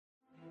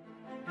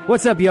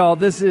What's up, y'all?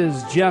 This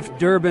is Jeff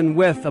Durbin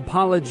with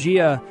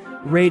Apologia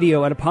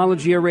Radio at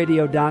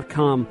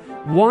apologiaradio.com.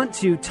 Want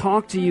to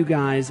talk to you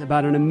guys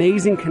about an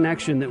amazing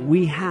connection that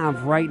we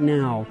have right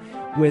now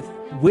with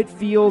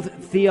Whitefield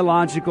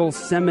Theological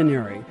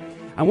Seminary.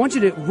 I want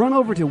you to run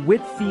over to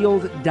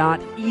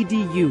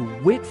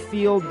whitefield.edu,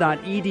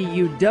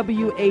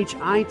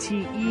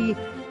 whitefield.edu,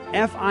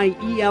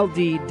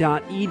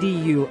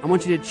 whitefield.edu. I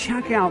want you to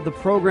check out the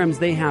programs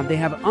they have. They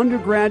have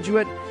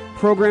undergraduate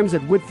programs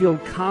at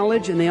Whitefield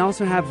College, and they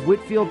also have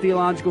Whitefield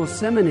Theological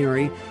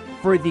Seminary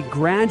for the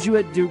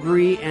graduate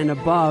degree and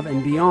above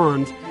and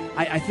beyond.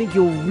 I think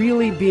you'll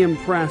really be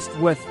impressed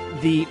with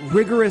the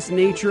rigorous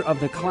nature of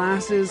the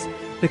classes,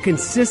 the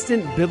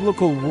consistent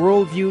biblical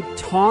worldview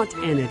taught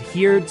and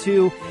adhered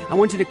to. I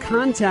want you to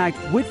contact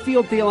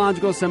Whitefield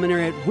Theological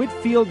Seminary at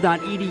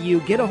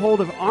whitefield.edu. Get a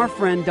hold of our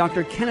friend,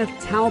 Dr. Kenneth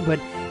Talbot,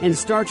 and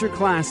start your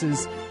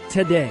classes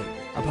today.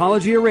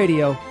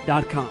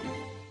 ApologiaRadio.com.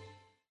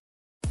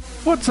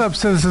 What's up,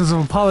 citizens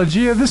of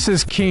Apologia? This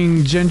is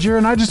King Ginger,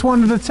 and I just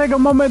wanted to take a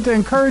moment to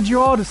encourage you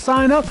all to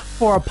sign up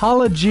for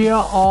Apologia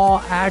All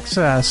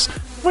Access.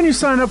 When you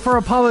sign up for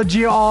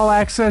Apologia All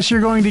Access,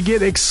 you're going to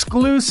get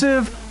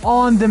exclusive,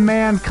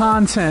 on-demand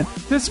content.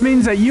 This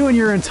means that you and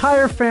your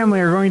entire family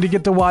are going to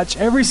get to watch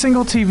every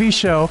single TV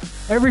show,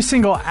 every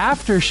single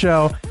after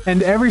show,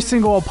 and every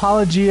single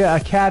Apologia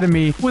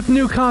Academy with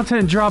new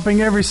content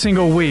dropping every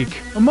single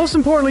week. But most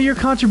importantly, your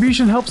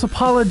contribution helps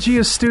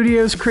Apologia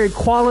Studios create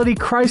quality,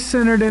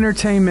 Christ-centered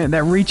entertainment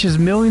that reaches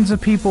millions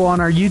of people on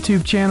our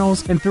YouTube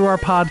channels and through our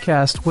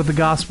podcast with the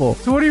gospel.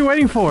 So what are you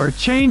waiting for?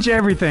 Change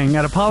everything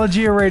at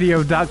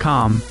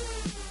apologiaradio.com.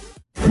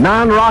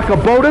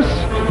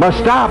 Non-rockabotus must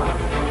stop.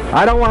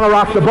 I don't want to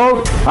rock the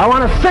boat. I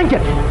want to sink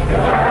it.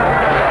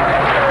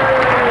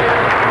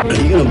 Are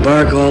you going to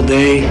bark all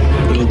day,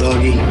 little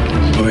doggy,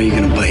 or are you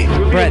going to bite?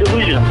 Brett,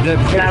 delusional.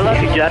 I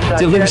love you, Jeff.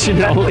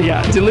 Delusional,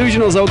 yeah.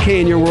 Delusional is okay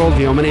in your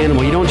worldview. I'm an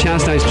animal. You don't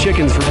chastise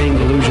chickens for being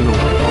delusional.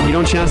 You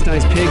don't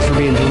chastise pigs for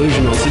being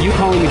delusional. So you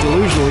calling me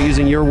delusional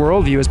using your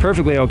worldview is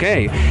perfectly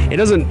okay. It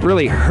doesn't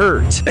really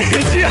hurt.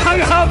 She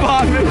hung up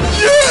on me.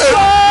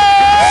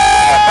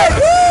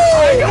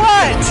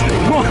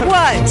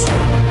 What?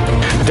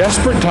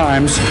 Desperate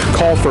times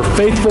call for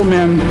faithful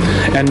men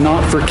and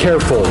not for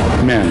careful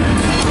men.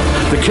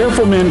 The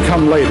careful men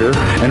come later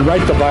and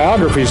write the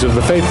biographies of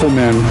the faithful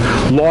men,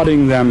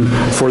 lauding them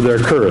for their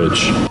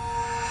courage.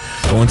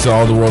 Go into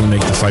all the world and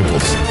make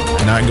disciples.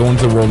 Not go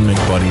into the world and make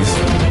buddies.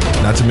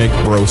 Not to make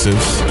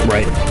brosives.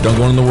 Right. Don't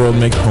go into the world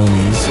and make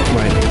homies.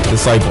 Right.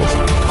 Disciples.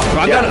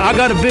 I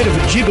got a bit of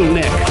a jiggle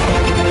neck.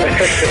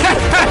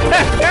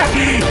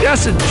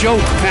 That's a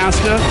joke,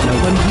 Pastor.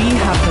 When we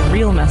have the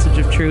real message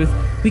of truth,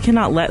 we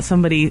cannot let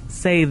somebody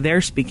say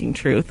they're speaking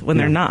truth when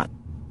they're not.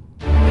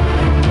 Take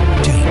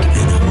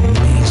an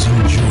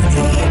amazing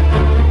journey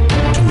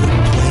to a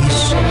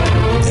place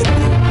that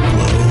will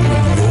blow your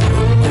mind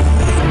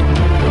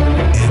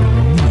and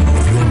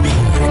move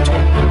your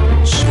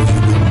heart so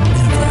you will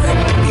never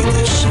be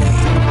the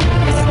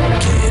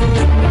same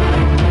again.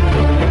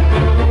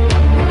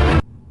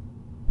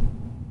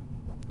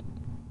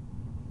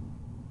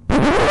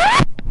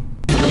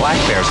 Black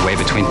bears weigh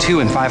between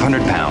 200 and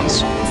 500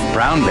 pounds.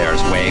 Brown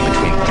bears weigh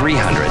between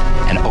 300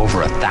 and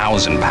over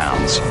 1,000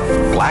 pounds.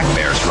 Black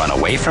bears run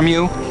away from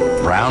you.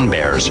 Brown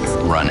bears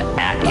run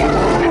at you.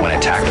 When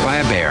attacked by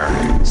a bear,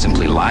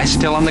 simply lie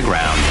still on the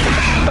ground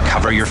and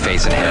cover your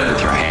face and head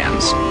with your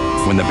hands.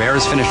 When the bear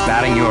is finished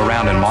batting you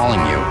around and mauling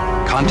you,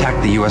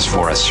 contact the U.S.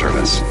 Forest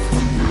Service.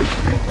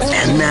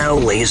 And now,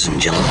 ladies and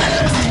gentlemen,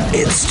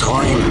 it's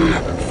time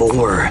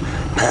for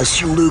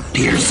Pastor Luke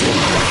Pearson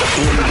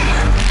in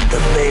The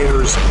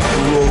Bears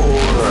Roar.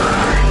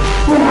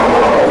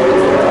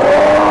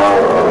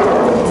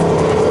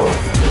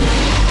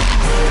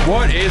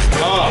 What is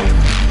up?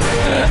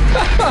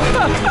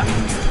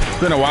 It's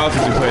been a while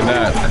since we played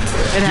that.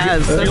 It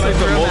has. You like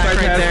the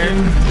multitasking?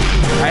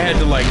 I had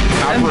to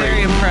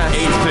operate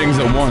 8 things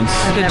at once.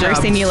 I've never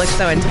seen you look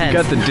so intense.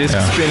 You got the disc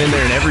spin in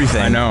there and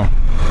everything. I know.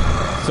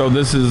 So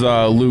this is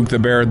Luke the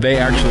Bear. They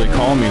actually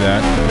call me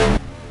that.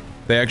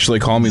 They actually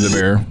call me the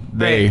Bear.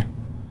 They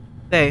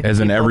as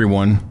in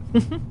everyone,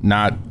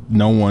 not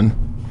no one.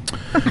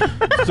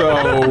 So,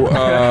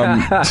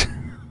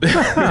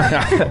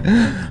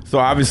 so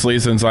obviously,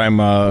 since I'm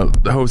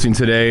hosting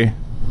today,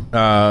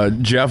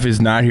 Jeff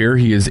is not here.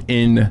 He is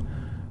in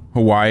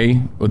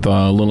Hawaii with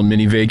a little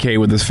mini vacay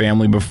with his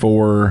family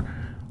before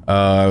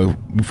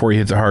he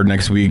hits it hard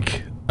next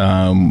week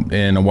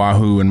in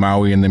Oahu and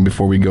Maui, and then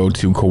before we go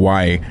to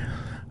Kauai.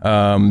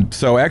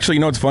 So actually,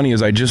 you know what's funny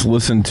is I just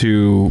listened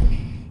to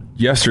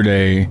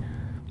yesterday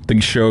the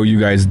show you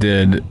guys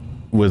did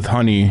with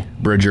Honey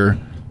Bridger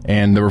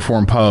and the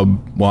Reformed Pub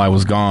while I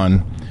was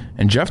gone,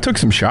 and Jeff took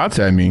some shots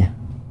at me.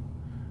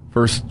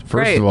 First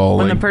of all,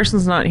 when the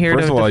person's not here to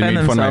defend themselves. First of all, he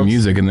made fun of my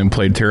music and then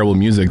played terrible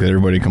music that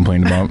everybody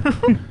complained about.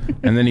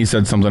 And then he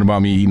said something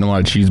about me eating a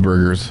lot of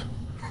cheeseburgers.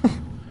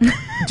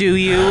 Do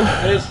you?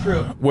 That is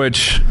true.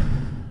 Which,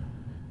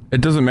 It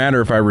doesn't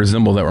matter if I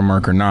resemble that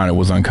remark or not. It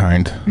was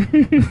unkind.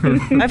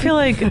 I feel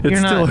like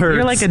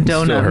you're like a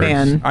donut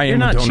man. I am you're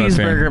not a donut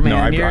cheeseburger fan.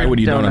 man. No, I would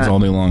eat donuts all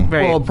day long.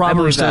 Right. Well,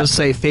 Proverbs does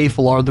say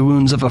faithful are the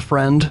wounds of a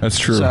friend. That's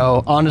true.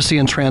 So honesty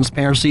and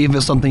transparency, if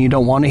it's something you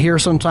don't want to hear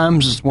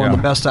sometimes, is one of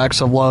the best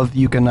acts of love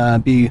you can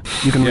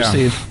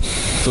receive.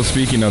 So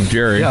speaking of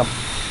Jerry. Yep.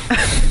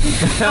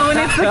 Oh, and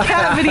it's the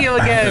cat video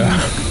again.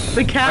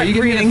 The cat Are you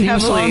giving me a breathing theme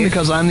song? heavily.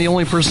 Because I'm the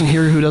only person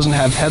here who doesn't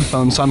have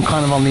headphones, so I'm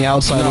kind of on the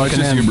outside No, it's looking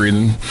just in. you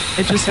breathing.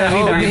 It's just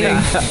heavy breathing.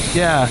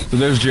 Yeah. So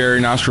there's Jerry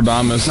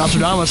Nostradamus.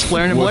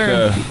 Flaring and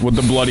blaring. With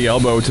the bloody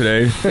elbow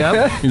today.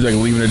 Yep. He's like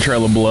leaving a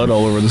trail of blood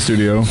all over the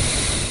studio.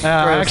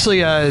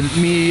 Actually,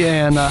 me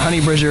and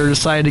Honey Bridger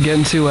decided to get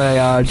into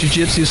a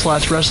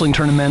jiu-jitsu/wrestling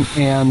tournament,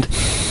 and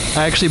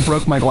I actually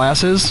broke my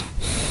glasses.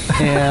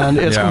 And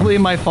it's completely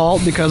my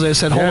fault because I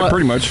said, hold on.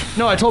 pretty much.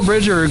 No, I told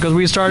Bridger because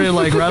we started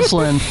like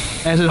wrestling,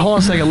 and I said, hold on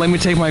a second, let me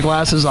take my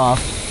glasses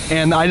off.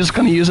 And I just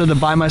kind of used it to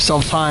buy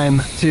myself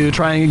time to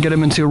try and get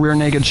him into a rear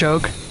naked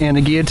choke and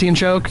a guillotine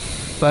choke,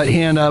 but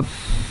he ended up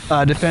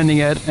defending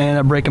it and ended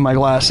up breaking my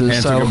glasses.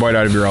 And took a bite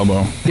out of your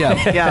elbow.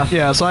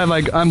 Yeah. So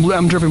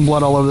I'm dripping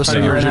blood all over the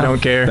studio right now.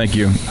 Don't care. Thank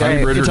you.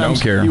 Honey Bridger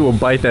don't care. You will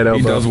bite that elbow.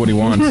 He does what he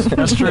wants.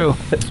 That's true.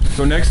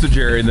 So next to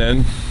Jerry,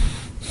 then,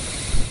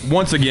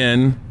 once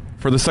again,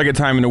 for the second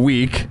time in a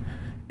week,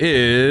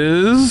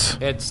 is...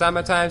 It's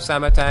summertime,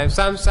 summertime,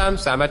 summertime,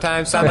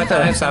 summertime,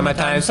 summertime,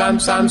 summertime,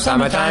 summertime,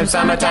 summertime,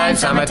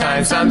 summertime,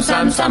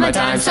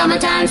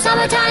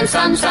 summertime,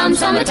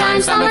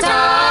 summertime,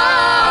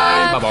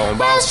 summertime.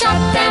 Well,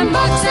 shut them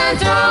books and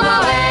throw them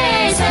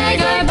away. Say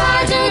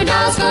goodbye to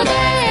those good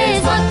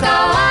days. Look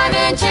alive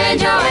and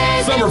change your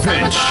ways. Summer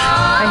pinch.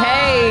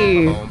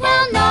 Hey.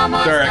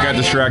 Sorry, I got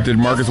distracted.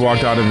 Marcus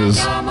walked out of his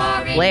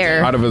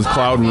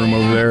cloud room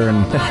over there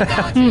and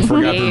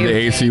forgot that the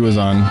AC was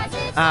on.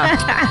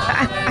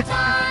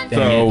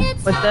 So,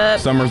 what's up?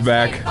 Summer's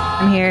back.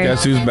 I'm here.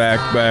 Guess who's back?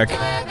 Back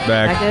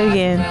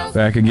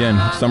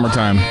again.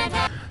 Summertime.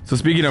 So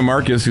speaking of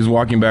Marcus, who's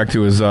walking back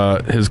to his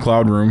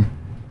cloud room.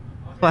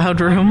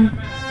 Cloud room?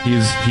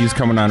 He's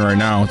coming on right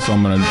now, so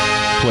I'm gonna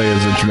play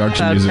his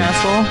introduction Cloud music.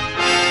 Castle?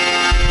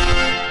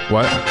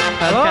 What?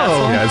 Cloud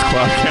Castle? Yeah, it's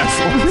Cloud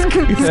Castle. How's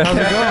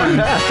it going?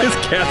 It's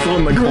Castle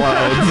in the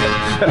Clouds.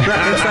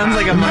 It sounds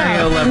like a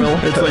Mario level.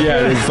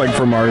 It's like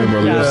from Mario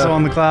Brothers. Castle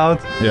on the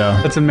clouds. Yeah.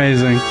 That's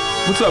amazing.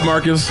 What's up,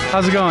 Marcus?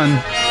 How's it going?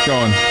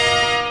 Going.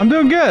 I'm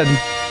doing good.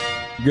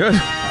 Good.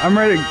 I'm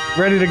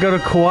ready to go to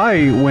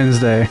Kauai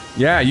Wednesday.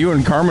 Yeah, you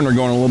and Carmen are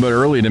going a little bit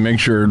early to make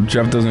sure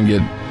Jeff doesn't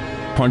get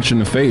punched in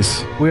the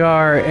face. We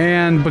are,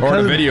 and because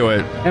or to video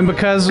it. And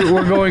because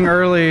we're going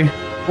early,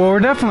 well, we're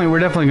definitely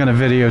going to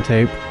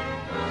videotape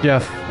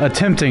Jeff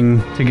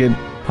attempting to get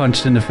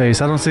punched in the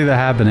face. I don't see that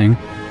happening.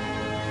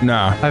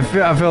 Nah. I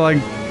feel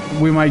like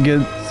we might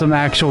get some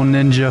actual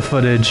ninja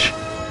footage.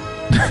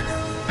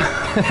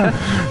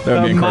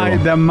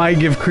 that might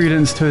give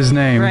credence to his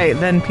name. Right,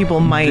 then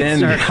people might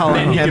start calling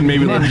then him. He can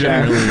maybe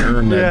legitimately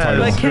earn that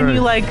title. But can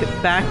you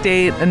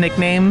backdate a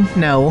nickname?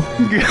 No.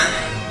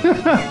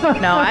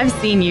 No, I've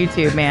seen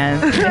YouTube,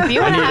 man. If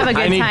you want to have a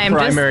good time,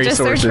 just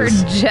search for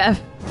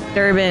Jeff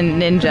Durbin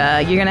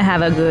Ninja. You're gonna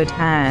have a good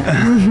time.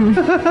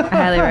 I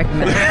highly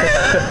recommend it.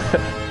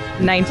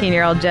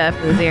 19-year-old Jeff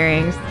with his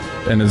earrings.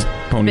 And his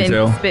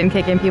ponytail. Spin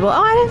kicking people. Oh,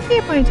 I didn't see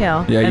a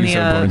ponytail. Yeah, you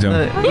saw a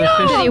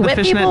ponytail. Did he whip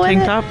people tank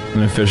with top?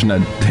 And a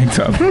fishnet tank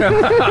top. And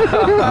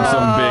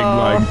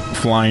some big,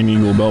 flying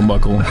eagle belt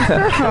buckle.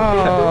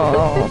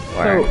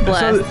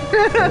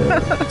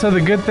 So the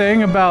good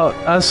thing about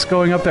us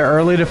going up there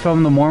early to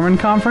film the Mormon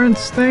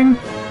conference thing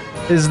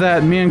is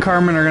that me and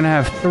Carmen are going to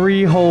have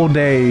 3 whole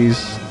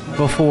days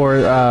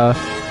before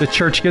the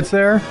church gets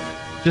there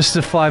just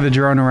to fly the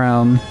drone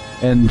around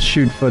and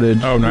shoot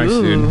footage. Oh, nice,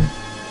 dude.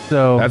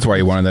 So that's why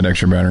you wanted that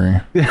extra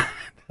battery.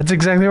 That's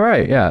exactly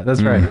right. Yeah,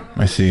 that's right.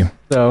 I see.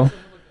 So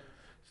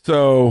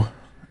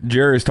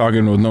Jerry's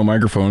talking with no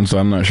microphone, so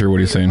I'm not sure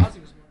what he's saying.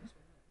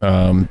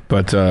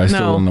 But I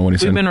still don't know what he's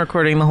saying. We've been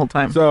recording the whole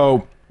time.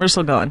 So we're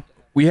still going.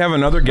 We have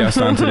another guest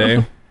on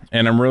today,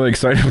 and I'm really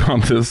excited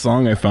about this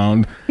song I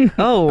found. Kind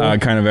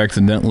of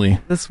accidentally.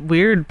 This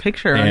weird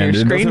picture on your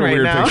screen right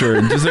now.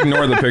 Picture. Just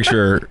ignore the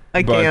picture.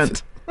 I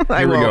can't.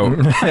 Here we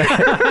go.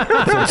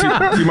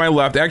 So to my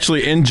left,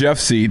 actually in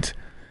Jeff's seat.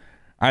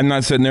 I'm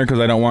not sitting there because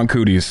I don't want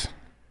cooties.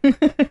 Yes,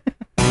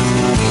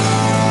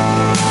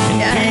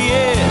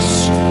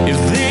 if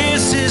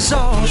this is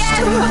all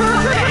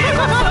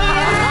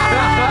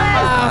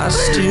I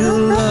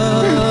still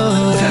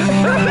love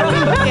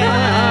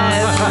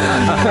Yes.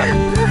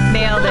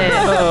 Nailed it.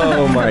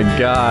 Oh my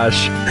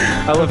gosh.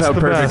 I love how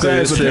perfectly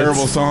That is a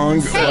terrible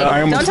song. Hey,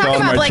 I almost don't talk fell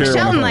in about my Blake chair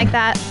Shelton like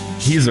that.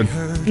 He's a...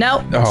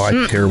 Nope. Oh,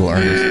 a terrible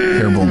artist.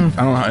 Terrible. I don't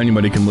know how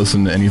anybody can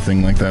listen to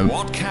anything like that.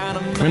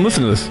 I mean,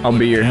 listen to this. I'll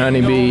be your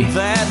honeybee.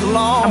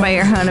 I'll be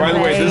your honeybee. By the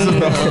way, this is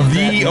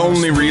the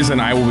only reason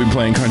I will be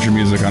playing country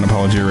music on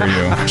Apologia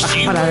Radio.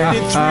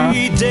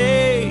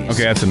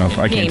 Okay, that's enough.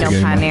 I can't no take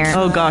it anymore. pioneer.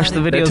 Oh gosh, the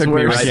That video's took me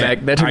worse. right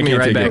back. That took I me can't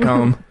right take back it.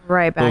 home.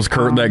 Right back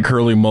home. That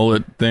curly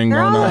mullet thing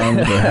going on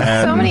with the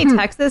hat. So many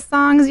Texas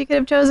songs you could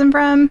have chosen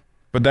from.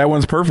 But that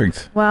one's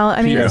perfect. Well,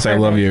 I mean, Yes, I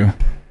love you.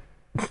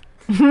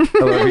 I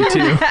love you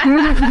too.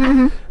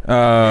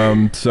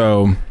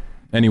 So,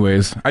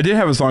 anyways, I did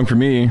have a song for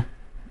me,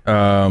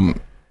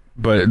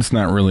 but it's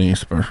not really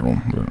special.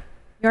 But.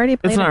 You already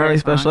played It's not really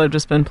special. I've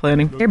just been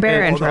planning. Your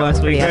bear intro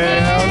last week.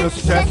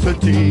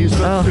 Necessities,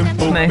 Oh,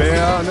 simple nice.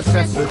 bare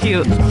necessities.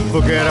 Cute.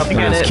 Forget about I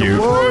get it.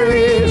 Cute.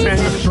 worries and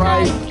the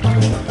strife.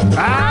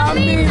 I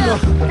mean the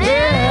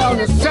bare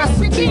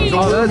necessities.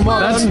 Oh,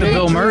 that's the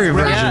Bill Murray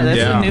version. Yeah, that's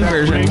Yeah. a new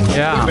version.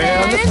 Yeah.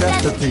 Bare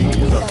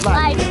necessities of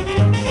life.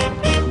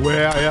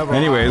 Wherever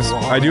Anyways,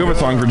 I do have a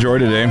song for Joy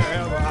today.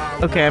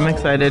 Okay, I'm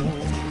excited.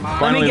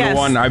 Finally, the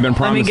one I've been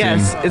promising. Let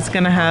me guess. It's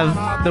going to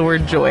have the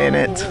word joy in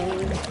it.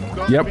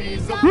 Yep.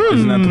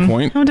 Isn't that the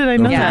point? How did I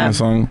know of that? a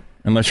song?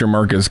 Unless you're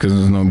Marcus, because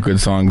there's no good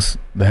songs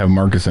that have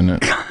Marcus in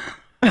it.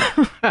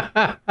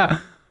 That's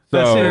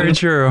very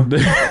true.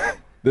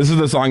 This is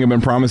the song I've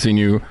been promising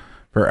you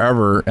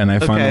forever, and I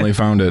finally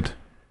found it.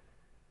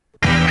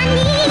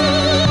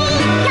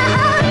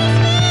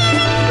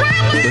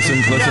 Listen,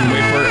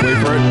 wait for it.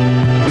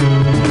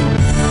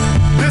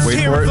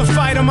 Wait for it. the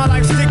fight of my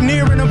life, stick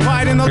near and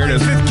abide in the Here it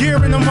light, is. fifth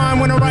gear in the mind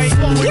when I write.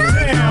 Slow it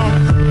down.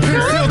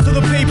 Pencil to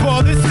the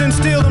paper, this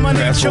instilled in my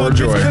Fast nature. forward,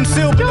 Joy. It's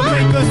concealed, but the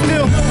maker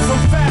still knows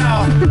I'm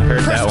foul.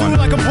 Heard Press that through one.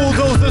 like a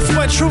bulldozer,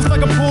 sweat truth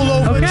like a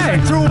pullover. Okay.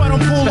 Check through, I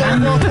don't pull over.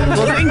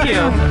 Well, thank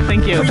you.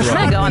 Thank you. I'm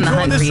gonna go on the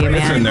hunt for you,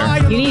 It's in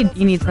man. there.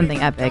 You need something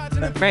epic,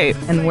 Right.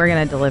 and we're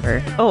gonna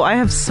deliver. Oh, I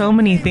have so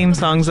many theme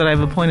songs that I've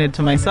appointed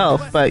to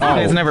myself, but you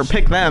guys never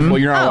pick them. Well,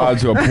 you're not allowed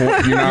to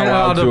appoint. You're not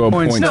allowed to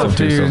appoint stuff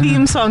to yourself.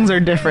 Theme songs are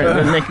different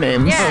than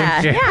nicknames.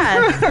 Yeah,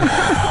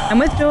 yeah. I'm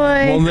with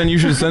Joy. Well, then you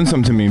should send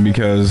some to me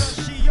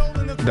because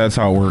that's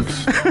how it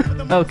works.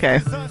 Okay.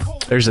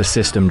 There's a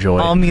system, Joy.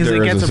 All music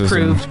There is gets a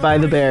system. approved by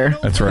the bear.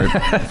 That's right.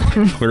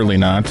 Clearly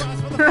not.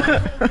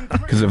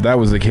 Because if that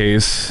was the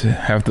case,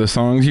 half the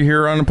songs you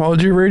hear on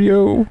Apologia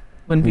Radio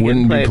Wouldn't be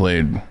be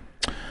played.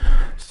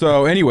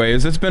 So,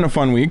 anyways, it's been a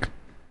fun week.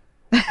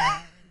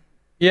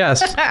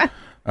 Yes. It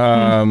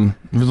was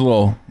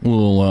a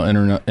little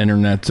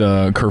internet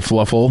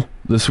kerfluffle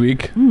this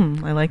week,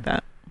 I like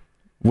that.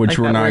 which Like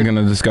we're that not word. going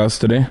to discuss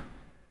today. I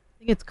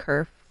think it's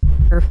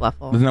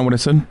kerfluffle. Isn't that what I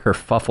said?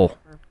 Kerfuffle.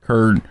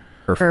 Kerfuffle.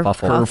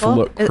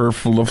 Kerfuffle?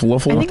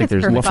 Kerfluffle. I think it's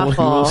there's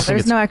kerfuffle.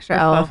 There's no extra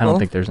L. I don't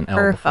think there's an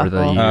L before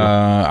the U.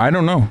 I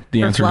don't know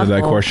the answer to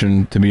that Kerfluffle.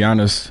 question, to be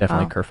honest.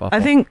 Definitely kerfuffle.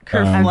 I think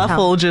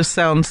kerfluffle just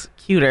sounds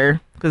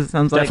cuter because it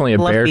sounds Definitely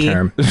like a bear fluffy.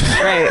 term.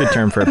 Right. Good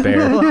term for a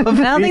bear. I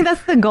don't think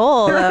that's the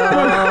goal,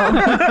 though.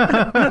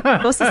 It's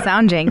supposed to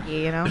sound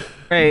janky, you know?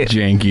 Right.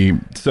 Janky.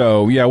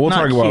 So, yeah, we'll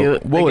Not talk about,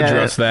 cute. we'll I get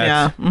address it. that.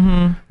 Yeah.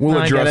 Mm-hmm. We'll No,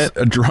 I get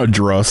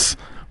address.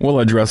 We'll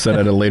address that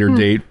at a later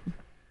date.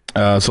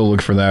 So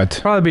look for that.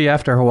 Probably be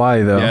after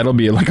Hawaii, though. Yeah, it'll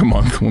be like a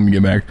month when we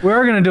get back. We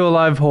are going to do a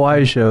live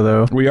Hawaii show,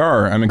 though. We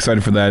are. I'm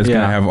excited for that. It's going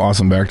to have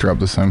awesome backdrop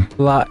this time.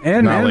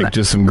 And Not like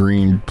just some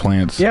green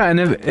plants. Yeah, and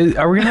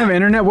are we going to have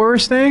internet where we're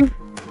staying?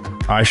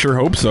 I sure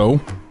hope so.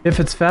 If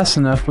it's fast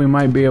enough, we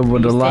might be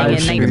able to live in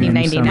stream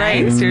 1999? something.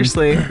 Right.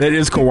 Seriously. It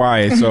is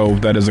Kauai, so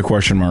that is a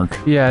question mark.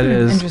 Yeah, it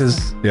is.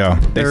 'Cause Yeah,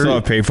 they still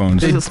have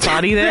payphones. Is it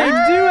spotty they there?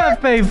 do have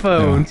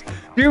payphones.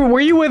 Were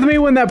you with me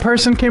when that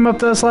person came up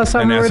to us last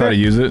time? And we asked were how to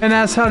there? use it? And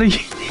asked how to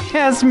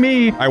asked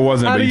me I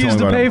wasn't, how but to you use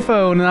told the me about it.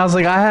 payphone, and I was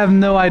like, I have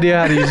no idea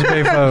how to use a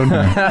payphone.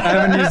 I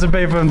haven't used a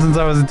payphone since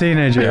I was a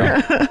teenager.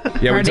 Yeah,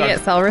 we Hard to talked. get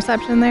cell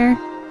reception there?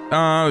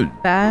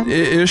 Bad?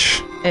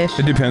 Ish. Ish.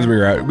 It depends where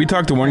you're at. We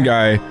talked to one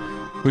guy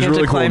who's You a have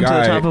really to cool climb to the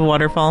guy. top of a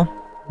waterfall.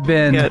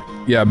 Ben.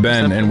 Yeah,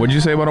 Ben. And what'd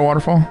you say about a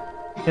waterfall?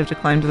 You have to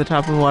climb to the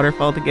top of a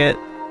waterfall to get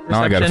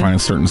Now I got to find a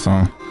certain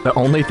song. The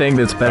only thing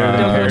that's better than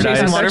Don't go Paradise.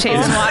 chasing Go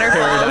chasing waterfalls.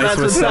 Paradise That's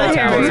with what's cell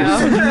there we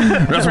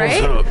towers. That's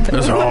Right? what's up.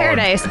 That's hard.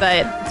 Paradise,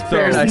 but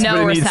there's Paradise, no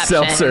but it needs reception.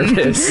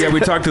 self-service. Yeah, we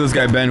talked to this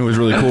guy Ben who was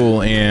really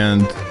cool,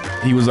 and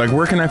he was like,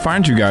 "Where can I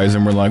find you guys?"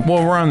 And we're like,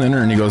 "Well, we're on the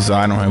internet." And he goes,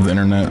 "I don't have the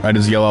internet. I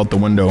just yell out the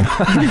window."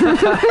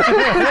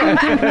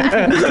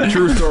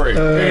 True story.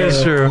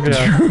 It's true.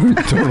 Yeah.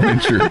 Totally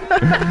true.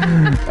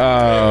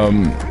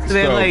 Do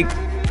they have like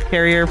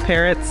carrier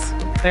parrots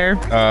there?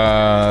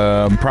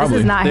 Probably. This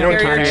is not They don't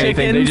Harrier carry anything.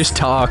 They chickens. just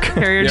talk.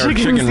 Carrier Yeah,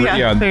 chickens. chicken.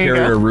 Yeah, there you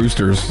carrier go.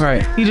 roosters.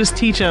 Right. You just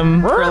teach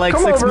them for like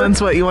Come 6 over.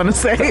 months what you want to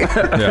say,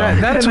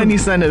 Yeah. and then you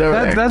send it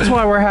over there. That's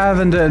why we're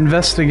having to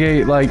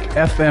investigate like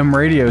FM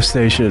radio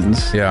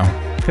stations. Yeah.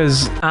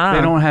 Because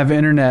they don't have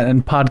internet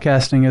and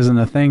podcasting isn't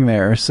a thing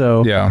there.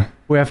 So Yeah.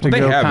 we have to They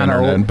go have kind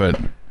internet, of. but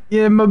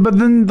Yeah, but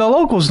then the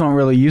locals don't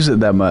really use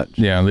it that much.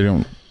 yeah, they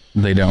don't.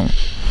 They don't.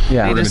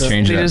 Yeah, We're gonna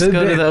change they that. just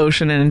go to the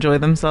ocean and enjoy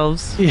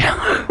themselves Yeah.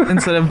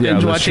 instead of Yeah,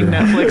 binge that's watching true.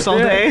 Netflix all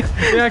day.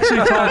 We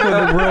actually talk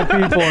with real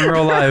people in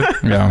real life.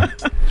 Yeah.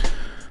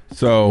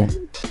 So,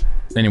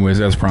 anyways,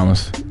 as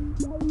promised.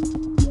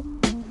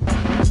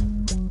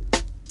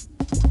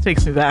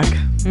 Takes me back.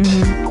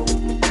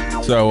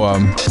 So,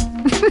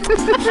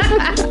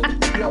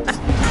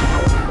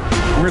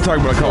 We're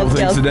going to talk about a couple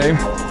things today.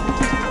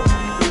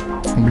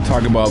 We're going to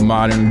talk about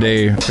modern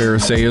day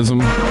Pharisaism.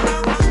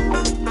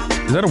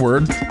 Is that a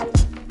word?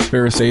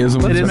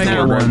 Pharisaism? It is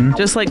now. one.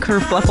 Just like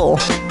kerfluffle.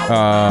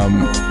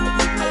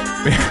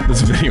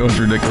 This video is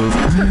ridiculous.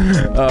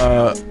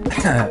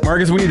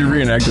 Marcus, we need to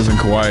reenact this in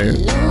Kauai.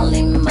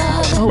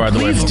 Oh, by the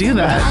please way. do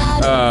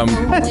that.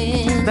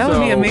 That would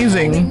be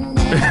amazing.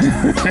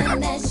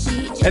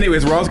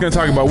 Anyways, we're also going to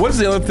talk about, what's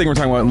the other thing we're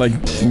talking about? Like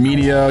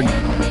media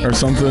or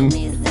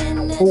something?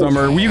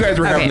 Summer. Well, you guys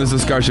were having this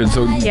discussion,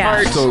 so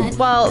Yeah. So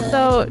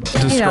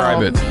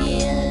describe it.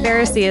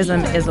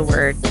 Pharisaism is a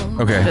word.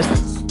 Okay.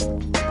 Just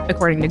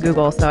according to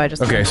Google, so I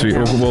just... Okay, so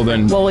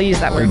we'll use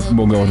that word.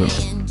 We'll go with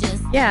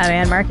it. Yeah,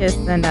 man, Marcus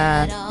and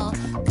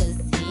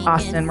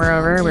Austin were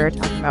over. We were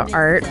talking about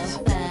art.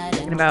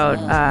 Talking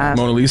about...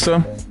 Mona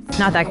Lisa?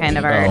 Not that kind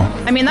of art.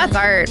 Oh. I mean, that's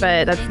art,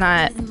 but that's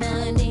not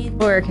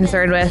what we're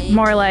concerned with.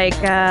 More like,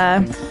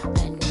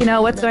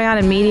 what's going on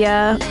in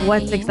media,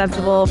 what's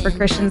acceptable for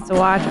Christians to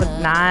watch,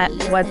 what's not,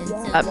 what's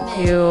up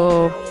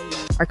to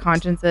our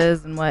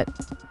consciences, and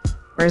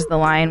where's the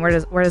line? Where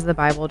does the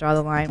Bible draw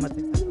the line? What's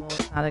acceptable,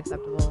 what's not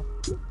acceptable?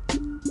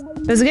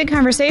 It was a good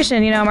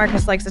conversation.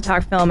 Marcus likes to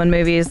talk film and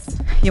movies.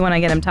 You want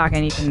to get him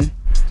talking, you can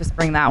just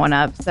bring that one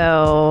up.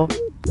 So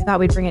we thought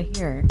we'd bring it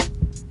here.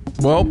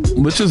 Well,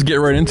 let's just get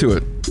right into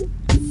it.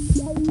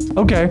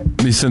 Okay.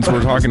 At least since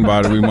we're talking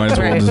about it, we might as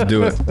well just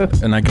do it.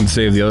 And I can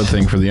save the other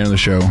thing for the end of the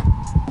show.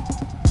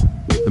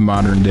 The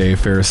modern day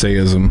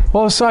Pharisaism.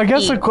 Well, so I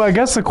guess the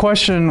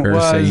question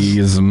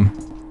Pharisaism.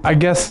 was, I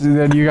guess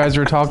that you guys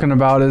were talking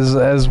about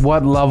is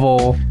what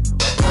level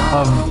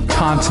of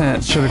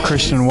content should a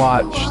Christian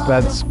watch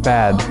that's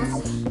bad?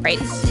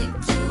 Right.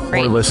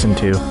 Or listen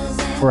to.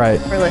 Right.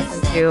 Or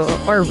listen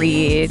to, or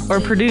read, or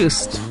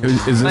produced.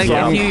 Is this like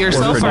if you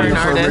yourself are an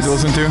artist? To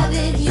listen to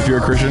if you're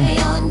a Christian.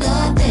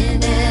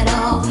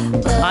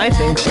 I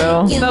think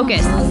so.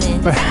 Focus.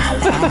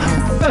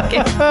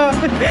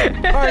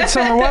 All right,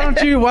 Summer.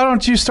 Why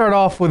don't you start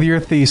off with your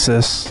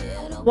thesis?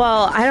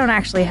 Well, I don't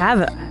actually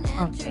have it.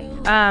 Okay.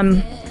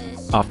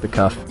 Off the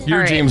cuff.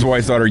 You're James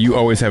White's daughter. You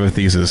always have a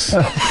thesis.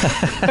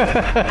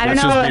 I don't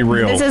know. Just be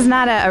real. This is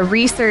not a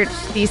research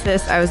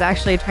thesis. I was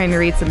actually trying to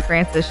read some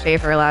Francis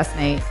Schaeffer last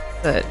night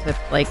to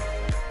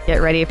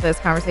get ready for this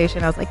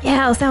conversation. I was like,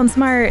 yeah, I'll sound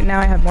smart. Now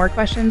I have more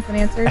questions than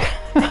answers.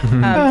 So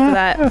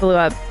that blew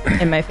up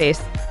in my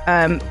face.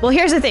 Well,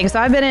 here's the thing. So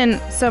I've been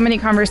in so many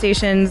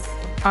conversations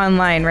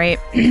online, right,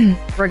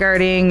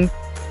 regarding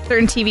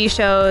certain TV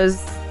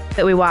shows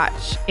that we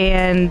watch.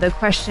 And the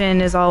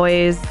question is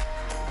always...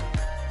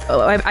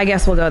 I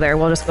guess we'll go there.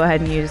 We'll just go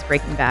ahead and use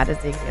Breaking Bad as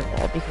the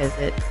example because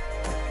it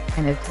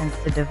kind of tends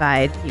to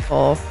divide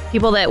people.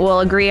 People that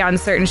will agree on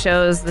certain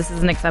shows, this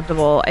isn't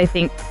acceptable, I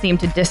think seem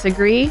to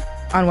disagree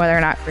on whether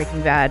or not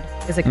Breaking Bad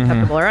is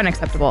acceptable or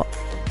unacceptable.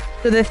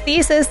 So the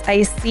thesis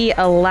I see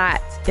a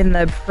lot in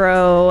the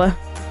pro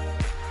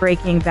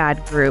Breaking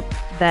Bad group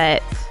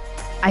that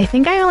I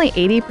think I only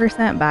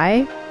 80%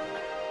 buy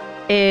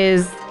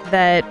is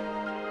that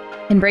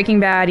in Breaking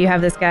Bad you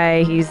have this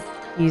guy, he's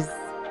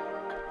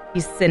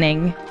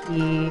sinning.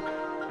 A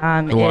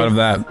lot of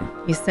that.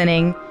 He's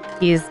sinning.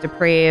 He's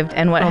depraved.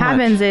 And what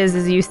happens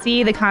is you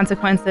see the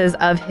consequences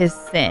of his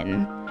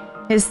sin.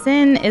 His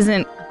sin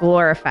isn't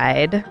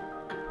glorified,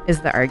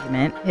 is the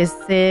argument. His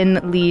sin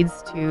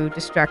leads to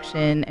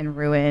destruction and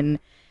ruin,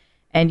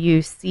 and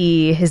you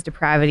see his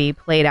depravity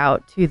played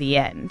out to the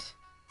end.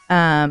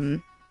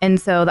 And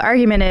so the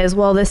argument is,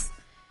 well, this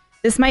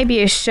might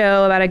be a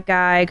show about a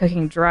guy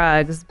cooking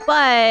drugs,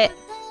 but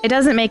it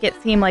doesn't make it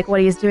seem like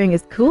what he's doing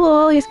is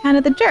cool. He's kind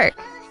of the jerk.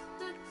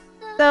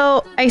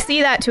 So I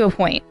see that to a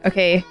point,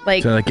 okay? So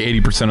like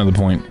 80% of the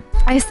point.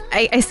 I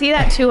see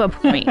that to a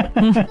point.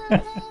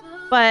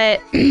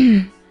 But,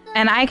 and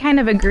I kind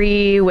of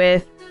agree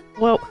with,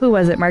 who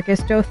was it,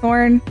 Marcus? Joe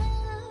Thorne?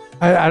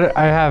 I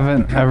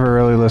haven't ever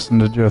really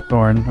listened to Joe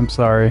Thorne. I'm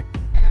sorry.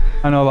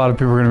 I know a lot of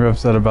people are going to be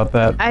upset about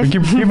that.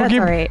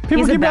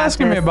 People keep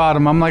asking me about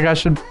him. I'm like, I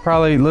should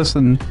probably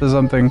listen to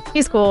something.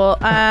 He's cool.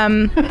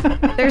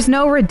 There's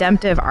no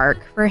redemptive arc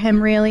for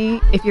him, really.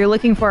 If you're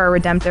looking for a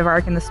redemptive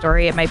arc in the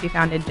story, it might be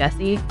found in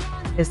Jesse,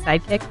 his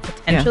sidekick,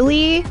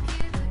 potentially.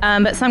 Yeah.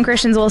 But some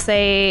Christians will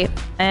say,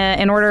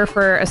 in order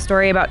for a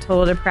story about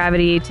total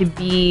depravity to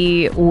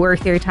be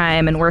worth your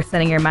time and worth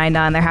setting your mind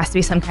on, there has to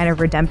be some kind of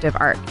redemptive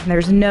arc. And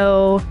there's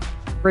no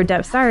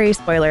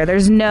spoiler.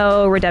 There's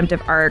no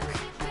redemptive arc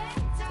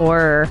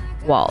for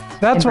Walt.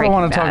 That's what I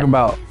want to talk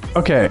about.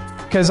 Okay,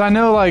 because I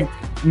know like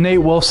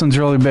Nate Wilson's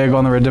really big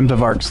on the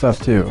redemptive arc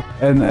stuff too.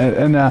 And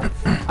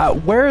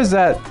where's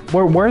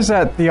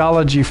that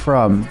theology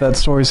from? That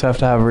stories have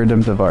to have a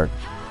redemptive arc.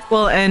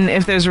 Well, and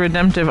if there's a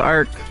redemptive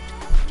arc,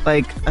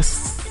 like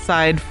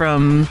aside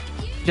from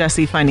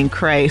Jesse finding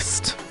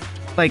Christ,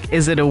 like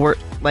is it a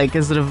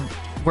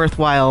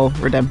worthwhile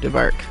redemptive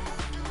arc?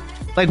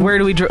 Like, where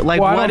do we I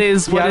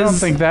don't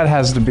think that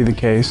has to be the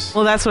case.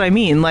 Well, that's what I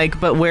mean. Like,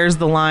 but where's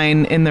the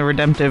line in the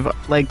redemptive?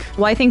 Like,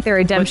 well, I think the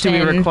redemption. What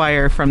do we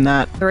require from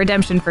that? The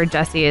redemption for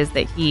Jesse is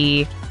that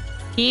he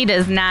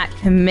does not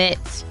commit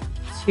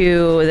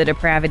to the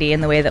depravity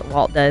in the way that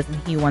Walt does, and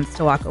he wants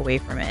to walk away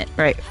from it.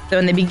 Right. So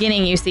in the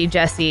beginning, you see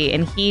Jesse,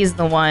 and he's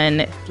the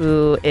one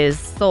who is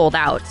sold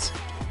out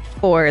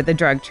for the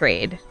drug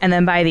trade. And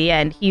then by the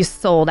end, he's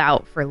sold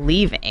out for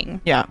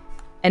leaving. Yeah.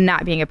 And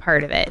not being a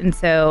part of it. And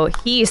so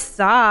he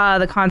saw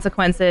the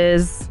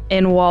consequences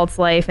in Walt's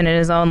life and in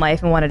his own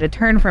life and wanted to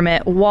turn from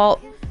it.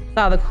 Walt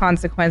saw the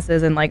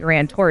consequences and like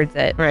ran towards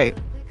it. Right.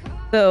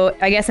 So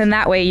I guess in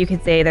that way you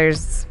could say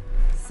there's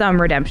some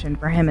redemption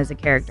for him as a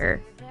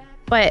character.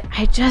 But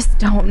I just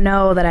don't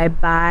know that I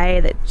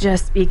buy that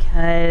just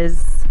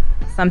because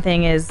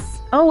something is,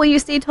 oh, well, you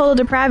see total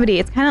depravity.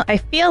 It's kind of, I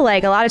feel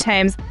like a lot of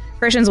times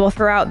Christians will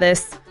throw out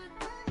this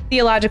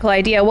theological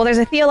idea. Well, there's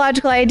a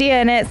theological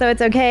idea in it, so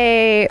it's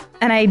okay.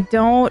 And I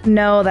don't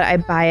know that I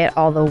buy it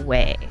all the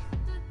way.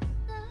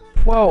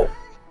 Well,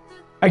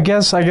 I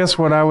guess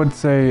what I would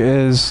say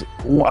is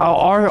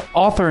our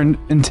author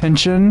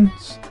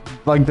intentions,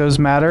 like those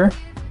matter.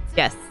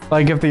 Yes.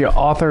 Like if the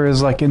author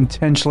is like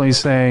intentionally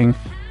saying,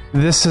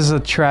 this is a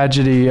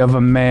tragedy of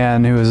a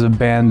man who has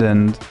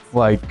abandoned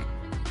like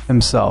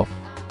himself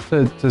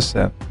to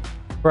sin,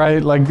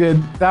 right? Like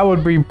that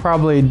would be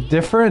probably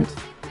different.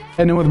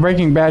 And then with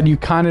Breaking Bad, you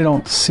kind of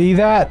don't see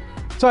that.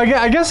 So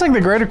I guess like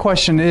the greater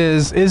question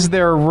is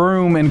there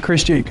room in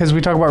Christianity, because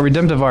we talk about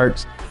redemptive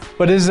arcs,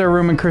 but is there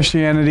room in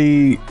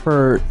Christianity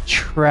for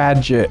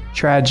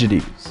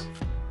tragedies?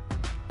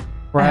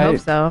 Right? I hope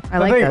so. I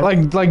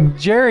like like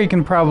Jerry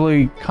can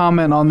probably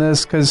comment on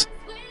this because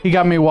he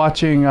got me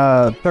watching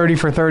 30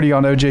 for 30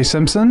 on O.J.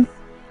 Simpson.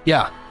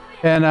 Yeah.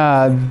 And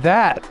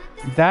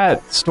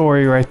that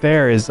story right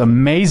there is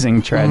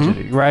amazing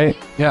tragedy, right?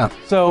 Yeah.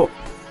 So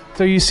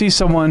you see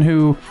someone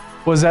who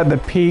was at the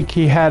peak,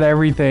 he had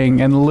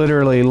everything and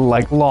literally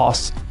like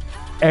lost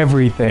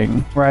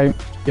everything, right?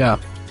 Yeah.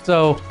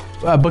 So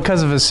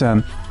because of his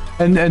sin.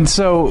 And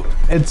so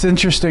it's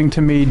interesting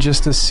to me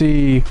just to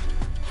see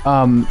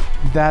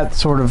that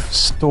sort of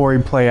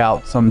story play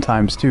out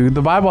sometimes too.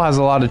 The Bible has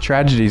a lot of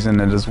tragedies in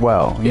it as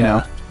well, you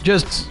know?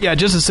 Just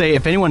to say,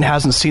 if anyone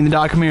hasn't seen the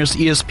documentary, it's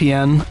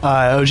ESPN,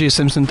 O.J.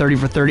 Simpson 30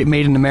 for 30,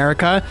 Made in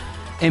America.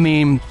 I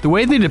mean, the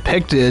way they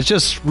depict it is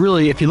just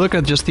really, if you look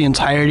at just the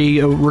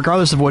entirety,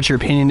 regardless of what your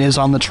opinion is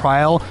on the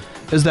trial,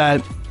 is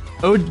that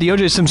the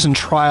O.J. Simpson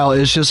trial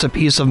is just a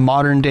piece of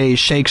modern-day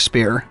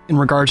Shakespeare in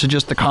regards to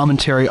just the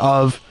commentary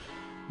of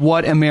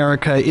what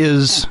America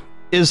is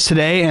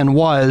today and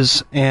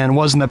was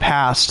in the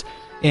past.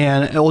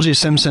 And O.J.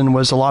 Simpson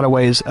was, a lot of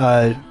ways,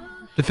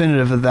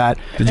 definitive of that.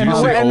 Did you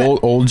say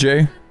old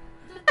J?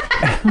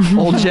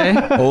 Old J?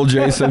 Old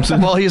J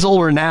Simpson? Well, he's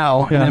older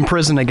now and in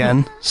prison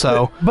again,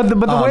 so... But the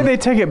way they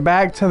take it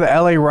back to the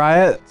LA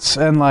riots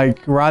and like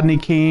Rodney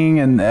King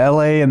and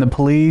LA and the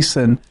police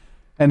and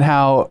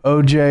how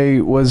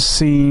OJ was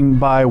seen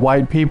by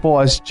white people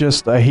as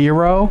just a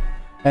hero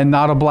and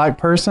not a black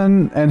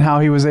person, and how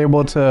he was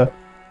able to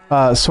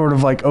sort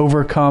of like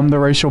overcome the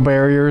racial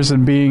barriers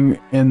and being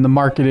in the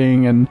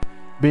marketing and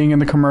being in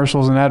the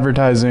commercials and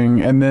advertising,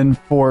 and then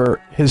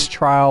for his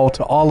trial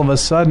to all of a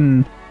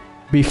sudden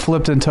be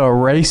flipped into a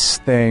race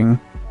thing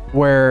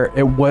where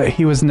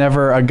he was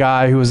never a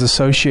guy who was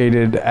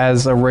associated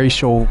as a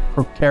racial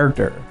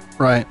character.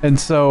 Right. And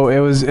so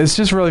it's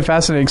just really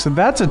fascinating. So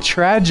that's a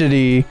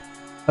tragedy,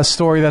 a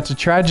story that's a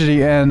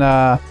tragedy. And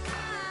the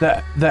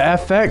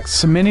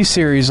FX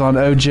miniseries on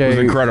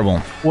OJ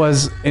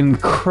was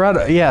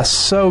incredible. Yeah,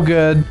 so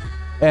good.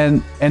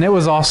 And it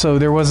was also,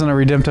 there wasn't a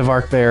redemptive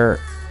arc there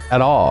at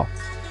all.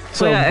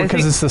 So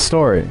because it's the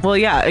story. Well,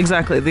 yeah,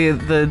 exactly.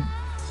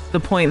 The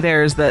point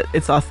there is that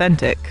it's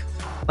authentic.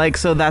 Like,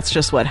 so that's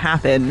just what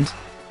happened.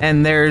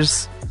 And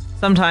there's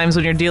sometimes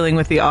when you're dealing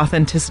with the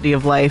authenticity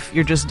of life,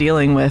 you're just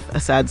dealing with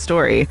a sad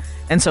story.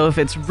 And so if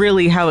it's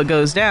really how it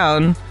goes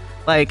down,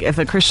 like if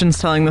a Christian's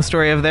telling the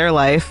story of their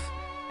life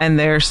and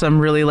there's some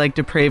really like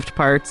depraved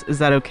parts, is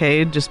that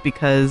okay just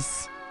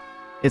because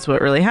it's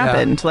what really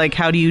happened? Yeah. Like,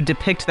 how do you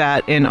depict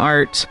that in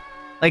art?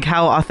 Like,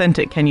 how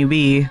authentic can you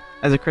be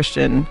as a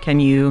Christian? Can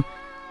you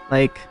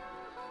like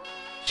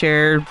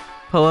share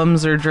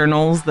poems or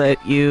journals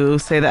that you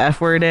say the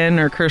F word in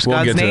or curse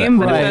God's name?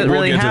 But if that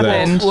really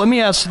happened... Let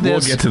me ask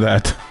this. We'll get to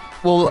that.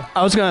 Well,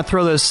 I was going to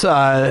throw this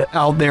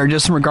out there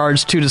just in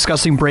regards to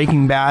discussing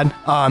Breaking Bad.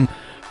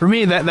 For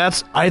me,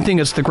 that's I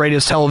think it's the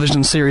greatest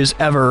television series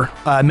ever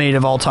made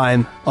of all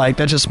time. Like,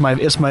 that's just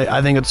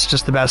I think it's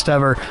just the best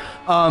ever.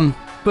 But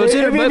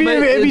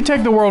if you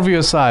take the worldview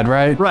aside,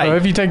 right? Right. So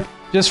if you take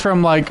just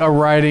from like a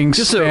writing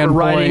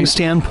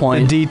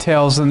standpoint, the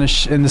details in the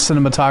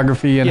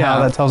cinematography and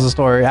how that tells the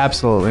story,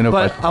 absolutely no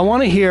question. But I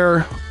want to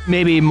hear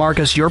maybe,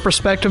 Marcus, your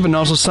perspective and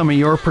also some of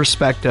your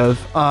perspective.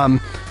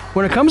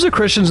 When it comes to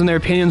Christians and their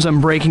opinions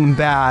on Breaking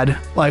Bad,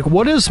 like,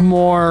 what is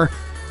more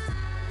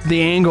the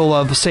angle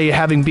of, say,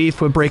 having beef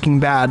with Breaking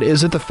Bad?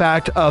 Is it the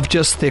fact of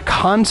just the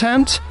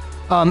content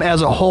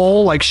as a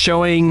whole, like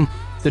showing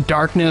the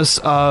darkness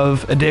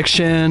of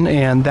addiction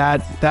and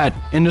that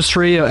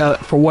industry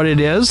for what it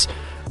is?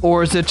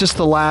 Or is it just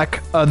the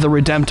lack of the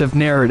redemptive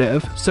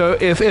narrative? So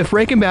if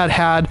Breaking Bad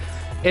had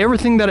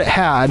everything that it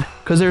had,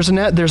 because there's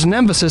an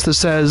emphasis that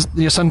says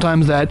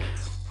sometimes that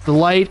the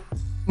light,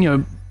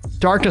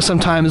 darkness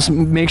sometimes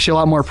makes you a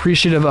lot more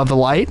appreciative of the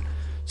light.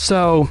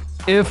 So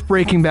if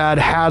Breaking Bad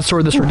had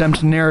sort of this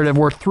redemptive narrative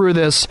where through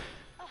this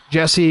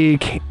Jesse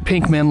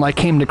Pinkman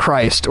came to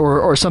Christ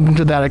or something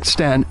to that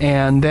extent,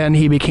 and then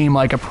he became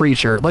like a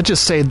preacher. Let's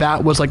just say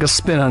that was like a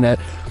spin on it.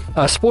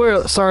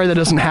 Spoiler, sorry that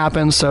doesn't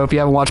happen, so if you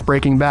haven't watched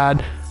Breaking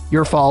Bad,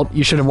 your fault.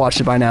 You should have watched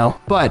it by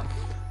now. But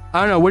I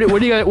don't know. What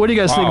do you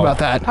guys think about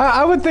that?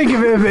 I would think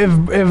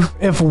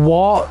if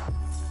Walt,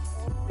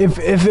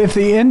 if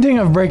the ending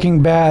of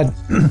Breaking Bad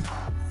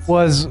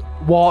was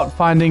Walt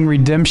finding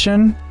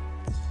redemption,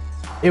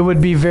 it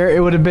would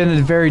have been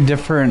a very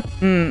different.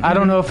 I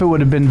don't know if it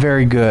would have been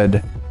very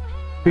good,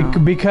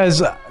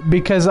 because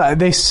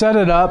they set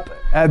it up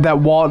that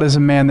Walt is a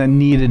man that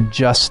needed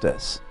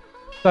justice.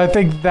 So I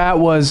think that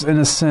was, in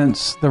a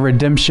sense, the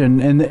redemption.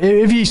 And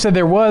if you said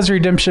there was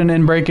redemption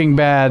in Breaking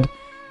Bad,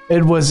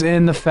 it was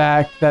in the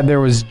fact that there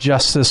was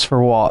justice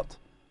for Walt.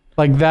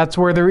 Like, that's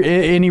where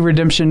any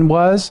redemption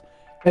was.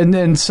 And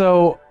then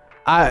so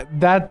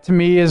that to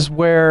me is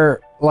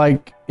where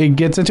it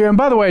gets into. And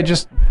by the way,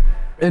 just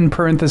in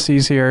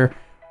parentheses here,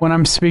 when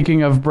I'm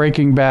speaking of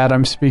Breaking Bad,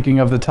 I'm speaking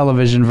of the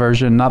television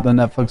version, not the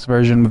Netflix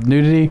version with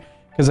nudity,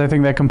 because I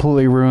think that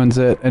completely ruins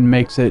it and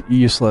makes it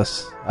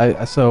useless.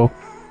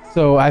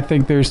 So I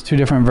think there's two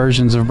different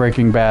versions of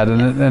Breaking Bad,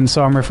 and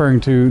so I'm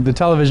referring to the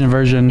television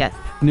version. Yes.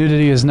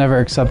 Nudity is never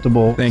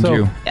acceptable. Thank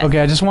you. Yes. Okay,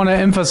 I just want to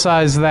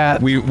emphasize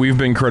that. We've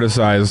been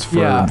criticized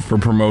for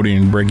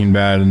promoting Breaking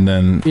Bad, and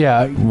then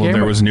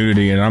there was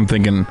nudity, and I'm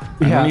thinking,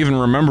 I don't even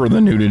remember the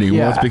nudity.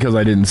 Yeah. Well, it's because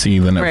I didn't see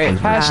the Netflix version.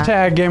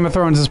 Hashtag Game of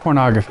Thrones is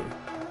pornography.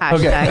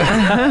 Okay.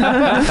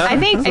 I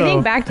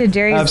think back to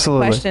Jerry's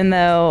question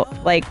though,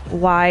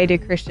 why do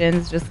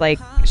Christians just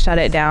shut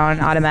it down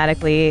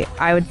automatically?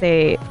 I would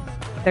say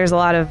there's a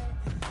lot of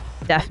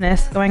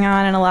deafness going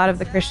on in a lot of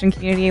the Christian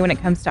community when it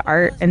comes to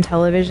art and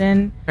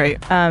television. Right.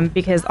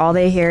 Because all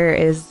they hear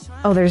is,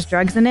 oh, there's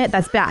drugs in it.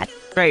 That's bad.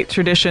 Right.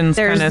 Traditions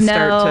kind of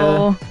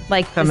start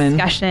to come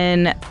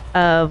discussion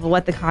of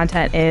what the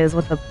content is,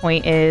 what the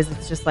point is.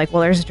 It's just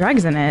well, there's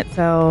drugs in it.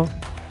 So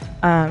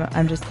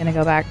I'm just going to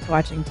go back to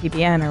watching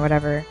TBN or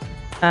whatever.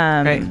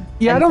 Right.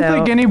 Yeah, I don't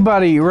think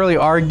anybody really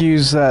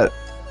argues that.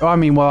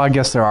 I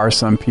guess there are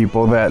some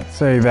people that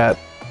say that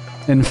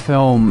in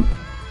film,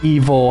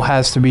 evil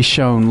has to be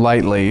shown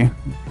lightly.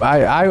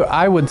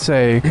 I would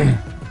say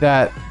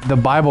that the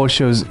Bible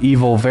shows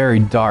evil very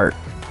dark,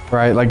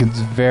 right? It's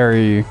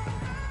very,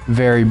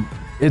 very,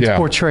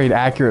 portrayed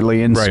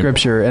accurately in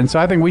Scripture. And so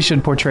I think we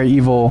should portray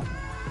evil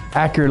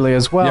accurately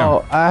as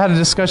well. Yeah. I had a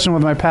discussion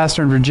with my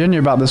pastor in Virginia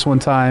about this one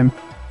time,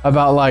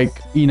 about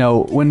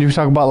when you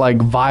talk about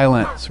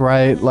violence,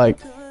 right?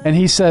 And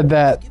he said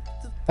that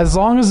as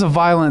long as the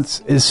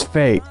violence is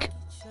fake,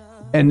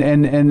 and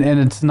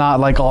it's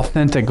not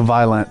authentic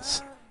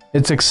violence,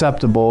 it's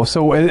acceptable.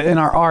 So in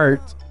our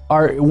art,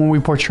 when we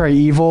portray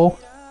evil,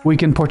 we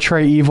can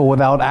portray evil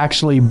without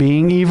actually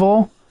being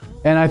evil.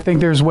 And I think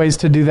there's ways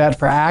to do that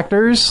for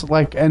actors.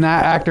 And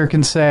that actor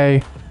can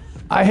say,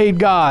 I hate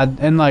God,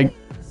 and I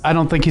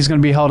don't think he's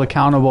going to be held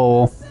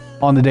accountable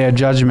on the day of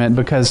judgment,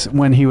 because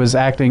when he was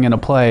acting in a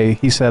play,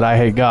 he said, I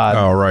hate God.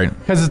 Oh, right.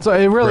 Because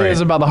it really is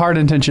about the heart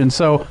intention.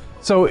 So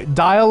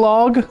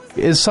dialogue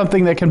is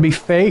something that can be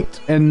faked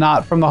and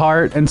not from the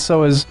heart, and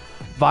so is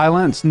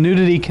violence.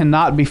 Nudity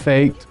cannot be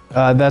faked.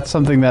 That's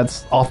something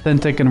that's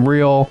authentic and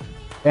real,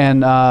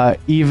 and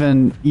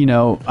even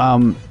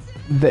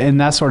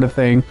and that sort of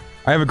thing.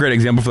 I have a great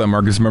example for that,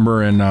 Marcus.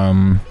 Remember in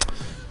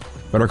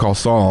Better Call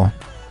Saul,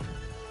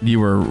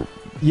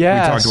 Yes.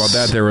 We talked about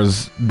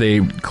that. They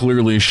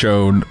clearly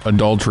showed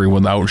adultery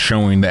without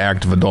showing the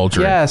act of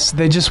adultery. Yes,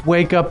 they just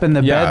wake up in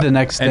the bed the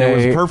next day. And it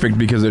was perfect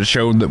because it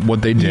showed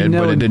what they did,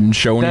 but it didn't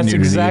show any nudity.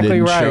 Exactly,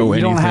 it didn't show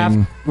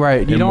anything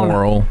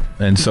immoral,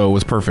 and so it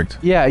was perfect.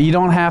 Yeah, you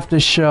don't have to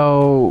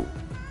show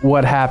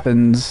what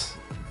happens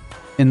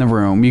in the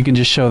room. You can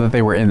just show that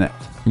they were in it.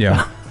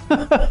 Yeah.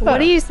 What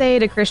do you say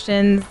to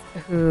Christians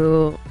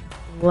who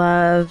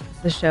love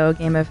the show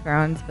Game of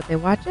Thrones, but they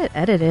watch it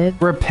edited?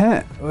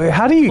 Repent.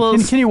 How do you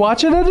can you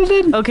watch it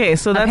edited? Okay,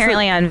 so that's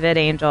apparently on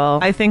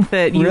VidAngel. I think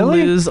that you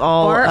lose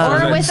all or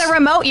with a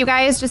remote, you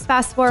guys just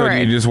fast forward. So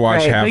you just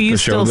watch half the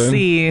show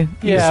then?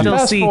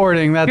 Fast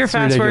forwarding, that's you're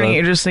fast forwarding,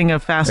 you're just seeing a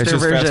faster version.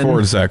 It's just fast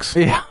forward sex.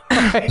 Yeah.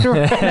 Okay.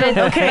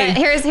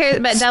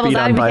 But devil's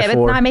advocate, it's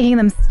not making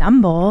them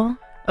stumble.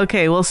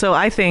 Okay, well, so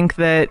I think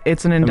that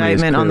it's an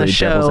indictment on the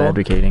show,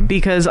 advocating.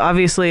 Because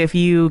obviously if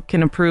you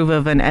can approve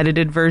of an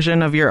edited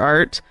version of your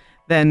art,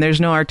 then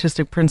there's no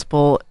artistic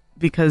principle,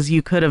 because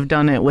you could have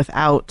done it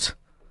without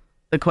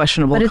the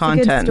questionable content. But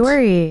it's a good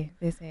story,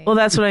 they say. Well,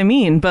 that's what I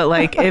mean, but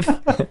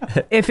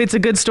if it's a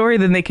good story,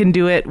 then they can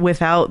do it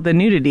without the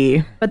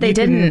nudity. But they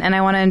didn't, and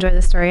I want to enjoy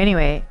the story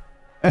anyway.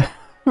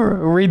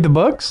 Read the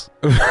books?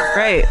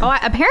 Right. Oh,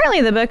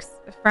 apparently the books,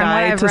 from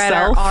what I've read,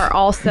 are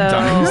also...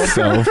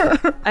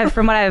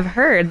 from what I've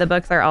heard, the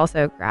books are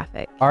also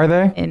graphic. Are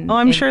they?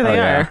 I'm sure they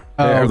are.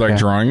 They have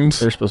drawings?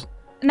 They're supposed...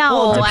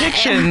 No.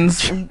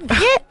 depictions.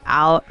 Get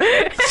out.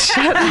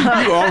 Shut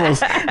up. You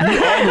almost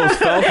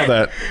fell for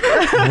that.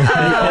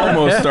 You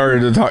almost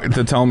started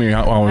to tell me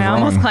how I was I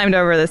almost wrong. climbed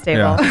over this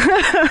table.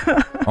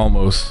 Yeah.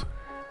 Almost.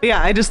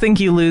 Yeah, I just think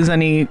you lose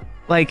any.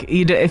 Like,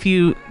 if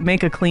you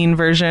make a clean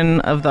version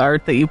of the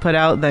art that you put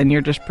out, then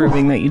you're just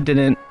proving that you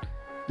didn't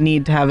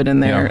need to have it in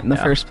there in the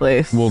first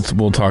place.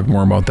 We'll talk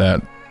more about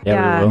that.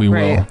 Yeah, we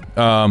right.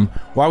 will.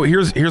 Well,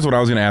 here's what I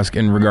was going to ask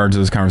in regards to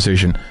this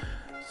conversation.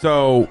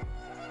 So,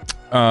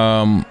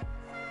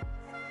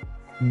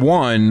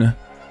 one,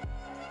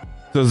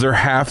 does there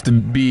have to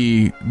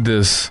be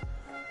this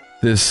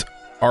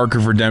arc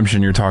of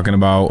redemption you're talking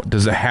about?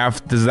 Does that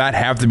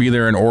have to be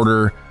there in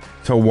order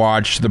to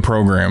watch the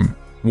program?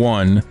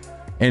 One.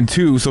 And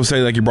two, so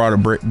say like you brought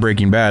up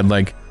Breaking Bad,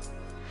 like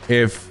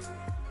if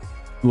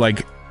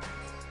like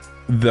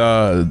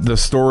the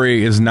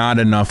story is not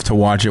enough to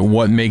watch it,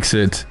 what makes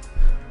it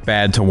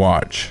bad to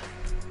watch?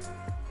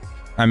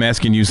 I'm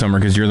asking you, Summer,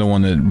 because you're the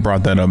one that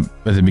brought that up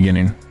at the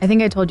beginning. I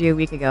think I told you a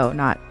week ago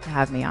not to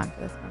have me on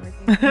for this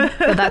conversation.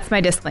 So that's my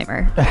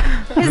disclaimer.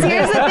 Because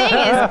here's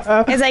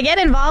the thing is I get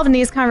involved in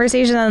these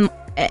conversations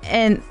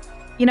and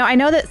you know, I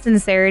know that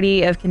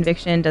sincerity of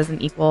conviction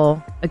doesn't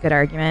equal a good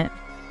argument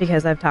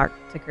because I've talked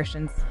to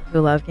Christians who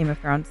love Game of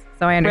Thrones.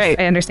 So I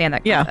understand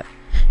that concept.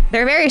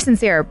 They're very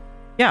sincere.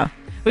 Yeah.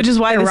 Which is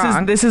why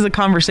this is a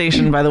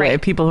conversation, by the way.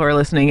 People who are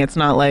listening, it's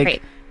not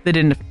like the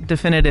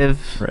definitive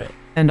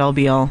end all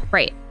be all.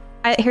 Right.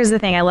 Here's the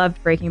thing. I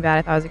loved Breaking Bad.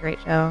 I thought it was a great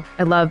show.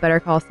 I love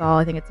Better Call Saul.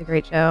 I think it's a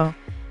great show.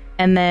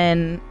 And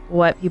then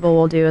what people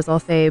will do is they'll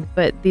say,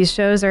 but these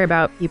shows are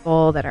about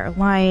people that are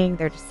lying,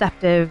 they're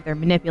deceptive, they're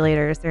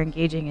manipulators, they're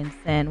engaging in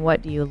sin.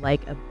 What do you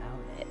like about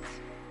it?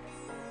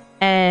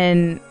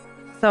 And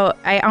so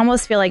I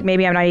almost feel like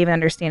maybe I'm not even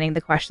understanding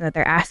the question that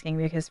they're asking,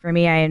 because for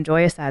me, I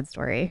enjoy a sad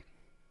story.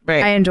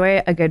 Right. I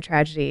enjoy a good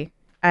tragedy.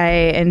 I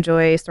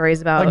enjoy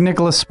stories about... Like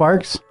Nicholas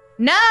Sparks?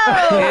 No!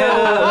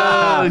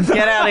 Ew,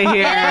 get out of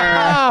here.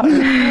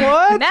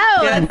 What? No,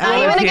 that's not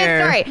even a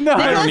good story. No,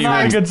 that's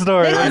not a good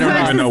story. I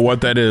don't even know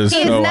what that is.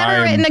 He's so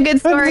never written a good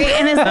story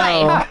in his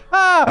life.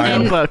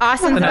 And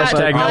Austin's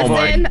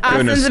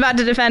about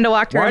to defend A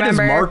Walk to Why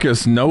Remember. does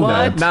Marcus know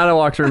that? Not A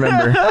Walk to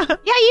Remember. Yeah,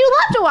 you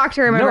loved A Walk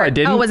to Remember. No, I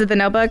didn't. Oh, was it The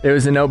Notebook? It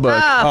was The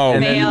Notebook. Oh,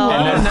 and fail.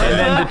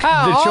 then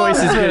the choice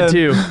is good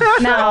too.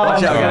 No.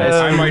 Watch out, guys.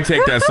 I might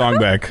take that song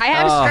back. I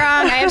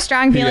have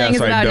strong feelings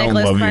Yes, I about don't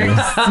Nicholas love you.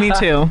 Sparks. Me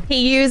too.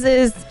 He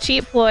uses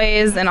cheap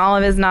ploys in all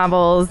of his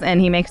novels,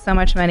 and he makes so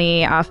much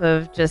money off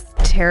of just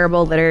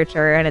terrible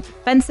literature, and it's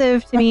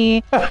offensive to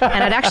me.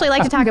 And I'd actually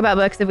like to talk about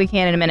books if we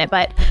can in a minute,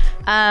 but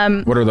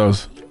What are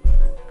those?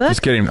 books?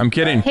 Just kidding. I'm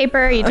kidding.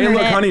 Paper, you Hey, turn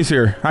look, it. Honey's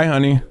here. Hi,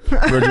 Honey.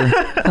 Bridger.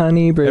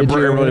 Honey, Bridger.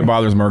 It really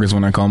bothers Marcus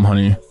when I call him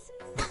Honey.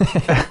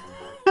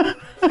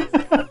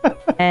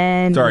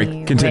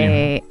 Sorry,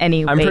 continue.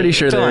 Anyway, I'm pretty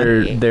sure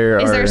there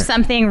Is are. there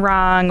something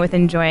wrong with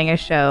enjoying a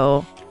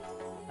show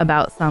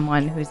about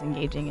someone who's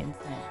engaging in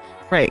sin?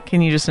 Right.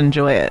 Can you just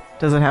enjoy it?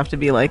 Does it have to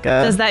be like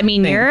a... Does that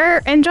mean you're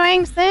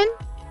enjoying sin?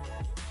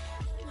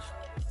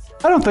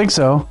 I don't think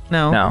so.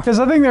 No. Because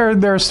I think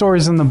there are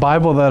stories in the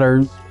Bible that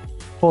are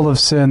full of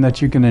sin that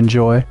you can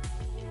enjoy.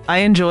 I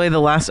enjoy the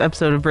last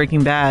episode of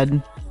Breaking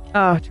Bad.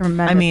 Oh,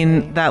 tremendously. I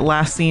mean, that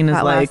last scene is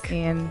That like... last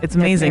scene it's gets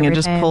amazing. me It every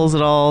just time. pulls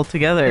it all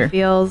together. It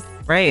feels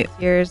right.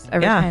 tears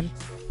every time.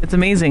 It's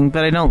amazing,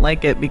 but I don't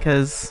like it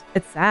because...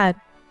 It's sad.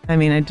 I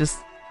mean, I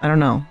don't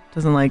know. It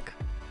doesn't like...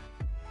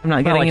 I'm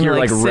not getting like any you're,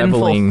 like like, sinful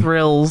reveling.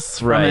 thrills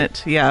from Right.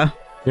 it. Yeah.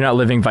 You're not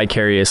living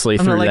vicariously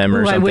I'm through not like, them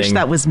or "Ooh, something. I wish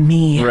that was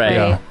me. Right.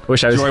 Yeah.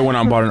 Wish I was. Joy went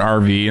out and bought an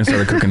RV and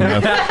started cooking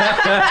meth.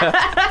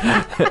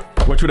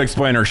 Which would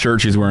explain her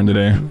shirt she's wearing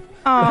today.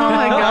 Oh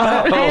my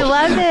god. I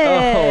love it.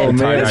 Oh man,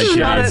 Tie-dye she shirt.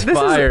 got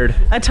inspired.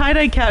 A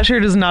tie-dye cat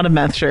shirt is not a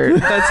meth shirt.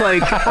 That's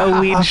like a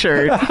weed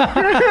shirt.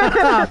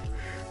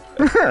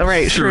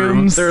 Right,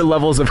 shrooms. There are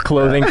levels of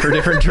clothing for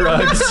different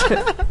drugs.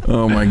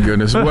 Oh my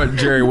goodness! What,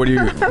 Jerry? What do you?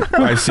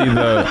 I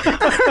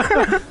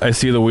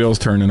see the wheels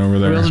turning over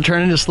there. Wheels are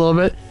turning just a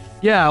little bit.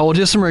 Yeah, well,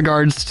 just in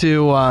regards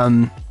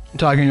to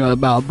talking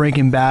about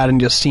Breaking Bad and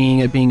just seeing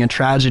it being a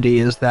tragedy,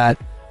 is that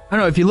I don't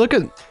know if you look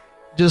at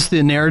just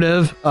the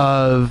narrative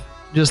of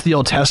just the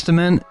Old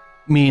Testament.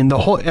 I mean, the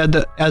whole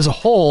as a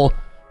whole.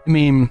 I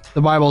mean,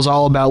 the Bible is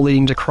all about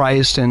leading to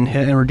Christ and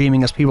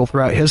redeeming His people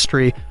throughout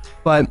history,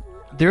 but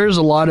there's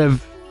a lot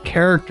of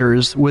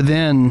characters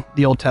within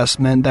the Old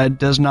Testament that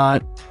does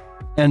not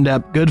end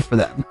up good for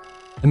them.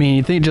 I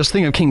mean, just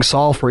think of King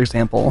Saul, for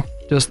example,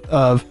 just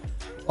of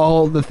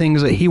all the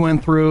things that he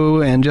went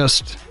through and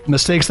just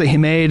mistakes that he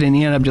made, and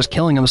he ended up just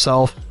killing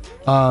himself.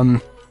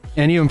 And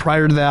even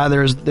prior to that,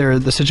 there's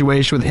the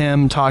situation with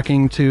him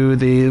talking to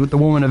the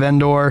woman of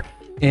Endor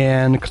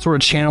and sort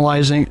of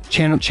channeling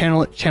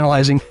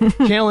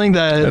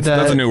that's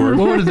a new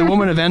word. The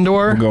woman of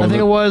Endor. I think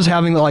it was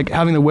having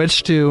the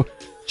witch to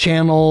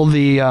channel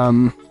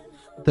the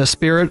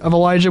spirit of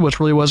Elijah, which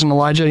really wasn't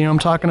Elijah. You know what I'm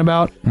talking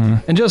about?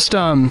 And just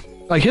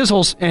like his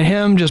whole and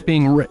him just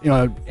being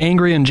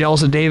angry and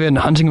jealous of David and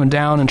hunting him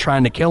down and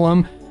trying to kill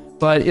him.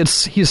 but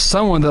he's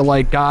someone that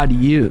like God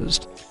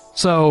used.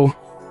 So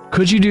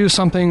could you do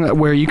something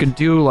where you could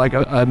do like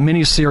a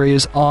mini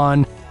series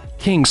on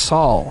King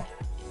Saul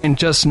and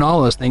just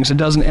all those things? It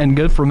doesn't end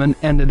good for him and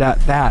ended at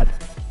that.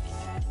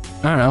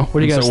 I don't know. What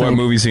do you guys think? So what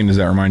movie scene does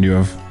that remind you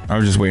of? I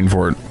was just waiting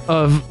for it.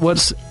 Of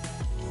what's...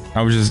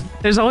 I was just...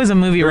 There's always a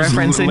movie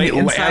reference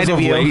inside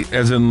of you. Late,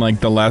 as in like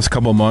the last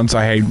couple of months,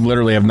 I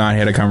literally have not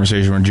had a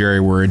conversation with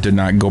Jerry where it did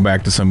not go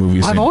back to some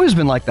movie scene. I've always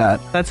been like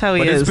that. That's how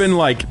he is. It's been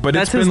like, but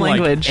That's it's been his like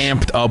language.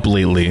 amped up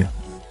lately.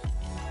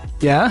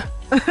 Yeah?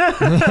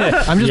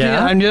 I'm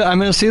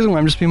in a season where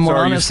I'm just being more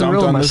honest and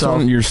real with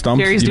myself. You're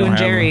stumped. Jerry's doing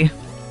Jerry.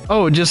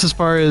 Oh, just as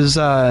far as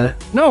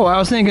no, I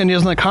was thinking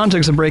just in the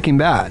context of Breaking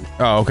Bad.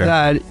 Oh, okay.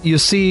 That you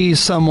see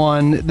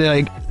someone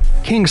like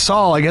King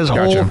Saul, like his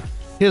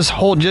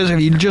whole just if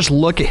you just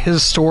look at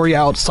his story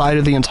outside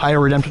of the entire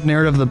redemptive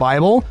narrative of the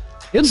Bible,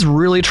 it's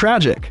really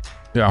tragic.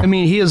 Yeah. I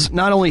mean, he is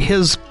not only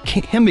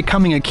him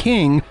becoming a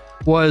king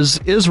was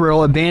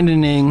Israel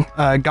abandoning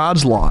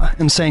God's law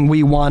and saying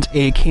we want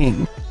a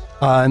king.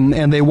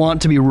 And they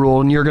want to be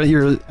ruled,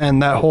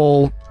 and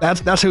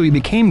that's how he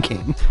became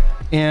king.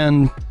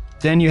 And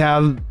then you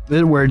have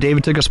it where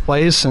David took his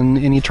place, and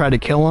he tried to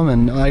kill him,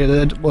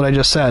 and what I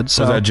just said.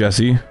 So was that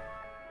Jesse?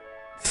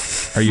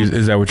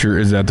 Is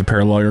that the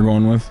parallel you're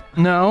going with?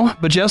 No,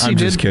 but Jesse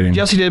did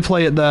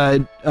play it.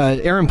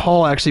 Aaron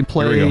Paul actually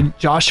played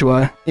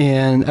Joshua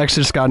in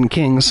Exodus, God and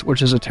Kings,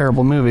 which is a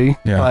terrible movie.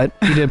 Yeah. But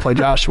he did play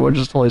Joshua, which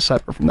is totally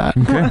separate from that.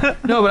 Okay.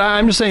 No, but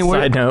I'm just saying.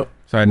 Side note.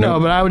 No,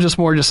 but I was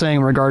just saying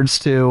in regards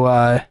to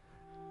what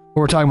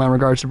we're talking about in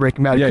regards to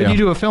Breaking Bad. Could you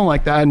do a film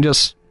like that and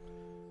just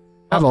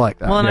have it like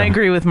that? Well, and I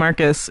agree with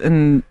Marcus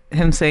and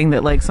him saying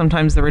that like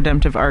sometimes the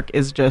redemptive arc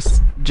is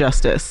just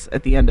justice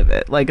at the end of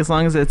it. Like as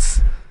long as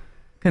it's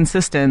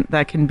consistent,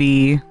 that can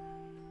be.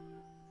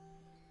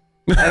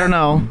 I don't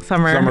know,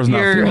 Summer's not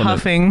you're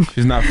huffing.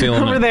 She's not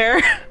feeling over it.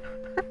 there.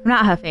 I'm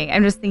not huffing.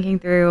 I'm just thinking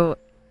through.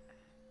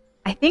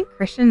 I think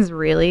Christians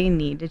really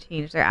need to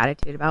change their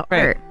attitude about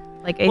art.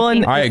 Like,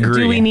 I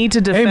agree. Do we need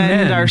to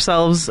defend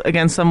ourselves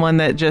against someone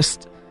that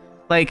just,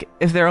 like,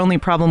 if their only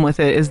problem with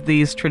it is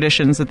these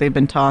traditions that they've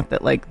been taught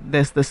that, like,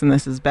 this, and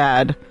this is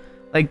bad?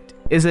 Like,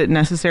 is it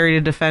necessary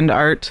to defend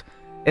art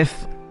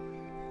if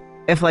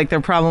like, their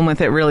problem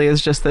with it really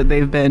is just that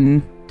they've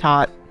been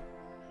taught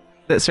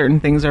that certain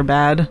things are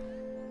bad?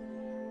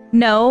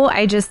 No,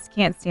 I just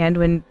can't stand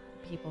when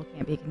people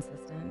can't be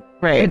consistent.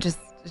 Right. It just...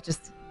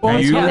 Well,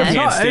 you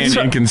can't stand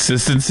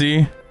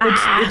inconsistency?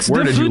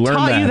 Where did you learn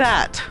taught you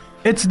that?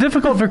 It's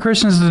difficult for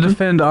Christians to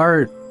defend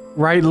art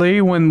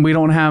rightly when we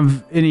don't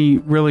have any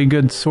really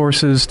good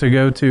sources to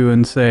go to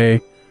and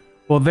say,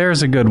 well,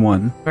 there's a good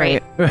one.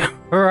 Right.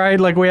 Right?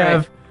 Like we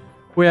have,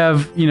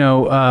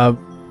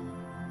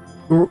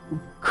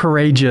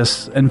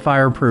 Courageous and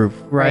Fireproof,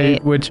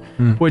 right? Which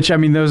I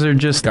mean, those are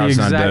just God's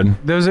the exact. Not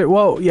Dead. Those are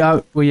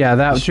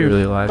that's true.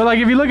 Really alive. But like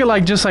if you look at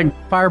like just like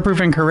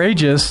Fireproof and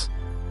Courageous,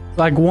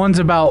 like one's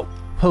about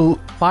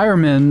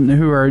firemen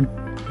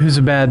who's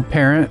a bad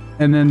parent,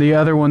 and then the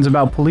other one's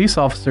about police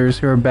officers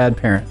who are bad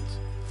parents.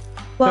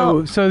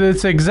 Well, so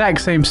it's the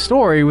exact same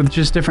story with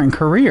just different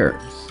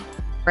careers.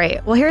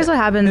 Right. Well, here's what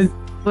happens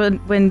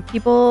when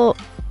people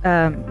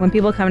come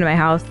to my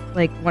house.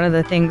 Like one of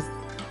the things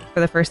for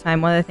the first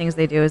time, one of the things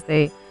they do is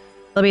they'll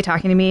be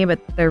talking to me, but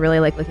they're really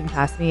like looking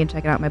past me and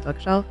checking out my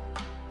bookshelf.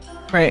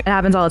 Right. It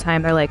happens all the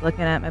time. They're like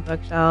looking at my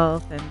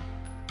bookshelf and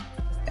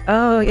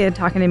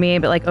talking to me,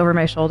 but like over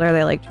my shoulder,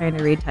 they're like trying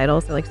to read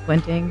titles. They're like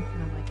squinting.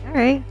 And I'm like, all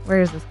right,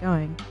 where is this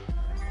going?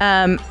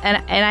 And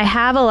I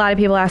have a lot of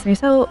people ask me,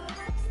 so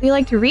you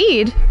like to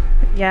read?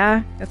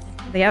 Yeah.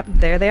 Yep.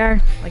 There they are.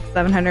 Like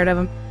 700 of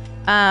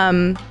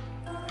them.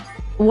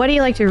 What do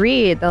you like to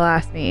read? They'll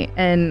ask me,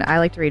 and I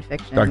like to read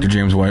fiction. Dr.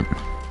 James White.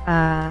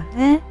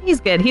 He's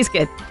good.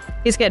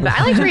 But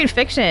I like to read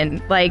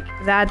fiction. Like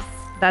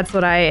that's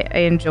what I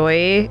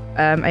enjoy.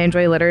 I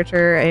enjoy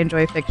literature. I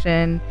enjoy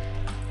fiction.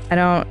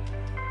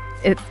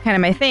 It's kind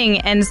of my thing.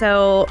 And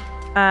so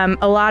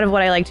a lot of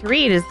what I like to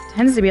read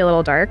tends to be a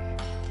little dark.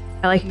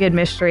 I like a good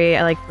mystery.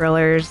 I like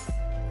thrillers.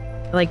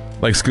 Like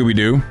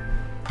Scooby-Doo?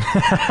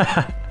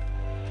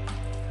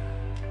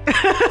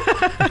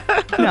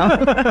 No.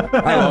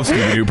 I love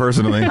Scooby-Doo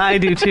personally. I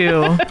do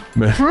too.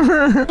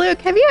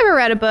 Luke, have you ever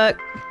read a book?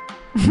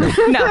 No.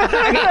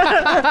 Okay.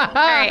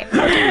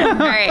 All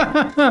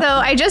right. So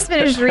I just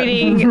finished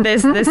reading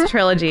this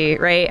trilogy,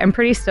 right? I'm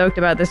pretty stoked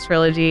about this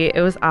trilogy.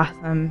 It was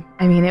awesome.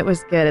 I mean, it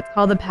was good. It's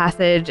called The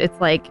Passage. It's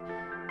like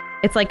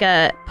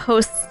a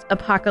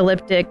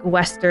post-apocalyptic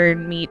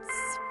Western meets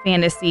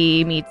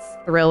fantasy meets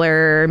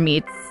thriller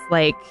meets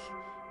like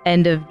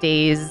end of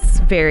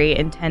days, very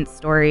intense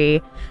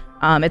story.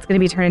 It's going to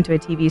be turned into a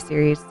TV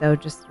series, so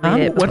just read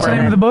it. What's the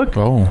name of the book?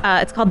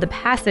 It's called The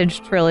Passage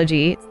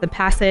Trilogy. It's The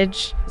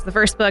Passage is the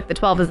first book, The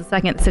 12 is the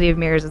second, The City of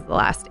Mirrors is the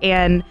last.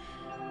 And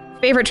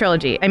favorite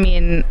trilogy. I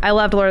mean, I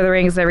loved Lord of the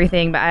Rings and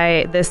everything,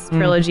 but this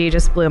trilogy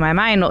just blew my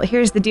mind. Well,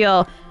 here's the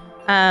deal.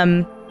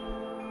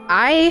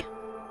 I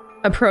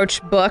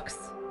approach books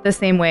the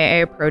same way I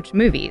approach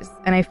movies,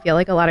 and I feel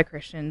like a lot of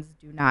Christians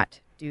do not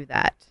do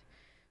that.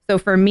 So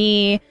for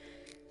me,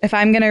 if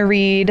I'm going to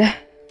read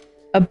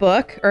a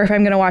book or if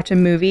I'm going to watch a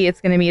movie,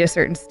 it's going to meet a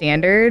certain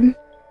standard.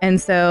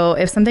 And so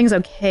if something's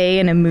okay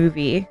in a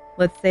movie,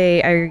 let's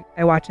say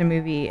I watch a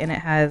movie and it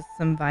has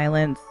some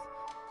violence,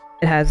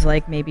 it has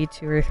like maybe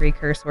 2 or 3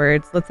 curse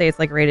words. Let's say it's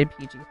like rated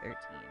PG-13.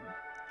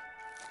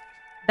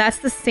 That's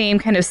the same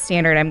kind of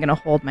standard I'm going to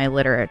hold my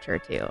literature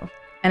to.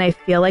 And I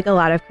feel like a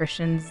lot of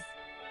Christians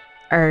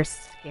are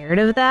scared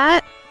of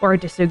that or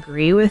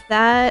disagree with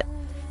that.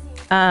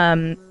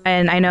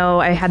 And I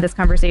know I had this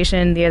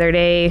conversation the other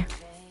day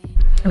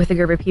with a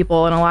group of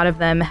people, and a lot of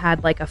them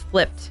had like a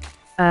flipped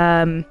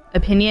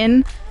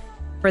opinion.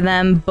 For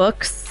them,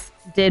 books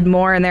did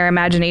more in their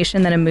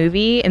imagination than a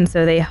movie, and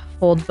so they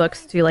hold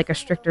books to like a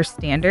stricter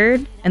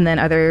standard. And then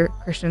other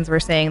Christians were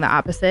saying the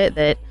opposite,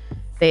 that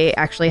they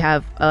actually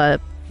have a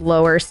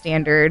lower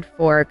standard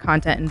for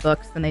content in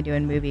books than they do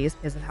in movies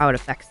because of how it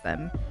affects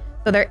them.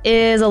 So there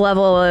is a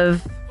level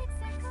of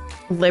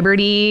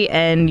liberty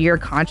and your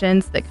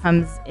conscience that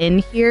comes in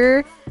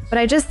here.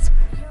 But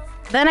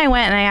then I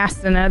went and I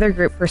asked another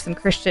group for some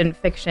Christian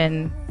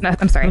fiction,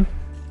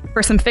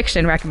 for some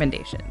fiction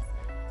recommendations.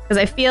 Because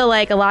I feel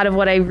like a lot of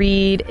what I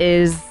read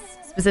is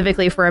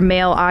specifically for a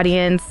male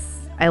audience.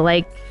 I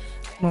like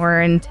more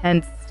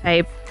intense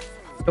type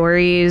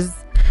stories.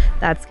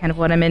 That's kind of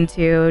what I'm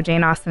into.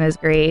 Jane Austen is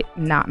great.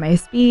 Not my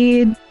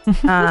speed.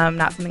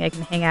 Not something I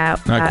can hang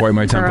out Not quite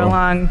my for tempo. a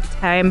long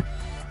time.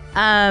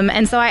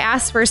 And so I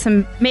asked for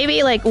some,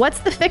 maybe like, what's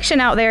the fiction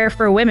out there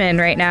for women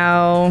right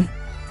now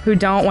who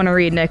don't want to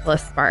read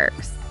Nicholas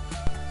Sparks?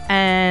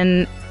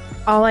 And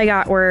all I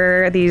got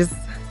were these.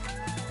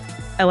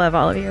 I love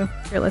all of you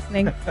if you're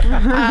listening.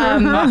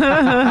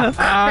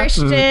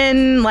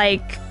 Christian,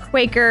 like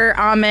Quaker,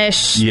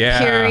 Amish,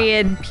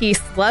 period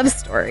piece love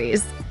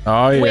stories.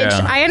 Oh, yeah. Which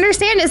I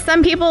understand is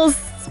some people's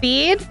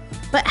speed,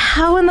 but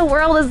how in the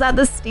world is that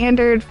the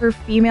standard for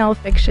female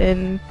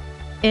fiction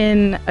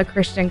in a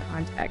Christian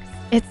context?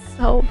 It's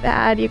so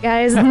bad, you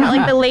guys. It's got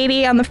like the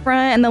lady on the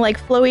front and the like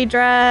flowy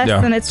dress,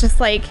 and it's just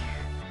like,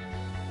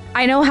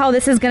 I know how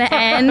this is going to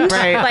end.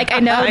 Right. Like I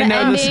know the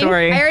ending. The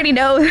story. I already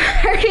know the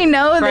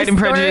Pride and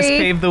story. Prejudice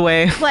paved the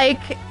way. Like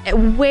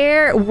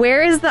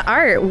where is the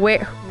art?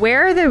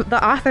 Where are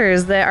the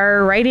authors that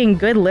are writing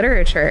good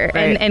literature?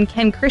 Right. And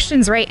can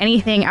Christians write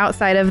anything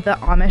outside of the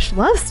Amish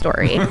love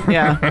story?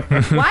 Yeah.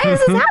 Why is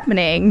this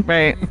happening?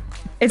 Right.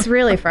 It's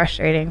really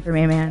frustrating for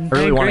me, man. I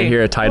really want to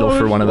hear a title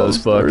for one of those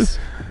books.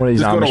 One of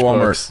these Just go to Amish Walmart.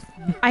 books.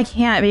 I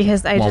can't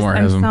because Walmart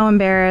has I'm them. so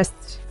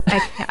embarrassed.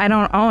 I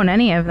don't own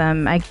any of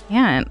them. I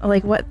can't.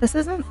 Like what? This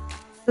isn't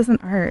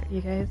art,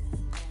 you guys.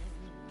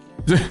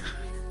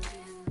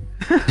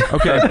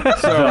 Okay,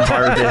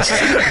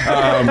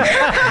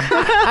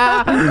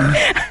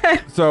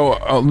 so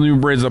let me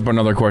raise up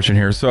another question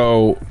here.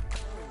 So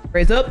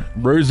raise up.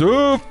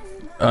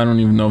 I don't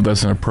even know if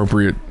that's an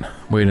appropriate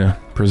way to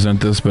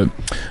present this, but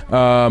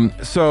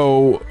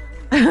so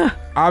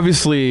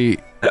obviously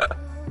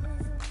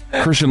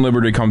Christian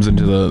liberty comes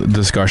into the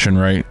discussion,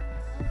 right?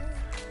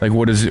 Like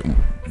what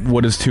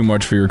is too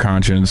much for your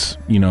conscience,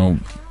 you know?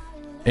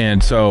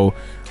 And so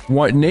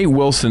what Nate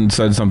Wilson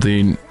said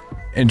something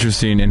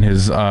interesting in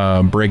his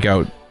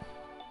breakout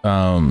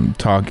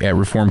talk at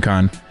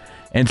ReformCon.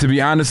 And to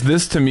be honest,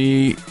 this to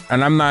me,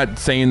 and I'm not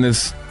saying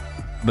this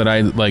that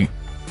I like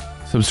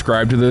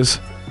subscribe to this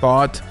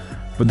thought,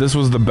 but this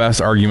was the best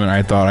argument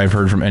I thought I've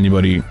heard from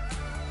anybody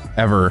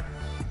ever.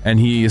 And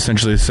he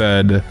essentially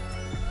said,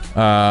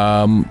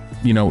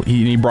 you know,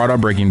 he brought up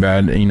Breaking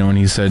Bad, you know, and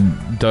he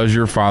said, does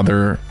your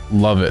father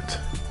love it?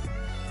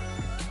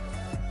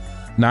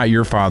 Not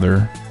your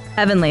father.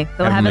 Heavenly.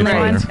 The heavenly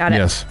one. Father. Got it.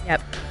 Yes.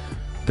 Yep.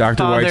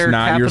 Dr. White's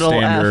not your capital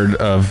standard F.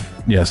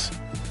 of, yes.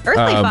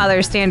 Earthly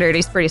father standard,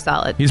 he's pretty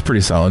solid. He's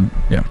pretty solid,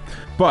 yeah.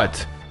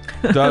 But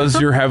does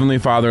your heavenly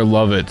father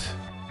love it?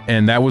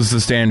 And that was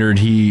the standard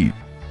you're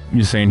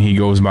saying he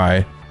goes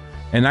by.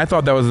 And I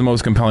thought that was the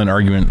most compelling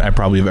argument I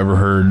probably have ever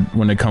heard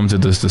when it comes to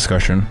this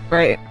discussion.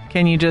 Right.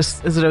 Can you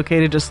is it okay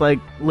to just like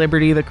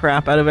liberty the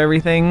crap out of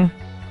everything?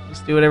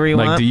 Just do whatever you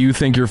want? Like, do you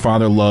think your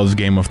father loves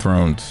Game of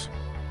Thrones?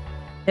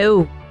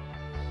 No.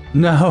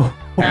 No.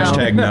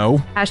 Hashtag no.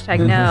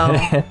 Hashtag no.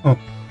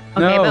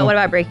 Okay, but what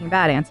about Breaking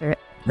Bad? Answer it.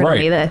 Riddle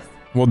me this.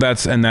 Well,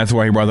 that's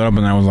why he brought that up,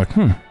 and I was like,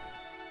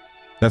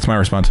 That's my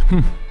response.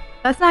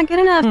 That's not good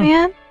enough,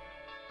 man.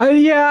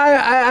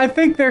 I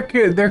think there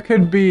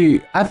could be.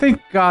 I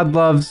think God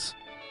loves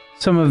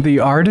some of the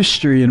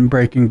artistry in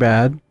Breaking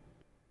Bad.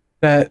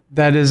 That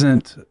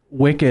isn't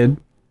wicked,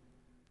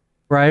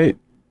 right?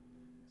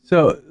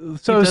 So he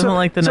doesn't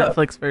like the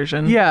Netflix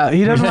version. Yeah,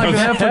 he doesn't like the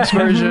Netflix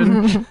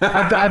version.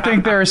 I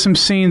think there are some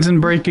scenes in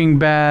Breaking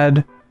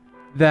Bad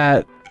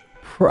that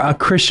a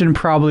Christian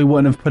probably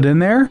wouldn't have put in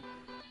there.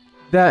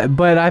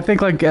 But I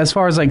think like as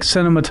far as like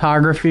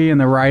cinematography and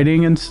the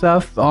writing and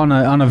stuff on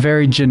a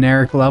very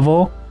generic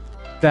level,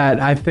 that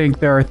I think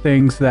there are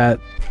things that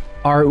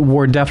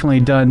were definitely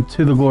done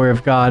to the glory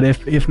of God,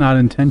 if not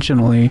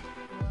intentionally.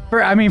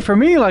 For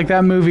me, like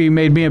that movie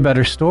made me a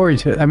better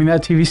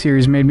that TV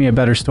series made me a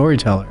better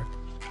storyteller.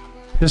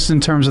 just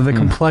in terms of the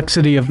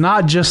complexity of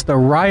not just the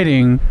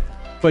writing,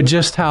 but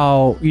just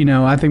how,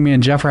 I think me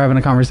and Jeff are having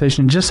a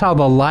conversation, just how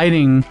the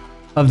lighting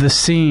of the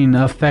scene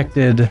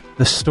affected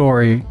the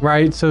story,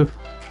 right? So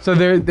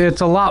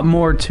it's a lot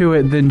more to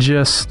it than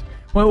just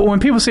when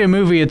people see a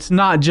movie, it's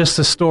not just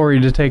a story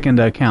to take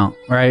into account,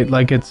 right?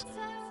 Like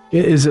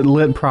is it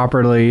lit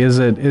properly? Is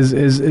the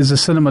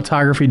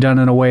cinematography done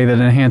in a way that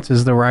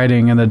enhances the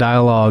writing and the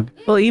dialogue?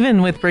 Well,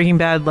 even with Breaking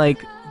Bad,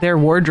 like their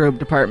wardrobe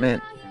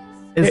department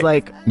is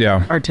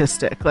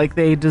artistic. Like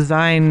they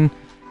design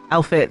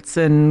outfits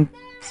and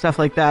stuff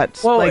like that,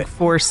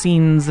 for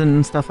scenes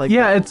and stuff like that.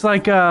 Yeah, it's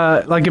like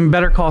in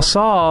Better Call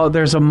Saul,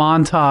 there's a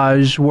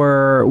montage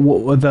where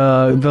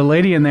the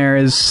lady in there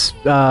is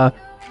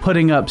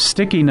putting up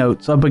sticky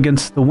notes up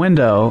against the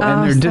window. Oh,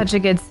 and they're such a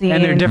good scene.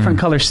 And they're different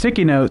color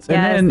sticky notes.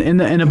 Yes. And then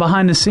in a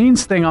behind the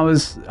scenes thing, I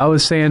was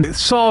saying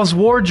Saul's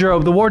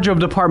wardrobe, the wardrobe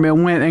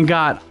department went and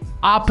got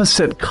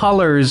opposite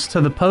colors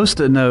to the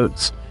Post-it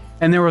notes.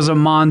 And there was a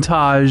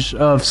montage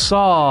of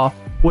Saul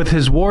with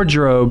his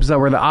wardrobes that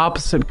were the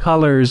opposite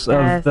colors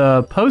of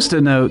the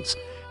Post-it notes.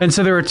 And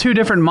so there were two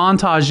different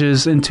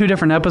montages in two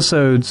different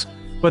episodes,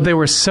 but they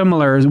were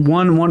similar.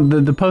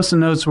 The Post-it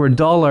notes were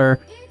duller,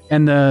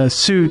 and the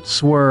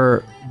suits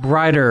were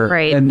brighter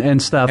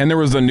and stuff. And there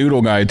was the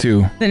noodle guy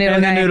too. The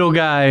noodle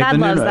guy. Dad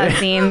loves that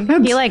scene.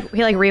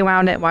 He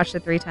rewound it, watched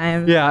it 3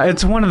 times. Yeah,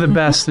 it's one of the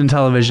best in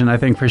television, I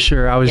think, for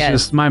sure. I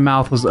was my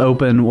mouth was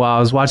open while I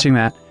was watching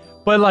that.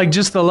 But like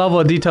just the level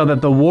of detail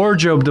that the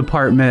wardrobe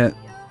department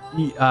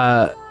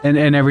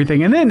and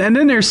everything. And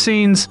then there's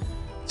scenes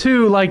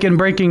too, like in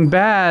Breaking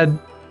Bad,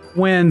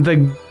 when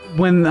the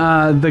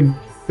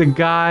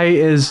guy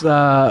is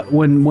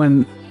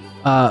when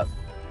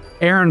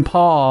Aaron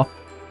Paul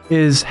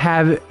he's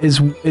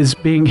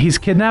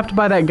kidnapped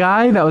by that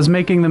guy that was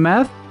making the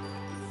meth.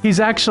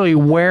 He's actually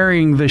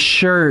wearing the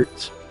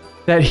shirt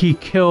that he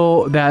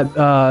killed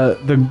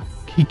the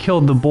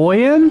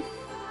boy in,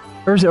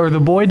 or the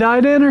boy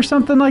died in, or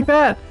something like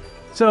that.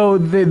 So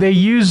they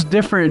use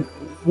different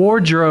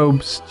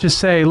wardrobes to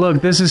say,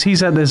 look,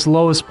 he's at this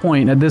lowest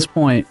point at this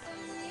point.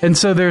 And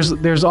so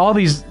there's all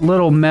these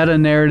little meta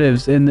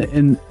narratives in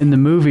the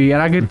movie,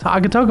 and I could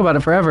talk about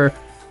it forever.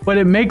 But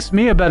it makes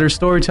me a better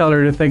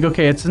storyteller to think,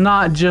 okay, it's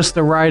not just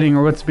the writing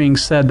or what's being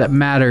said that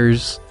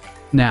matters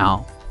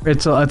now.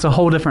 It's a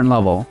whole different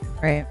level.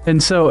 Right.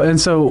 And so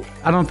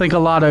I don't think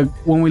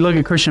when we look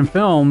at Christian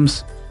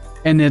films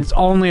and it's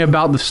only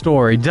about the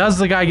story, does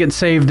the guy get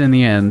saved in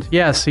the end?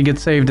 Yes, he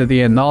gets saved at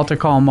the end, the altar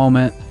call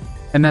moment.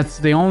 And that's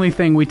the only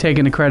thing we take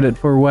into credit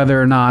for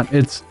whether or not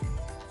it's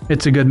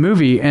a good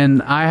movie.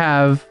 And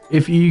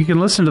if you can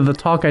listen to the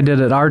talk I did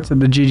at Arts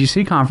at the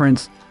GGC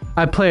conference,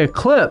 I play a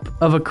clip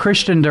of a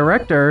Christian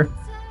director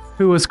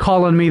who was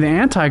calling me the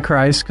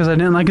Antichrist because I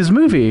didn't like his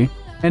movie,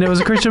 and it was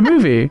a Christian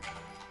movie.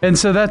 And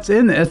so it's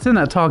in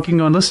that talk. You can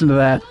go and listen to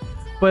that.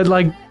 But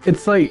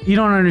it's like you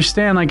don't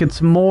understand. Like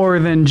it's more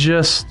than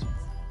just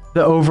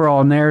the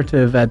overall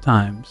narrative at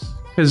times.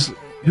 Because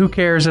who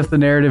cares if the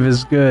narrative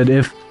is good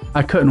if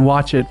I couldn't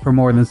watch it for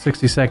more than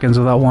 60 seconds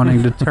without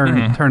wanting to turn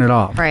it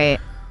off. Right.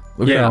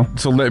 Okay. Yeah.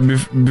 So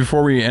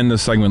before we end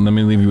this segment, let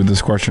me leave you with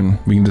this question.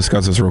 We can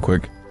discuss this real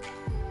quick.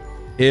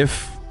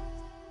 If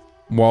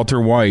Walter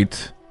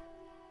White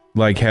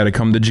had a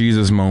come to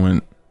Jesus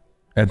moment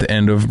at the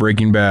end of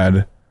Breaking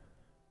Bad,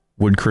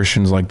 would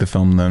Christians like the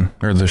film then,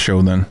 or the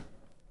show then?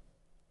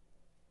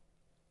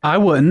 I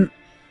wouldn't.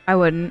 I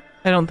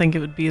don't think it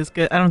would be as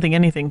good. I don't think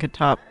anything could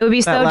top. It would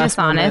be so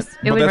dishonest.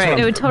 It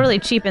would totally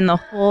cheapen the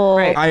whole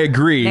I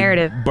agree,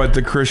 narrative. But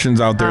the Christians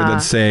out there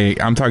that say,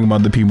 I'm talking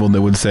about the people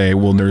that would say,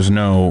 well, there's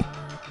no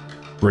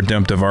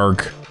redemptive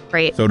arc,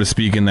 right, so to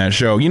speak, in that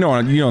show. You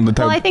know the type.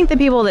 Well, I think the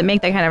people that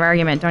make that kind of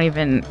argument don't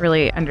even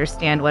really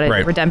understand what a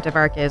redemptive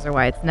arc is or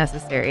why it's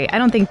necessary. I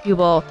don't think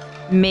people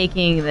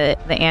making the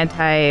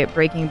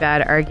anti-Breaking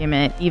Bad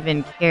argument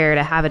even care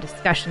to have a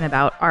discussion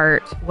about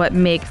art, what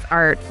makes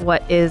art,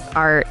 what is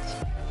art,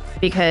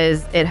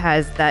 because it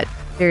has those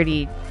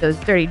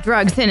dirty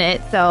drugs in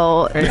it.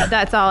 So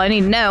that's all I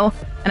need to know.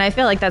 And I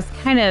feel like that's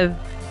kind of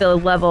the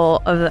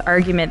level of the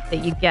argument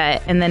that you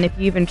get. And then if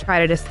you even try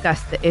to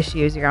discuss the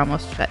issues, you're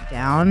almost shut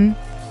down.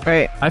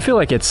 Right. I feel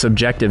like it's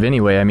subjective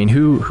anyway. I mean,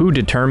 who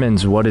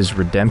determines what is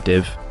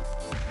redemptive,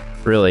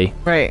 really?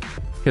 Right.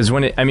 Because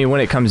when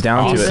it comes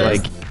down to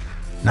it,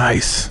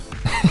 nice.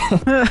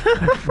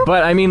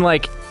 But I mean,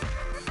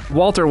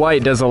 Walter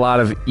White does a lot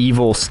of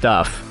evil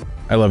stuff.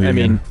 I love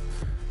you.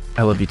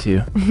 I love you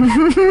too.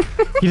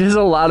 He does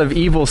a lot of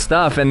evil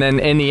stuff, and then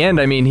in the end,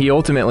 he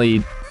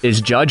ultimately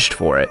is judged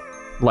for it.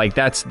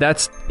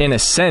 That's in a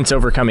sense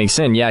overcoming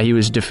sin. Yeah, he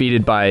was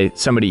defeated by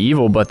somebody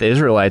evil, but the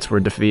Israelites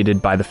were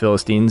defeated by the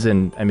Philistines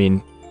and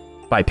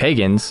by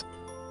pagans,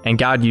 and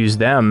God used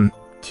them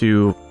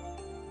to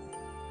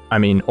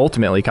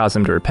ultimately cause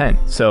them to repent.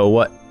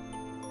 So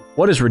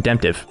what is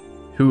redemptive?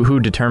 Who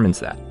determines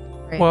that?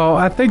 Right. Well,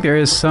 I think there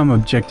is some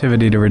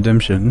objectivity to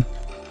redemption.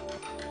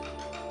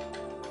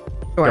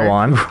 Sure. Go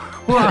on.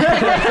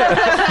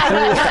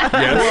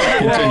 Yes,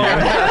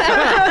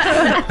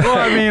 Well,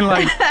 I mean,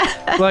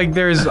 like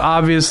there's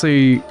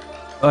obviously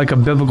like a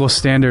biblical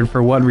standard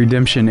for what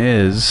redemption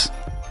is,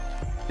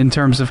 in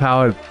terms of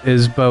how it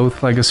is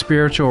both like a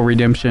spiritual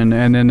redemption,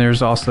 and then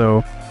there's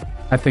also,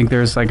 I think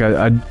there's like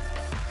a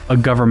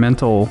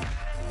governmental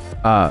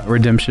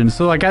redemption.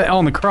 So like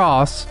on the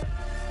cross,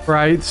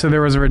 right? So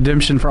there was a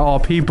redemption for all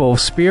people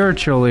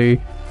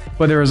spiritually,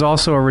 but there was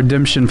also a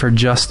redemption for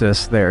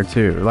justice there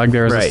too. Like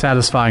there was a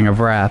satisfying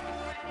of wrath,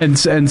 and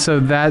so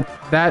that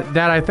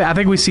I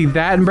think we see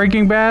that in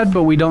Breaking Bad,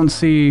 but we don't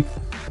see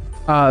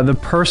the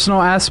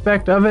personal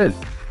aspect of it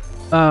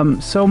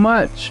so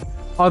much.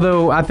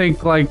 Although I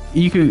think like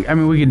we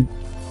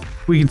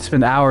could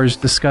spend hours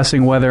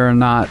discussing whether or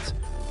not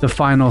the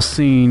final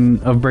scene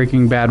of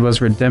Breaking Bad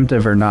was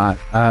redemptive or not.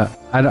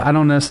 I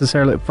don't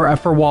necessarily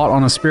for Walt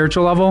on a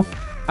spiritual level.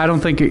 I don't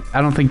think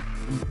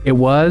it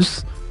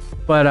was,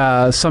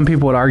 but some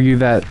people would argue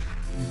that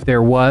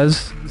there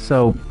was.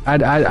 So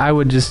I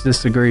would just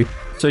disagree.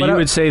 So you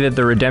would say that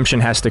the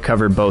redemption has to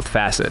cover both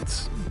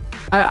facets,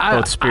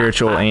 both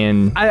spiritual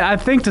and. I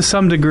think to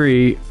some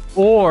degree,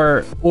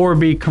 or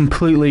be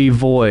completely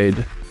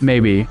void.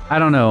 Maybe, I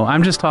don't know.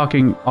 I'm just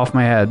talking off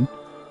my head.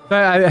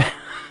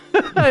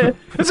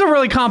 It's a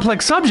really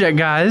complex subject,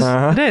 guys.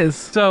 It is.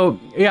 So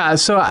yeah.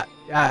 So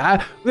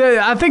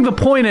I think the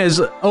point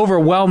is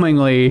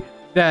overwhelmingly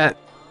that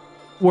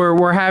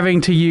we're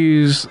having to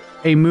use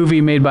a movie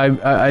made by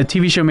a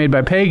TV show made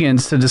by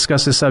pagans to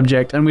discuss the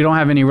subject, and we don't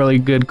have any really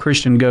good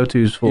Christian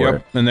go-tos for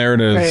it. And there it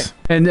is. Right.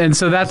 And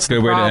so that's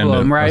the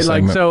problem, right?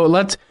 Like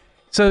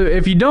so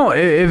if you don't,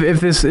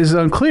 if this is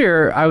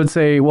unclear, I would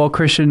say, well,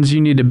 Christians,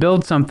 you need to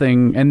build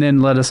something, and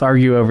then let us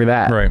argue over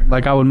that. Right.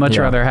 Like I would much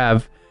rather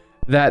have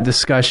that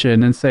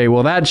discussion and say,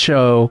 well, that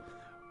show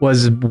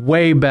was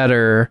way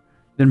better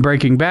than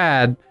Breaking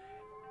Bad,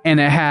 and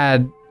it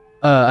had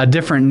a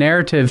different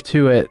narrative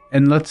to it,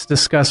 and let's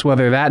discuss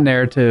whether that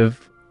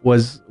narrative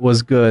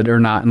was good or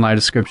not in light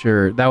of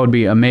Scripture. That would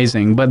be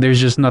amazing, but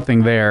there's just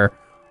nothing there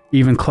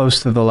even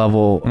close to the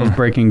level of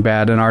Breaking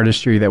Bad and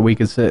artistry that we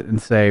could sit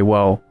and say,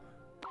 well,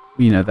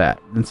 you know that.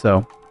 And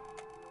so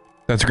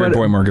that's a great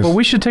point, Marcus. But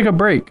we should take a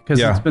break because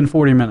it's been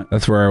 40 minutes.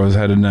 That's where I was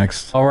headed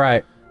next. All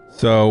right.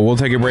 So we'll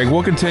take a break.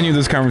 We'll continue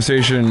this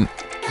conversation,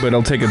 but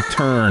it'll take a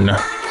turn.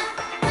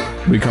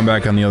 We come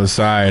back on the other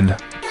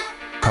side.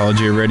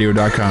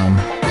 ApologiaRadio.com.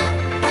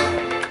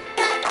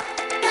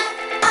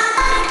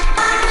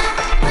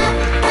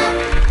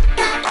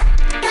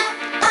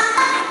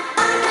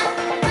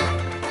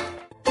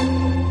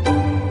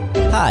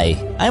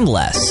 Hi, I'm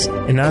Les.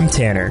 And I'm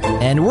Tanner.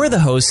 And we're the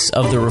hosts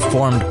of the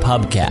Reformed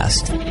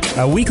Pubcast,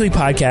 a weekly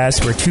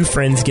podcast where two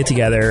friends get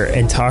together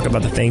and talk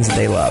about the things that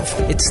they love.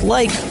 It's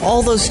like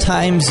all those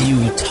times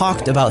you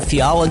talked about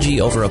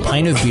theology over a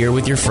pint of beer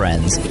with your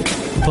friends,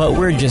 but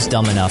we're just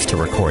dumb enough to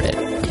record it.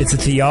 It's a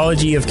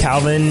theology of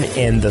Calvin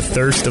and the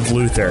thirst of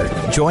Luther.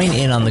 Join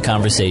in on the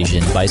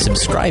conversation by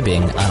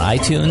subscribing on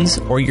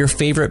iTunes or your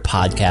favorite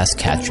podcast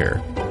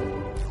catcher.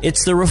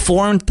 It's the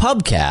Reformed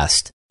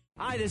Pubcast.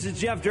 Hi, this is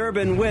Jeff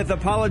Durbin with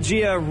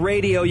Apologia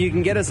Radio. You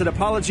can get us at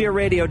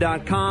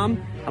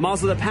apologiaradio.com. I'm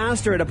also the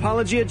pastor at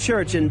Apologia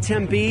Church in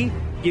Tempe.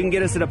 You can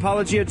get us at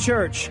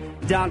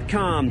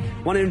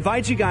apologiachurch.com. Want to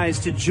invite you guys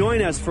to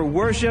join us for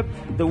worship,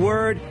 the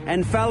Word,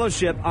 and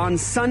fellowship on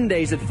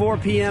Sundays at 4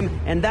 p.m.,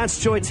 and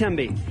that's Joy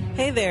Tempe.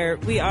 Hey there,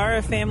 we are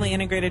a family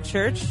integrated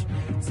church,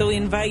 so we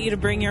invite you to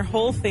bring your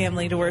whole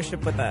family to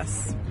worship with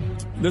us.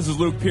 This is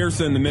Luke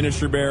Pearson, the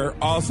ministry bearer,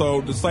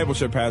 also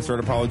discipleship pastor at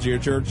Apologia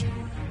Church.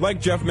 Like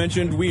Jeff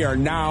mentioned, we are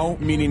now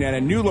meeting at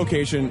a new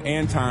location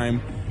and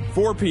time,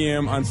 4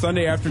 p.m. on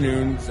Sunday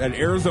afternoons at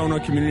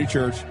Arizona Community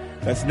Church.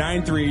 That's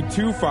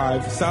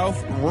 9325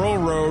 South Rural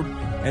Road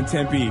and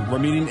Tempe. We're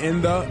meeting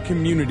in the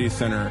Community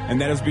Center, and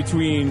that is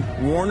between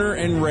Warner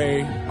and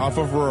Ray off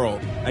of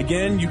Rural.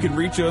 Again, you can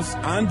reach us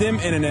on them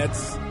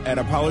internets at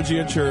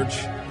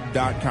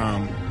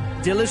apologiachurch.com.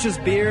 Delicious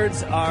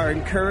beards are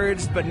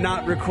encouraged but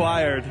not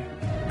required.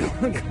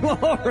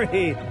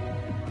 Glory!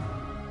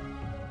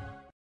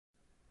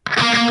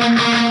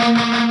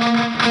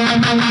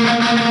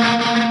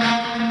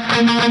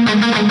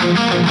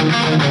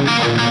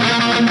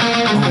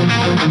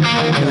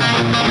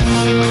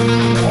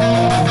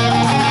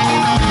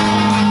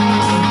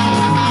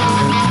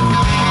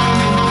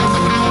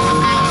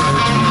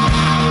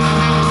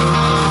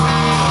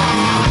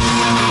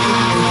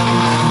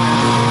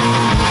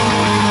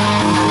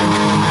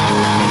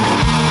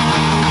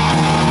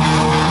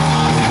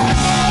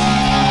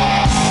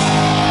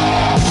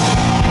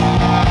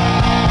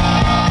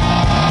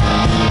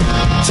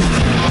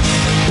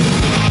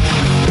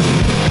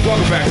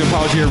 Welcome back to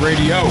Apologia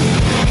Radio.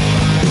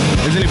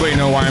 Does anybody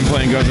know why I'm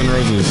playing Guns N'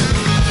 Roses?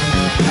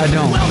 I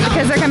don't.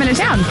 Because they're coming to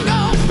town.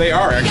 They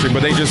are actually,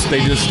 but they just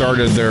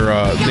started their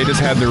they just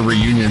had their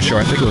reunion show.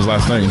 I think it was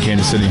last night in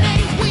Kansas City.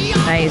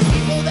 Nice.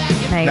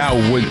 Now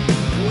would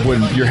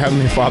your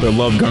Heavenly Father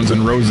love Guns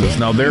N' Roses?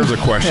 Now there's a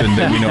question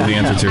that we know the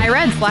answer to. I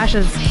read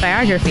Slash's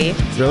biography.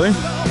 Really?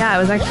 Yeah, it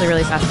was actually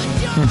really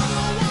fascinating.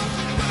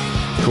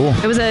 Cool.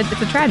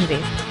 It's a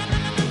tragedy.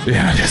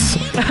 Yeah, just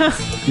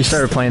You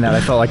started playing that.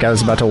 I felt like I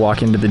was about to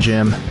walk into the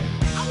gym.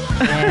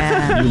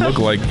 Yeah.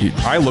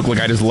 I look like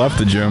I just left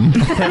the gym.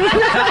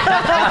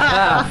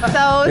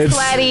 So It's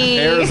sweaty.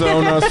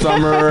 Arizona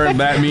summer, and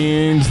that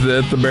means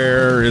that the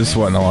bear is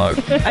sweating a lot.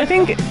 I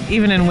think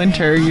even in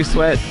winter you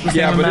sweat the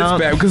Yeah, same but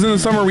amount. it's bad because in the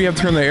summer we have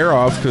to turn the air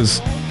off because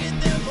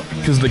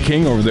the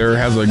king over there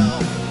has a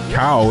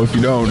cow. If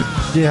you don't,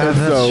 Yeah,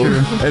 that's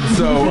true. And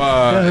so it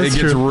that's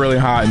gets true. really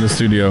hot in the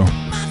studio.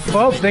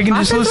 Well, they can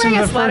just Austin's listen to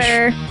wearing the a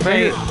first.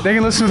 sweater. They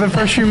can listen to the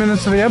first few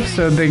minutes of the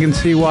episode. They can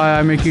see why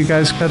I make you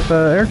guys cut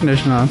the air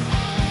conditioner on.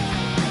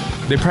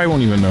 They probably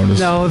won't even notice.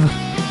 No,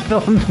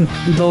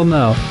 they'll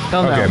know.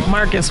 They'll know. Okay.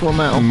 Marcus will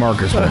know.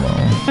 Marcus will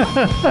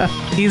know.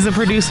 He's a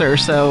producer,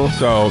 so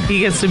he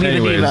gets to be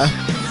anyways, the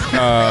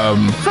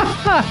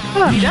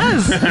diva. He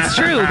does. It's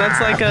true.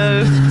 That's like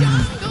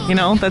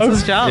that's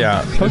his job.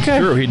 Yeah, it's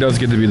true. He does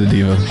get to be the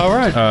diva. All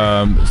right.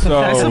 So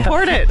I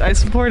support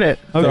it.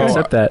 So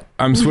accept that.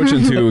 I'm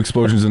switching to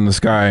Explosions in the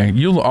Sky.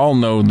 You'll all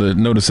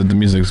notice that the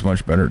music's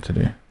much better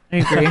today. I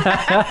agree.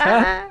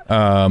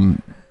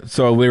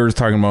 So we were just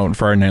talking about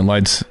Friday Night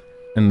Lights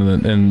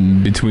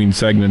in between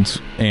segments,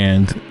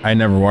 and I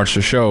never watched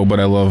the show, but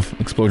I love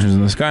Explosions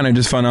in the Sky, and I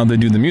just found out they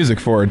do the music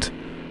for it.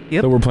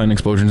 Yep. So we're playing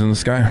Explosions in the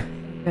Sky.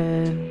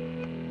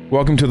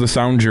 Welcome to the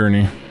sound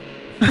journey.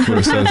 That's what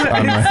it says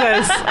on my.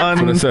 That's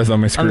what it says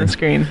on my screen. On the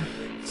screen.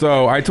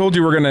 So I told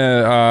you we're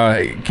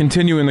gonna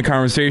continue in the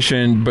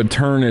conversation, but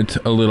turn it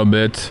a little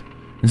bit.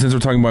 And since we're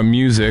talking about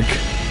music,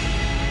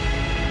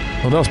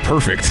 well, that was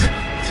perfect.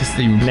 Just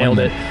even Nailed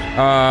it.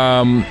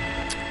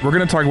 We're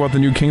gonna talk about the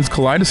new King's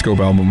Kaleidoscope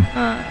album.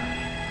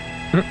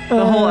 The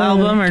whole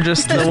album, or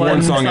just the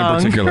one song in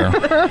particular?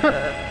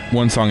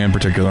 One song in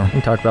particular.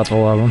 We talk about the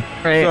whole album.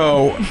 Right.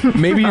 So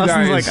maybe you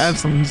Austin's guys. like, I have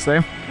something to say.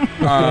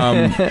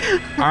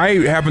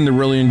 I happen to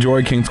really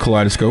enjoy King's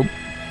Kaleidoscope.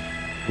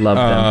 Love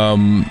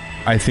them.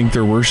 I think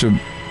their worship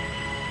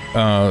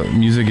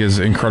music is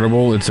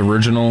incredible. It's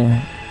original.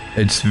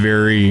 It's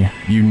very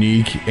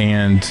unique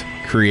and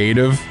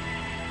creative,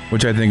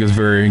 which I think is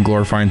very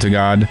glorifying to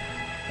God.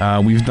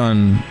 We've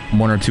done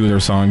one or two of their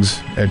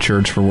songs at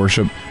church for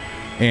worship.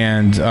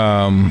 And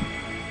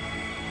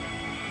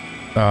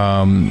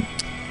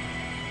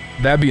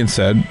that being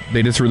said,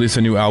 they just released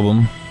a new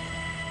album.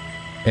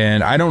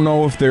 And I don't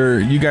know if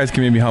you guys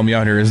can maybe help me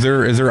out here. Is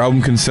their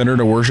album considered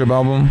a worship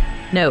album?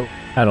 No.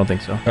 I don't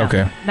think so.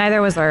 Okay.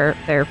 Neither was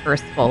their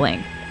first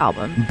full-length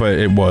album. But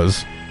it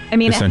was. I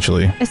mean,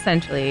 essentially.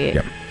 Essentially.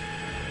 Yep.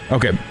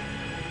 Okay.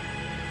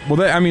 Well,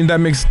 that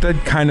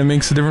kind of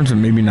makes a difference,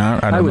 and maybe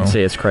not. I would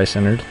say it's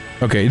Christ-centered.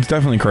 Okay, it's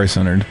definitely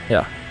Christ-centered.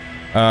 Yeah.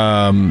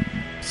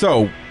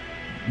 So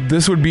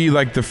this would be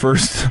like the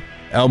first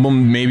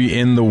album maybe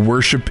in the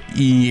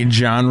worship-y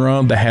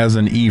genre that has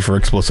an E for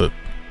explicit.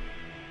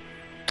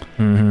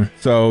 Mm-hmm.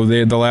 So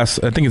the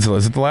last, I think is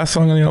it the last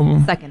song on the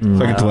album?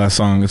 Second to last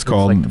song. It's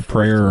called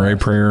Prayer or A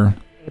Prayer.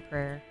 A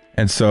Prayer.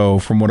 And so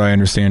from what I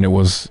understand,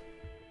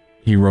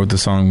 he wrote the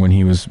song when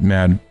he was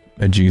mad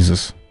at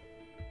Jesus.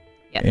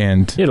 Yep.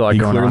 And He had a lot he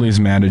going clearly on. is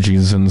mad at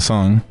Jesus in the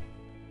song.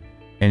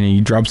 And he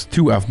drops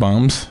 2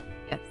 F-bombs.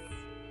 Yes.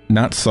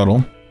 Not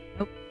subtle.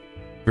 Nope.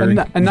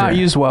 And not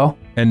used well.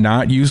 And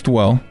not used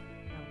well.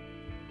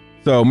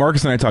 So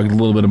Marcus and I talked a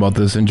little bit about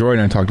this, and Joy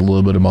and I talked a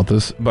little bit about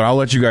this, but I'll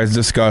let you guys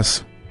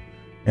discuss,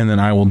 and then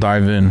I will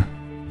dive in.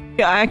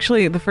 Yeah,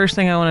 actually, the first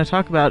thing I want to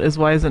talk about is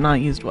why is it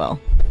not used well?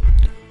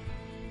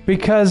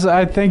 Because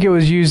I think it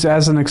was used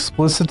as an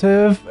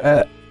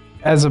explicitive,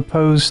 as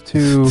opposed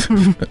to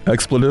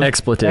expletive.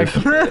 Expletive.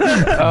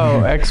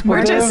 Expletive.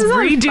 We're just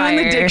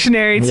redoing the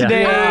dictionary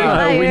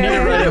today. We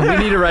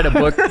need to write a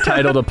book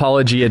titled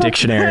Apologia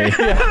Dictionary.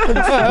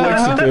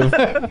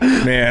 Explicative.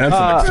 Man,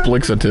 that's an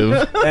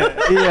explicative.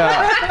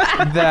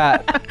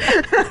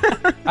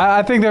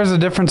 I think there's a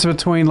difference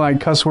between like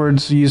cuss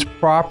words used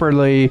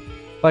properly.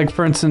 Like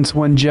for instance,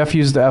 when Jeff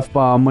used the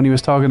F-bomb when he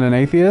was talking to an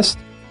atheist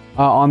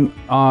on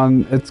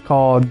it's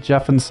called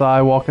Jeff and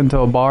Cy Walk Into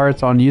a Bar.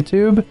 It's on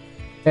YouTube.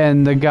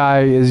 And the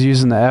guy is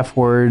using the F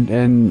word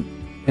and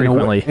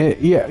frequently.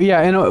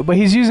 But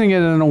he's using it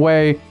in a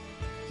way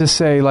to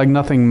say like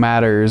nothing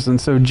matters,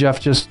 and so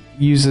Jeff just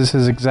uses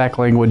his exact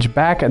language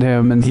back at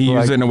him, and he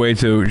used it in a way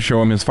to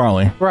show him his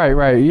folly.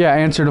 Right, yeah,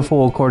 answer to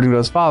fool according to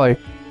his folly,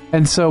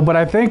 and so. But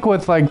I think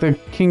with like the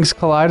King's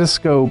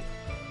Kaleidoscope,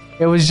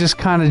 it was just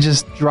kind of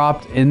just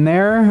dropped in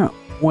there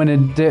when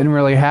it didn't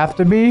really have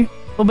to be.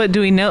 Well, but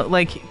do we know,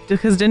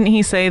 because didn't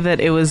he say that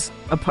it was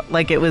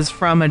it was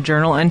from a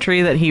journal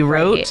entry that he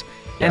wrote, Right.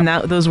 and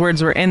that those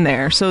words were in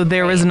there, so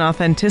there was an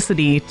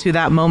authenticity to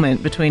that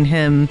moment between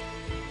him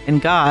and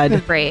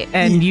God, right?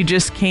 And you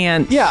just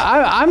can't. Yeah,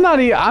 I'm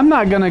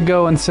not gonna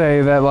go and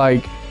say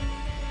that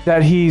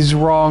that he's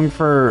wrong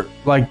for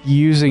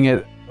using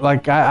it.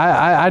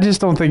 I just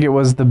don't think it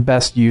was the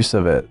best use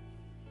of it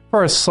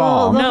for a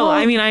song. Well, no,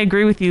 I mean I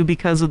agree with you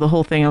because of the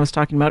whole thing I was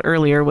talking about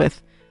earlier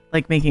with.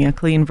 Making a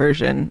clean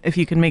version. If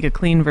you can make a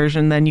clean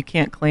version, then you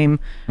can't claim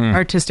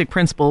artistic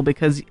principle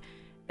because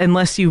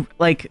unless you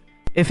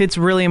if it's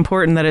really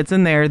important that it's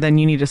in there, then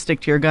you need to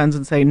stick to your guns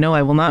and say, no,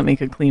 I will not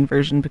make a clean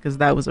version because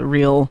that was a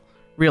real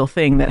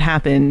thing that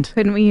happened.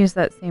 Couldn't we use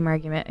that same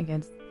argument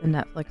against the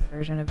Netflix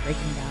version of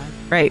Breaking Bad?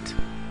 Right.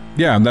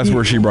 Yeah, that's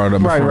where she brought it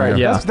up before. Right.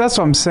 Yeah. That's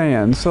what I'm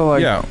saying. So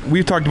like, yeah,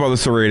 we've talked about the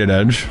serrated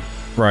edge,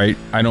 right?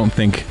 I don't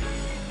think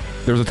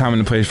there was a time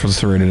and a place for the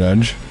serrated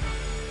edge.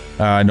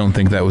 I don't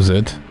think that was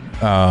it.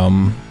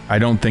 I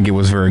don't think it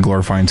was very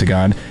glorifying to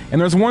God. And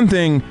there's one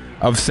thing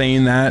of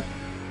saying that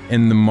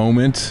in the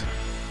moment.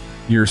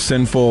 You're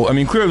sinful. I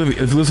mean, clearly,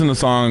 if you listen to the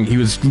song, he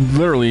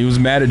was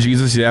mad at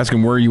Jesus. He asked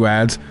him, where are you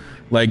at?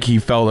 Like he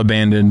felt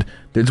abandoned.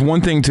 It's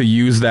one thing to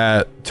use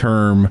that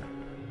term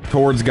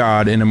towards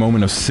God in a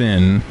moment of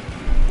sin.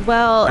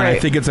 Well, and I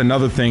think it's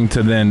another thing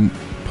to then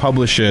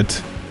publish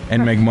it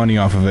and make money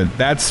off of it.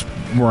 That's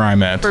where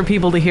I'm at. For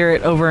people to hear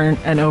it over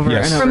and over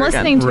and over From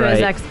listening again. to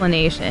his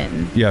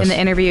explanation in the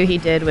interview he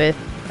did with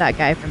that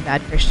guy from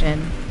Bad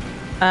Christian.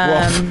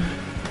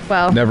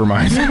 Well, never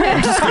mind.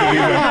 I'm just gonna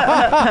leave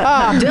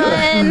it.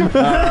 Done.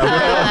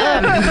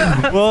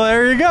 Well,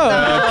 there you go.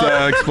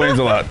 That explains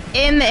a lot.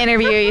 In the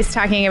interview, he's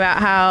talking about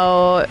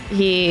how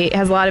he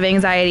has a lot of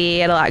anxiety,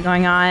 had a lot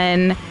going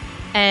on,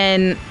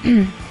 and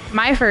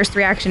my first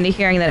reaction to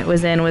hearing that it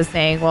was in was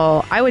saying,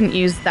 well, I wouldn't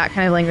use that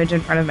kind of language in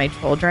front of my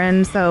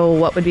children, so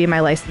what would be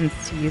my license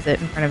to use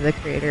it in front of the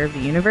creator of the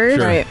universe?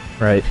 Sure.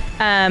 Right.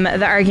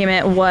 The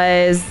argument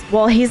was,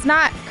 well, he's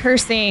not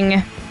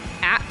cursing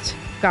at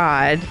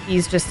God,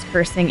 he's just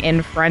cursing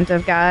in front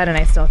of God, and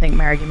I still think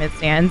my argument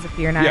stands. If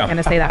you're not going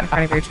to say that in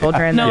front of your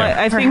children, No, then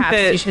I think perhaps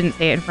that you shouldn't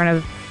say it in front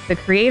of the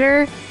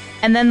creator.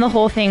 And then the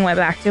whole thing went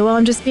back to, well,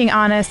 I'm just being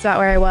honest about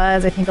where I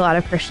was. I think a lot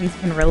of Christians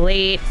can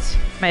relate.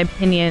 My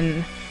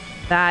opinion,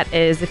 that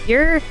is, if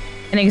you're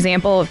an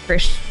example of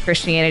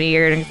Christianity,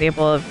 you're an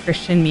example of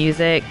Christian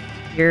music,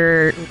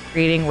 you're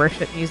creating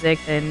worship music,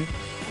 then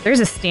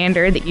there's a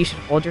standard that you should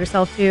hold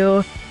yourself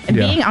to. And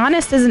being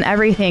honest isn't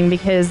everything,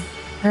 because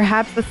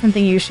perhaps that's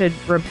something you should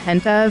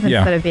repent of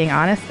instead of being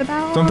honest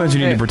about. Sometimes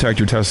you need to protect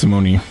your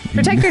testimony.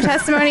 Protect your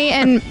testimony,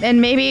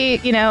 and maybe,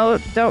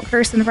 don't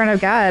curse in front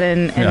of God,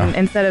 and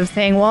instead of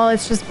saying, well,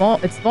 it's just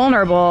it's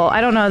vulnerable.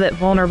 I don't know that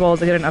vulnerable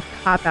is a good enough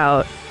cop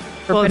out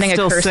for putting a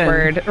curse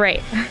word.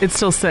 Right. It's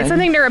still sin. It's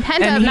something to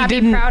repent of, not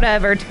be proud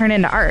of, or turn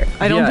into art.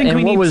 I don't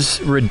think what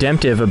was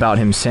redemptive about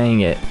him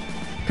saying it?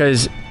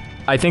 Because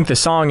I think the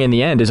song in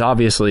the end is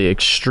obviously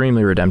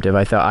extremely redemptive.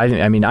 I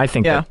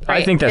think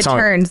that song.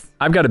 Turns.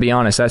 I've got to be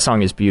honest. That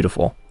song is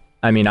beautiful.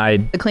 I mean,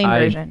 the clean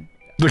version.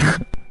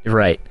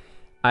 Right.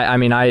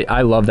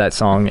 I love that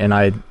song, and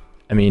I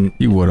mean,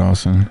 you would,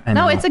 Austin.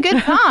 No, it's a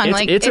good song.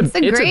 It's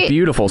a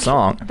beautiful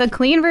song. The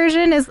clean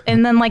version is,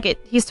 and then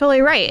he's totally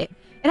right.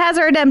 It has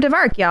a redemptive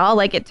arc, y'all.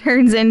 It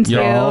turns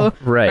into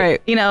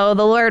right. The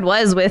Lord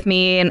was with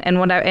me, and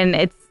whatever,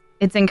 and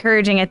it's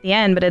encouraging at the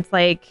end, but it's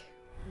like,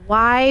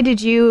 why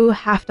did you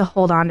have to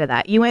hold on to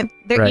that? You went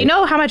there. Right. You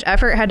know how much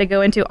effort had to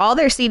go into all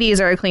their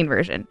CDs are a clean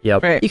version.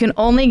 Yep. Right. You can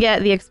only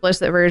get the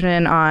explicit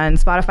version on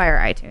Spotify or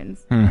iTunes.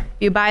 If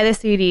you buy the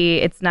CD,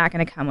 it's not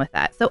going to come with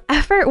that. So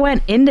effort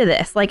went into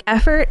this,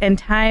 effort and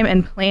time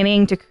and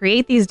planning to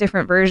create these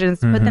different versions,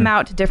 put them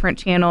out to different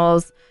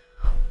channels.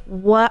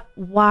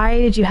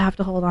 Why did you have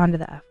to hold on to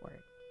the F word?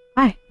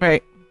 Why?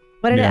 Right.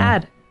 What did it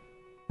add?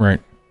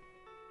 Right.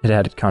 It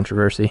added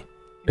controversy.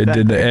 It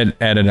did the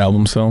added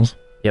album sales.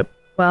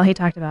 Well, he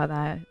talked about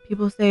that.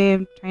 People say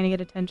I'm trying to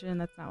get attention.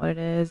 That's not what it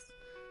is.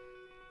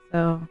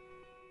 So,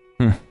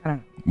 I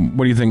don't know.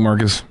 What do you think,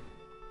 Marcus?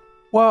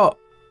 Well,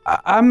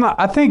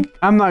 I think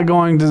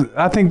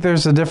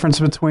there's a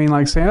difference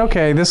between saying,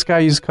 okay, this guy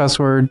used a cuss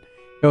word.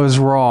 It was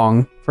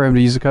wrong for him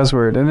to use a cuss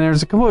word. And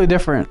there's a completely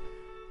different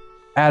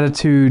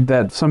attitude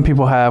that some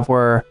people have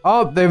where,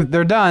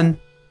 they're done.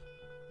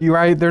 You're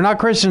right. They're not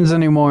Christians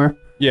anymore.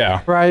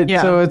 Yeah. Right?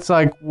 Yeah. So it's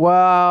like, well,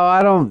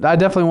 I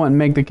definitely wouldn't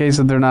make the case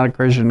that they're not a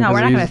Christian. No,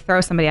 we're not going to throw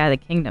somebody out of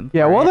the kingdom.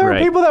 Yeah, well, there are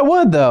people that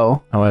would,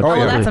 though. Oh,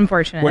 well, that's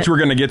unfortunate. Which we're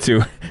going to get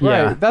to. Right.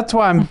 Yeah. That's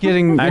why I'm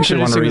getting I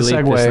actually want to introducing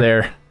relate the this segue.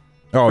 there.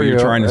 Oh, you're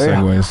trying to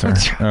segue, sir.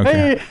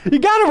 Okay. Hey, you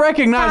got to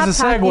recognize the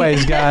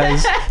segues,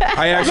 guys.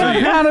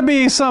 You got to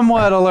be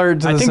somewhat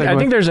alert to the segue. I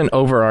think there's an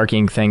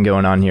overarching thing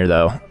going on here,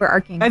 though.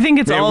 Overarching. I think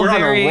it's all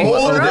very...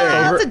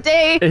 That's a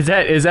day. Is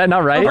that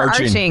not right?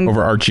 Overarching.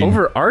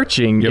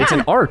 Overarching. Yeah. It's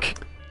an arc.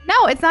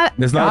 No, it's not.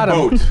 It's not a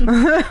boat.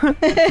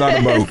 It's not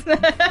a boat.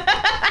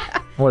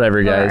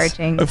 Whatever, guys.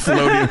 A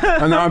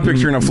floating. Now I'm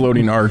picturing a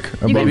floating arc.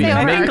 You can say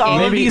I think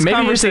all of these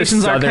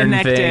conversations are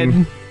connected.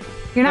 Thing.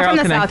 You're not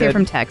They're from the all South. You're connected.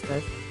 from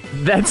Texas.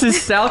 That's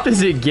as south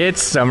as it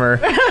gets, Summer.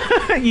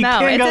 You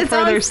can't go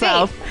further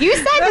south. You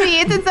said to me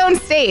it's its own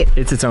state.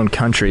 It's its own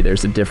country.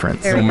 There's a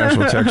difference. No mess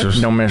with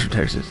Texas. No mess with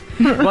Texas.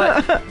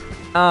 But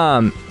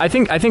I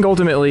think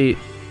ultimately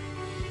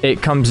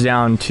it comes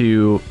down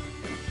to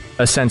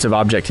a sense of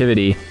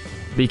objectivity,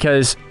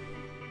 because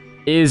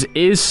is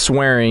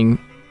swearing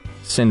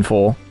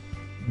sinful?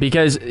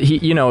 Because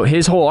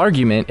his whole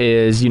argument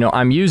is,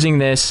 I'm using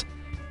this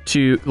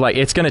to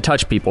it's going to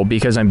touch people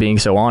because I'm being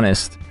so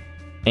honest.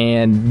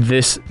 And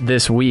this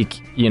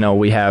week,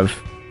 we have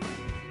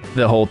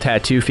the whole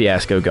tattoo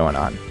fiasco going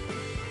on.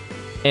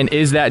 And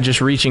is that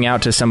just reaching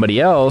out to somebody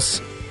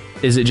else?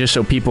 Is it just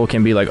so people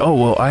can be like, oh,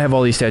 well, I have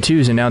all these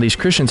tattoos and now these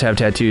Christians have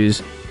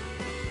tattoos.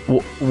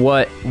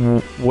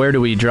 Where do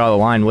we draw the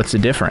line? What's the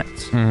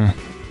difference?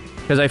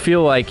 Because I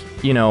feel like,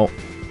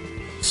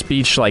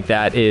 speech like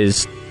that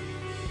is,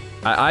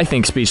 I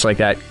think speech like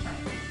that,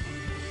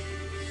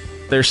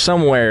 there's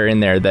somewhere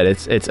in there that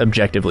it's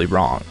objectively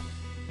wrong.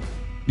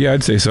 Yeah,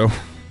 I'd say so.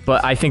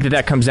 But I think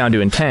that comes down to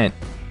intent.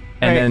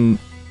 And then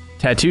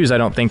tattoos, I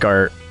don't think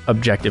are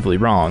objectively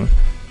wrong.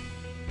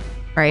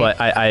 Right. But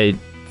I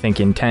think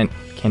intent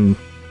can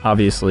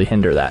obviously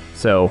hinder that.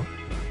 So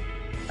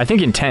I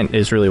think intent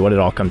is really what it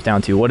all comes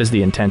down to. What is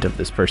the intent of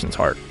this person's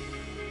heart?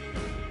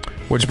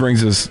 Which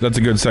brings us, that's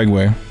a good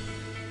segue,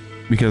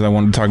 because I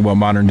wanted to talk about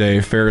modern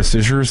day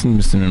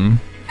Phariseeism.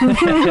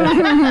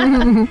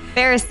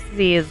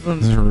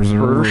 Phariseeism.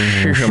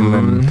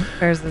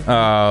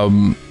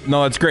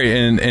 No, that's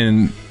great.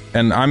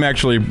 And I'm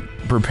actually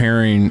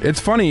preparing. It's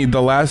funny,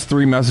 the last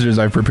 3 messages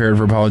I've prepared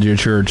for Apologia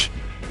Church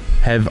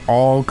have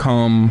all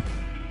come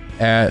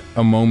at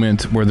a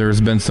moment where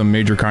there's been some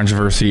major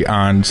controversy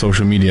on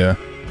social media.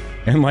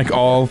 And like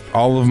all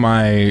of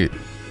my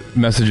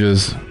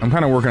messages, I'm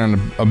kind of working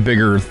on a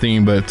bigger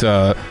theme, but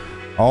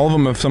all of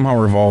them have somehow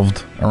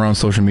revolved around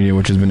social media,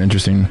 which has been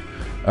interesting.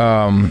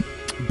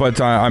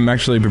 But I'm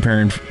actually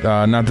preparing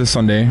not this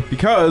Sunday,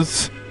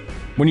 because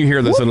when you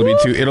hear this,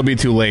 it'll be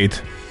too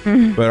late.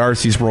 But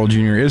R.C. Sproul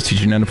Jr. is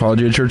teaching at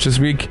Apologia Church this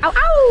week. Ow,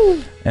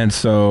 ow! And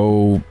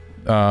so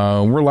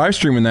we're live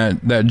streaming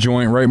that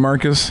joint, right,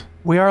 Marcus?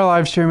 We are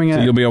live streaming it.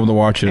 So you'll be able to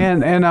watch it.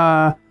 And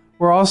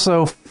we're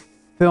also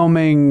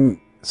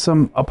filming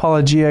some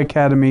Apologia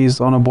Academies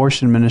on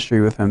abortion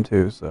ministry with him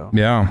too. So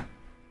yeah,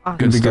 awesome.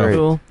 Good stuff.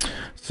 Cool.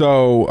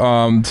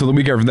 So the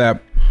week after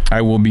that,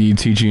 I will be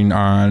teaching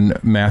on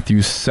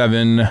Matthew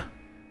 7,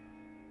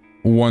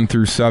 1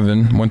 through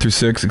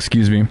 6,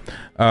 excuse me.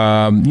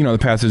 The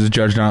passage is,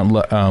 judge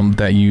not,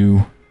 that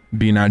you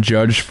be not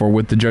judged, for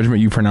with the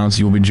judgment you pronounce,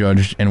 you will be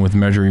judged, and with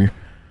measure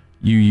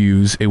you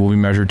use, it will be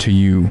measured to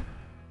you.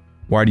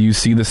 Why do you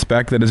see the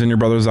speck that is in your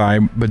brother's eye,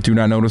 but do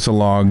not notice a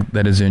log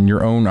that is in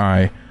your own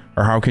eye?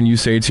 Or how can you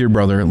say to your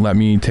brother, let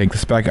me take the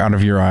speck out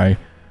of your eye,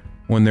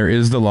 when there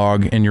is the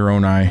log in your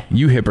own eye?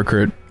 You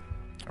hypocrite.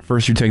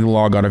 First you take the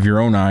log out of your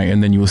own eye,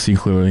 and then you will see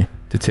clearly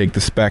to take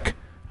the speck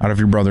out of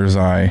your brother's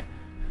eye.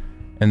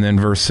 And then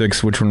verse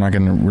 6, which we're not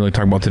going to really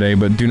talk about today,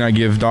 but do not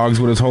give dogs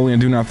what is holy,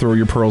 and do not throw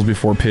your pearls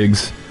before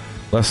pigs,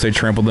 lest they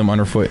trample them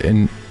underfoot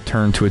and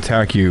turn to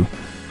attack you.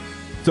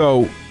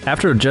 So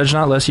after judge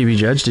not lest you be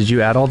judged, did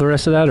you add all the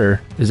rest of that,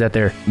 or is that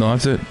there? No,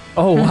 that's it.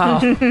 Oh, wow.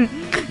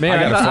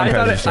 Man,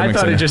 I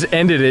thought it just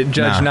ended at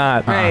judge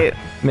not. Right.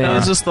 Man. That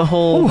was just the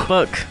whole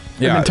book.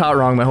 Yeah. I've been taught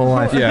wrong my whole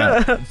life.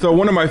 Yeah. So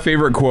one of my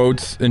favorite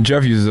quotes, and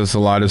Jeff uses this a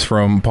lot, is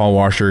from Paul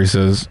Washer. He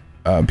says,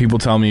 people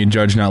tell me,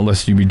 judge not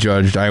lest you be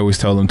judged. I always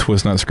tell them,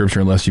 twist not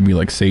scripture lest you be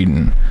like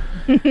Satan.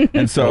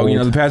 And so,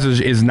 the passage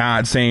is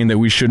not saying that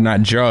we should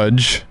not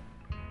judge,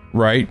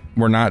 right?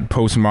 We're not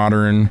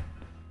postmodern,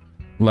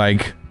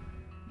 like,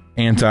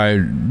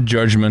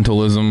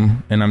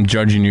 anti-judgmentalism, and I'm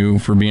judging you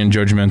for being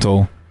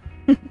judgmental.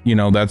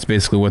 That's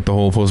basically what the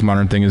whole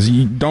postmodern thing is.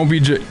 You can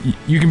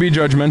be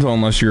judgmental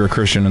unless you're a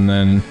Christian, and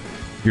then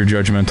you're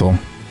judgmental,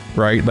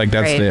 right? Like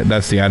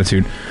that's the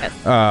attitude. Yes.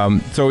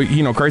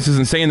 So Christ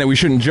isn't saying that we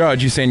shouldn't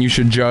judge. He's saying you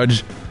should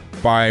judge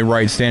by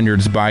right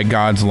standards, by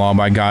God's law,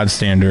 by God's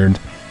standard.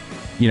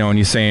 And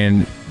he's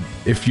saying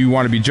if you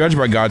want to be judged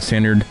by God's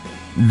standard,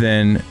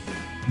 then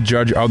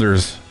judge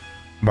others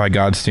by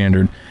God's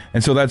standard.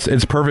 And so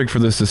it's perfect for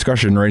this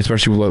discussion, right?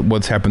 Especially with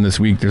what's happened this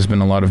week. There's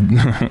been a lot of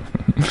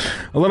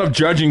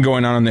judging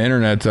going on the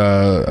internet.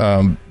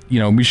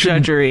 We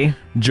should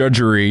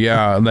judgery,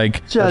 yeah,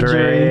 like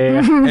judgery.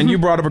 And you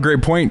brought up a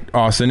great point,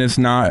 Austin. It's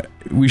not,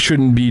 we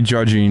shouldn't be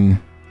judging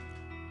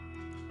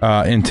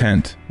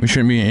intent. We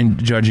shouldn't be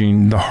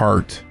judging the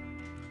heart.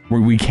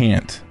 We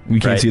can't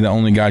see that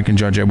only God can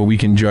judge it, but we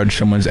can judge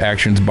someone's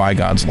actions by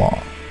God's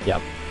law.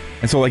 Yep.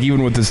 And so, like,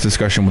 even with this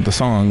discussion with the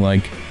song,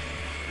 like,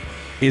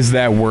 is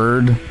that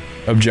word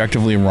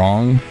objectively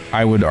wrong?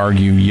 I would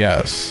argue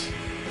yes.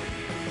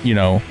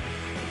 But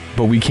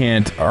we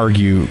can't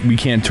argue. We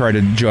can't try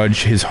to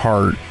judge his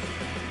heart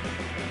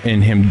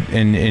in him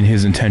in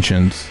his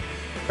intentions.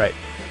 Right.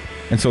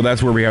 And so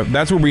that's where we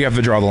have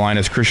to draw the line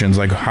as Christians.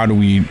 Like, how do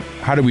we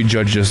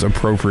judge this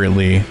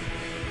appropriately?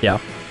 Yeah.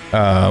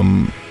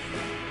 I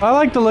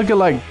like to look at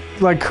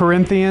like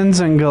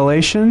Corinthians and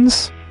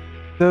Galatians.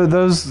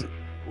 Those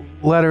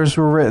letters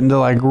were written to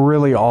like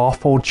really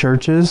awful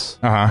churches.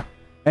 Uh-huh.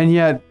 And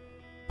yet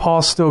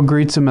Paul still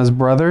greets them as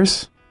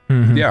brothers.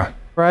 Mm-hmm. Yeah.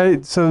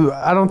 Right? So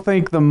I don't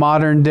think the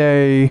modern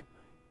day,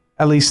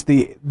 at least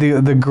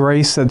the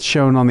grace that's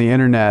shown on the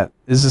internet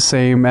is the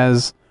same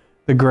as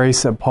the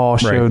grace that Paul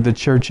showed the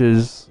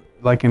churches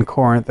like in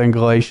Corinth and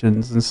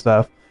Galatians and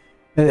stuff.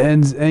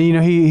 And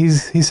he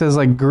says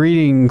like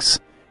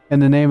greetings in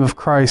the name of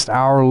Christ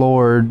our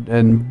Lord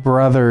and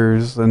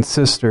brothers and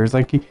sisters.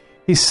 Like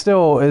he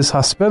still is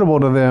hospitable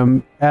to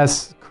them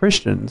as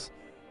Christians.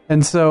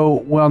 And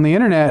so, well, on the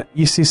internet,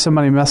 you see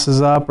somebody messes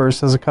up or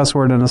says a cuss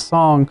word in a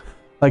song,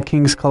 like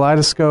King's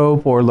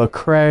Kaleidoscope or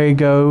Lecrae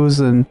goes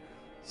and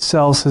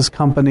sells his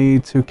company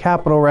to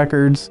Capitol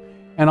Records,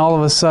 and all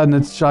of a sudden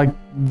it's like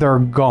they're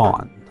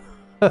gone.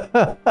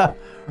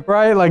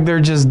 Right? Like they're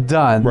just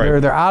done.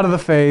 Right. They're out of the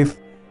faith.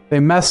 They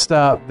messed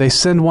up. They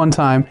sinned one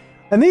time.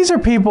 And these are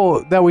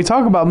people that we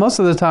talk about most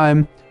of the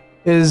time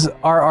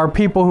are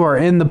people who are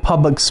in the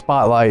public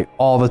spotlight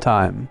all the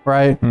time,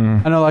 right?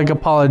 I know, like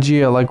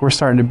Apologia, like we're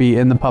starting to be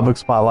in the public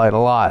spotlight a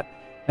lot.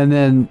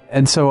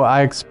 And so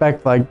I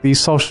expect like these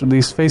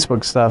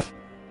Facebook stuff,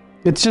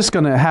 it's just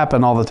going to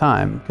happen all the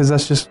time, because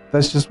that's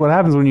just what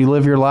happens when you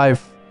live your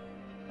life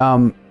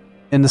in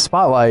the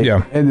spotlight.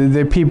 Yeah. And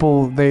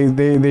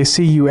they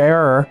see you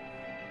err,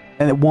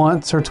 and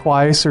once or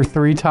twice or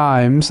 3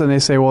 times, and they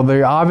say, well,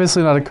 they're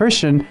obviously not a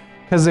Christian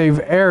because they've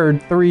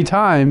erred 3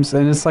 times.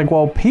 And it's like,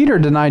 well, Peter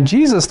denied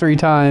Jesus 3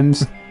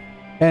 times,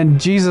 and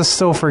Jesus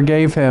still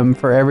forgave him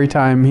for every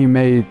time he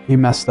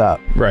messed up.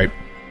 Right.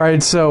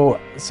 Right. So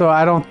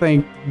I don't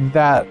think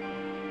that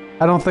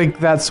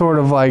sort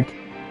of like,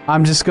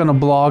 I'm just going to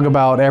blog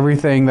about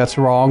everything that's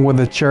wrong with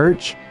the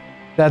church.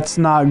 That's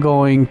not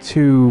going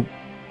to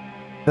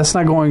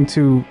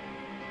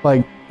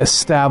like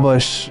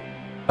establish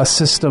a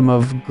system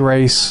of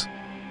grace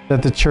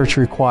that the church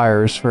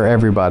requires for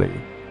everybody.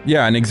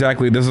 Yeah, and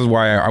exactly. This is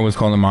why I was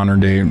calling the modern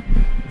day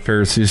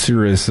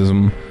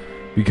Pharisaism,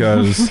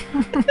 because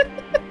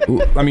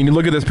I mean, you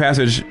look at this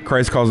passage.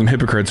 Christ calls them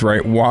hypocrites,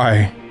 right?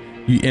 Why?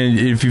 And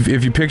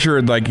if you picture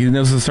it, like,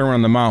 this is the Sermon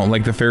on the Mount,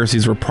 like the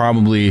Pharisees were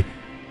probably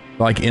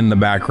like in the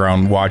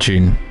background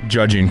watching,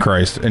 judging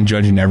Christ and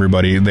judging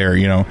everybody there,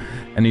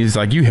 and he's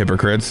like, you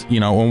hypocrites,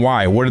 and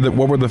why?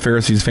 What were the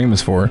Pharisees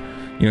famous for?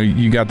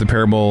 You got the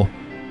parable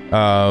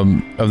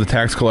of the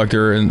tax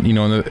collector and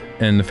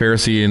and the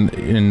Pharisee and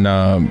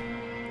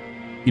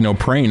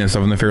praying and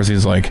stuff, and the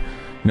Pharisee's like,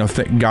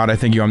 God, I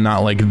thank you I'm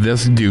not like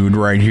this dude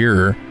right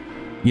here,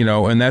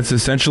 and that's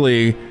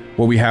essentially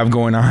what we have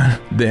going on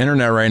the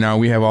internet right now.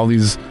 We have all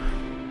these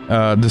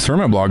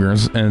discernment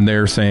bloggers, and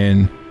they're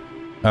saying,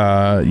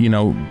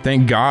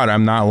 thank God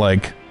I'm not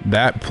like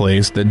that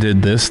place that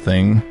did this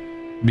thing,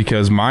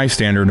 because my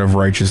standard of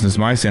righteousness,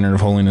 my standard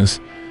of holiness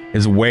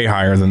is way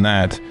higher than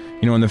that.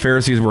 And the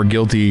Pharisees were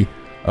guilty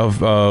of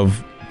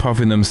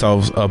puffing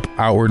themselves up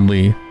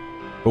outwardly,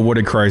 but what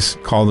did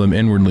Christ call them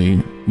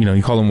inwardly?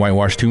 He called them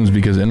whitewashed tombs,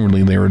 because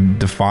inwardly they were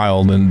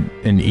defiled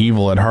and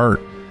evil at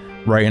heart,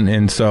 right?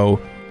 And so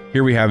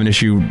here we have an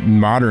issue,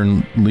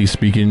 modernly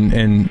speaking,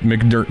 in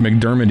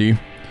McDermody,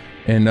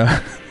 and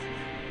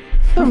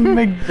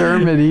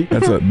McDermody.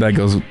 That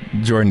goes.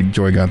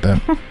 Joy got that.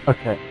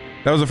 Okay.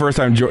 That was the first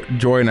time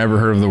Joy and ever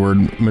heard of the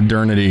word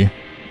modernity.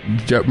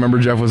 Remember,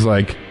 Jeff was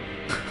like,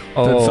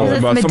 something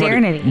about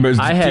modernity.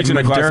 I had teaching modernity.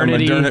 A class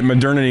on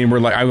modernity, and we're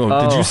like,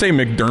 did you say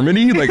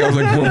McDermody? Like, I was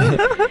like, whoa.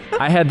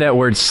 I had that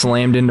word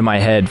slammed into my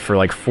head for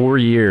like 4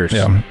 years.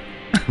 Yeah.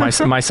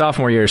 My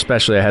sophomore year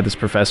especially, I had this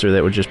professor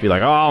that would just be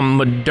like, oh,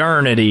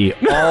 modernity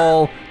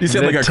all You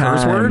said like a time.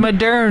 curse word?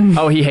 Modern.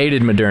 Oh, he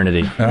hated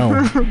modernity.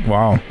 Oh,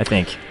 wow. I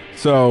think.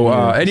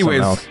 So,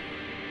 anyways,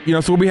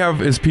 so what we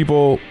have is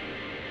people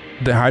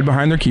that hide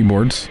behind their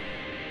keyboards,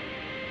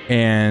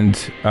 and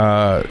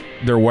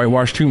they're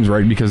whitewashed tombs,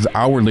 right? Because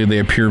outwardly they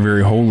appear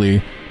very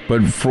holy,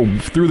 but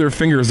through their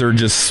fingers they're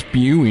just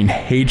spewing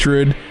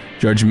hatred,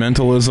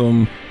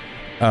 judgmentalism,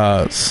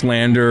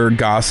 slander,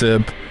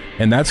 gossip,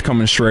 and that's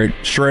coming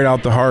straight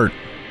out the heart.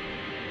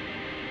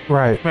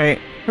 Right.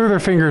 Through their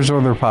fingers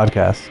or their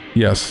podcasts.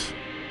 Yes.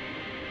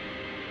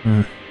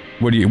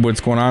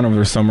 What's going on over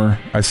there, Summer?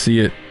 I see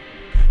it.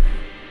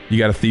 You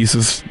got a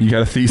thesis? You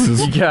got a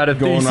thesis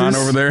going on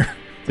over there?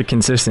 It's a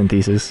consistent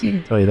thesis,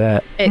 I'll tell you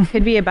that. It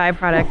could be a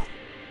byproduct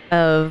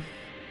of,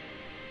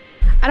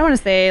 I don't want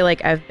to say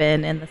like I've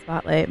been in the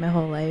spotlight my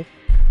whole life.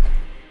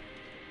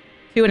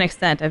 To an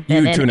extent, I've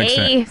been in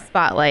a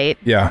spotlight.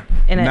 Yeah,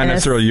 not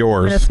necessarily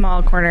yours. In a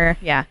small corner,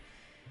 yeah.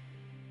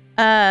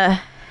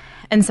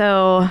 And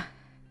so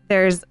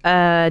there's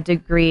a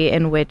degree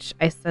in which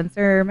I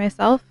censor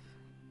myself,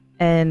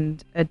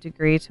 and a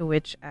degree to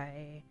which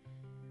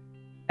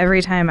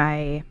every time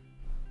I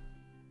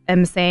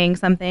am saying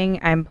something,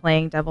 I'm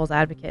playing devil's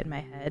advocate in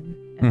my head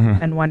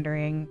and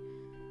wondering,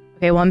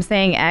 okay, well, I'm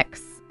saying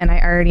X, and I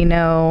already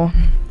know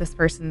this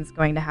person's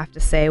going to have to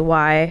say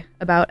Y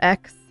about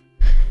X.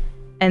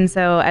 And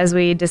so as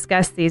we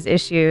discuss these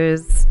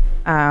issues,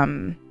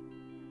 I'm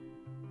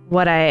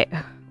playing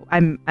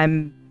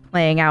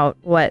out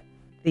what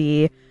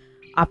the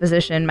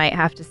opposition might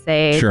have to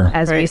say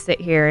as we sit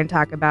here and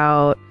talk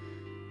about,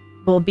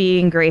 well,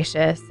 being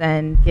gracious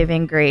and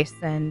giving grace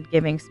and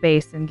giving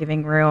space and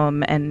giving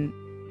room, and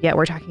yet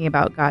we're talking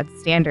about God's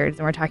standards,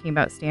 and we're talking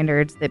about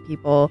standards that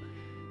people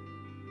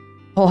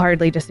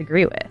wholeheartedly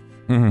disagree with.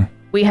 Mm-hmm.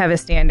 We have a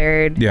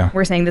standard. Yeah.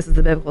 We're saying this is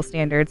the biblical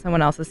standard.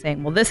 Someone else is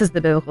saying, well, this is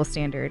the biblical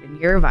standard, and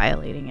you're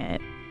violating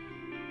it.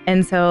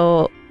 And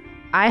so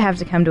I have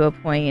to come to a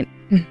point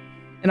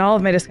in all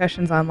of my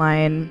discussions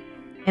online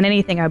and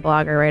anything I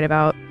blog or write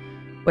about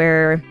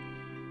where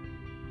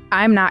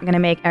I'm not going to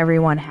make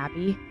everyone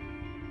happy.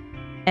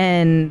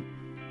 And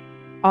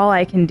all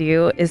I can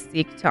do is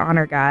seek to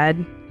honor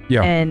God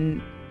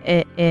in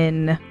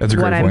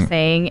what I'm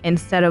saying,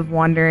 instead of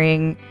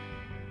wondering,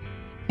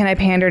 can I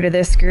pander to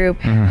this group?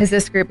 Is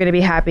this group going to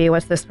be happy?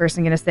 What's this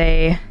person going to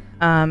say?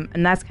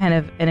 And that's kind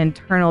of an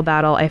internal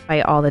battle I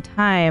fight all the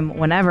time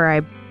whenever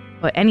I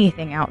put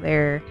anything out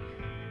there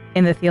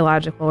in the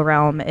theological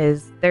realm.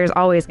 Is there's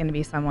always going to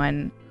be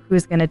someone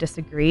who's going to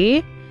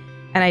disagree.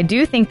 And I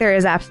do think there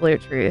is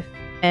absolute truth.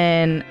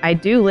 And I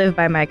do live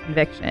by my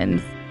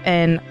convictions.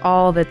 And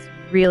all that's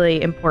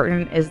really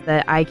important is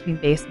that I can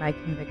base my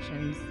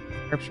convictions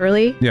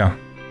scripturally. Yeah.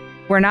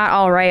 We're not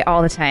all right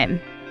all the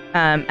time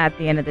at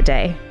the end of the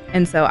day.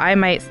 And so I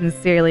might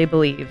sincerely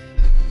believe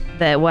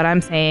that what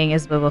I'm saying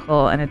is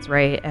biblical and it's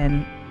right,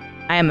 and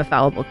I am a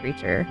fallible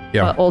creature.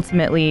 Yeah. But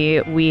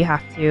ultimately, we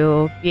have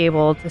to be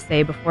able to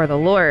say before the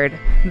Lord,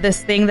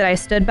 this thing that I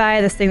stood by,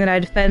 this thing that I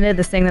defended,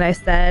 this thing that I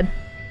said,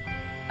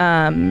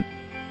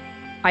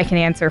 I can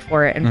answer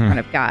for it in front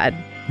of God.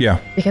 Yeah.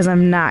 Because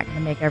I'm not going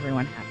to make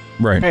everyone happy.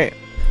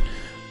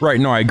 Right.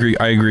 No, I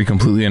agree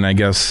completely. And I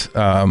guess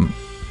to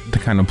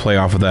kind of play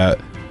off of that,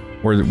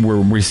 where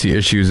we see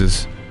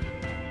issues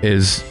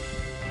is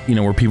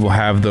where people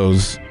have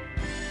those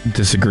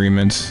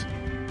disagreements,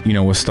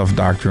 with stuff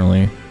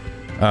doctrinally,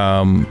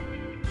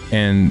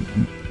 and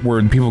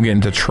where people get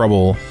into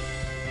trouble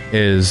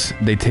is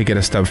they take it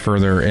a step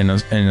further and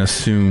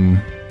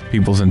assume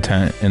people's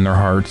intent in their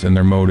hearts and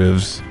their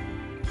motives,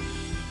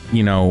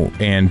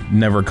 and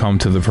never come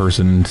to the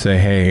person and say,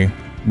 hey,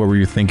 what were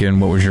you thinking?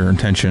 What was your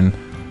intention?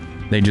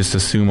 They just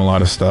assume a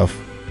lot of stuff,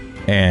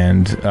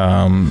 and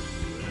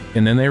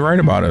then they write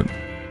about it.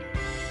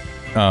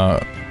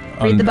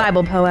 Read the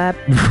Bible, Poab.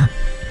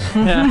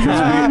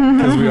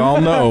 Because we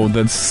all know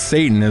that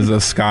Satan is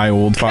a sky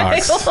old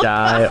fox.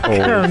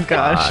 Oh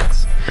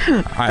gosh!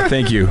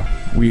 Thank you.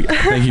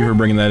 Thank you for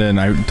bringing that in.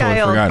 I totally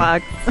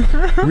forgot.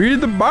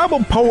 Read the Bible,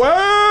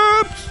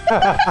 Poabs.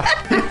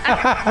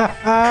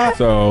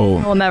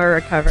 So we'll never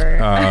recover.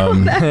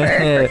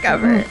 Never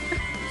recover.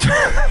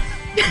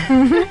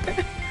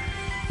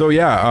 So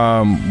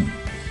yeah,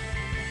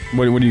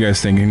 what do you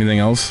guys think? Anything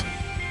else?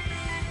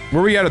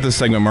 Where we at this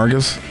segment,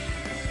 Marcus?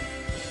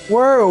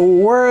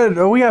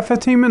 We got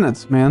 15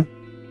 minutes, man.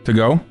 To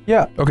go?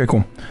 Yeah. Okay,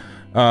 cool.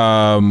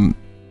 I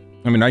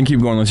can keep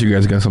going unless you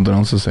guys got something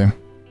else to say.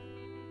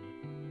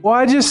 Well,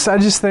 I just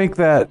think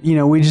that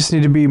we just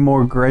need to be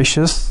more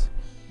gracious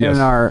in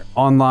our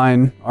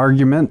online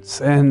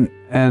arguments, and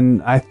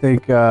I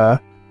think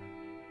the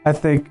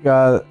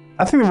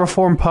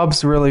Reformed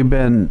Pub's really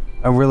been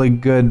a really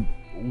good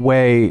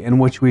way in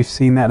which we've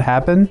seen that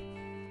happen.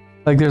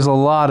 Like, there's a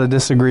lot of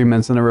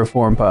disagreements in the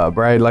Reformed Pub,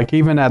 right? Like,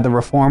 even at the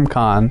Reform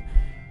Con,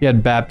 you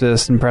had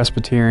Baptists and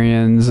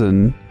Presbyterians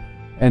and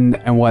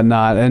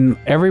whatnot, and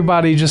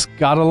everybody just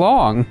got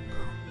along,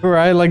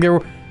 right? Like,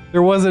 there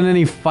wasn't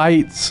any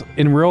fights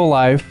in real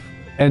life,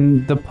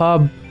 and the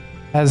pub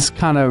has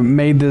kind of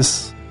made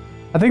this.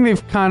 I think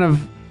they've kind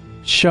of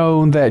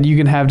shown that you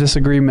can have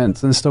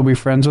disagreements and still be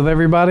friends with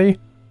everybody.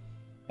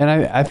 And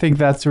I think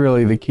that's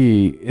really the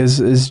key,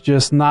 is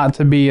just not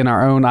to be in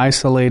our own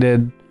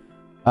isolated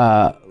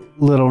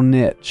little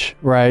niche,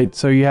 right?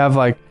 So you have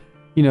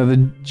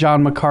the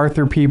John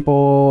MacArthur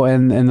people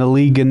and the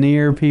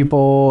Ligonier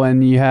people,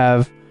 and you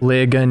have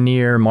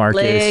Ligonier,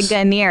 Marcus.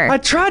 Ligonier. I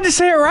tried to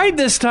say it right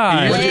this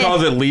time. He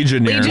calls it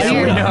Legionnaire.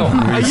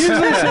 I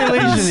usually say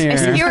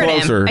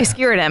Legionnaire. I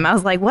skewered him. I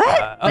was like,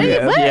 what? What?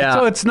 Yeah.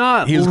 So it's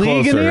not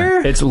Ligonier?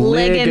 It's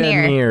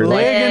Ligonier.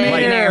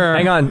 Ligonier.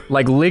 Hang on.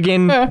 Like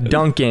Ligon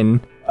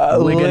Duncan.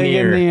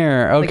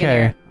 Ligonier.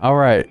 Okay. Ligonier. All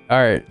right.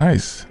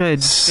 Nice.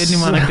 Good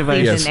mnemonic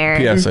device.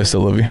 P.S. I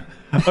still love you.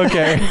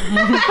 Okay.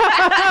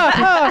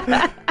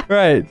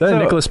 Right. Is that a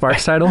Nicholas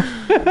Sparks title?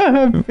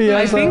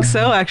 I think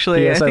so,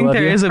 actually. I think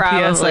there is a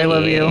P.S. I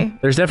love you.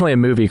 There's definitely a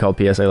movie called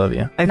P.S. I love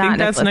you. I think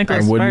that's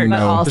Nicholas Sparks. I wouldn't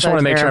know. Just want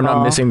to make sure I'm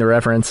not missing the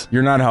reference.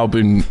 You're not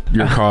helping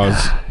your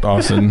cause,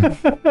 Dawson.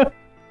 Sorry.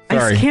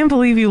 I can't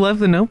believe you love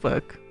The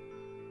Notebook.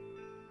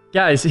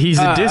 Guys, he's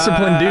a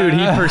disciplined dude.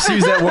 He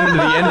pursues that woman to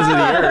the ends of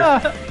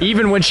the earth,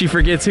 even when she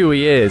forgets who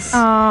he is.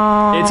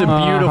 Aww. It's a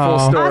beautiful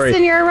story.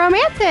 Austin, you're a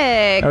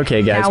romantic.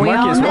 Okay, guys. Now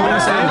Marcus, what were you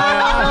saying?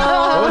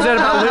 What was that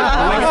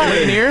about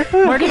Ligonier?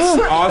 Marcus?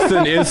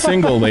 Austin is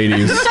single,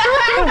 ladies.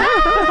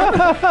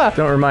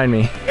 Don't remind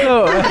me.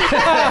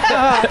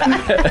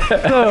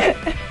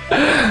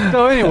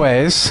 So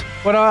anyways,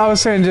 what I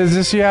was saying is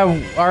just you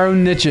have our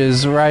own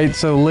niches, right?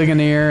 So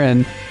Ligonier,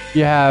 and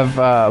you have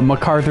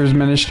MacArthur's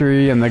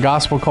ministry and the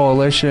Gospel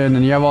Coalition,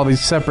 and you have all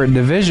these separate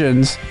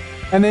divisions,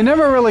 and they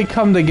never really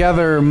come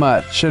together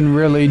much and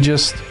really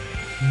just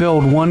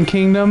build one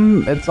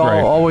kingdom. It's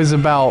always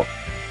about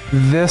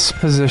this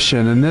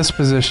position and this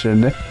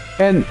position.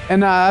 And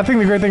I think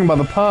the great thing about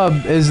the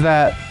pub is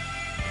that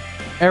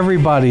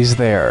everybody's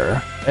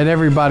there, and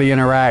everybody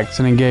interacts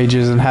and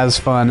engages and has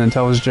fun and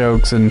tells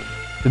jokes and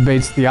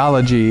debates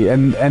theology,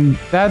 and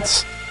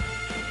that's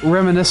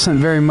reminiscent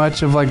very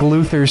much of like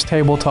Luther's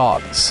table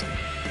talks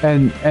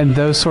and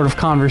those sort of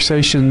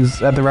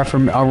conversations at the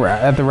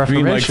Reformation.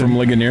 You mean like from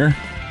Ligonier?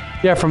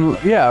 Yeah,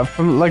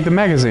 from like the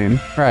magazine,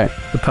 right?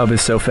 The pub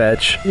is so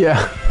fetch. Yeah.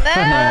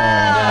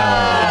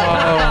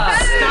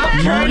 Stop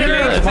trying to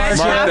make fetch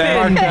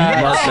happen.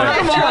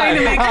 Stop trying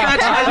to make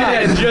fetch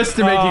happen. Just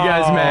to make you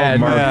guys mad.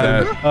 Mark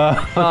that.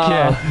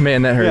 Okay.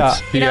 Man, that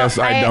hurts. You know, Yes,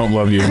 I don't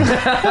love you.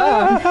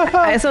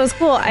 So it was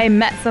cool. I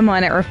met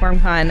someone at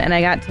ReformCon, and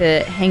I got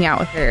to hang out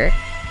with her.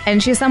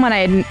 And she's someone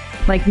I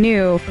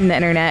knew from the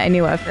internet. I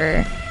knew of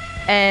her,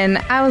 and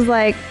I was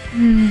like,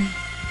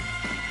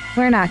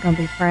 we're not gonna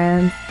be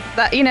friends.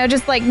 But,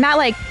 just not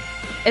like,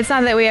 it's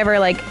not that we ever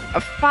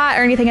fought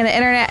or anything in the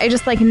internet. I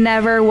just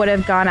never would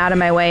have gone out of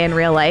my way in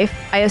real life.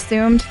 I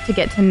assumed to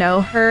get to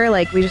know her,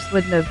 we just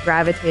wouldn't have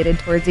gravitated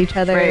towards each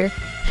other. Right.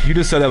 You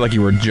just said that like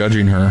you were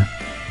judging her.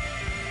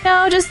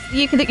 No, just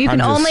you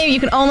can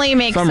only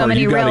make so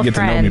many real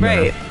friends.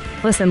 Right.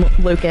 Listen,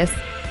 Lucas.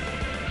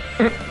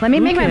 Let me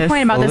make my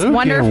point about this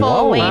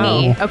wonderful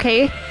lady,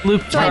 okay?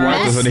 Luke, my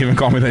wife doesn't even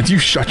call me that. You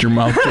shut your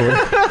mouth, Joy.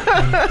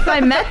 So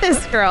I met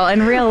this girl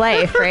in real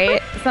life, right?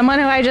 Someone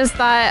who I just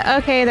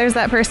thought, okay, there's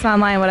that person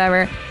online,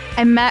 whatever.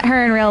 I met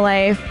her in real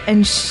life,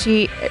 and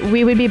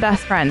we would be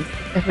best friends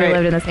if we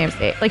lived in the same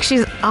state.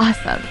 She's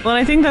awesome. Well,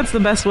 I think that's the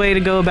best way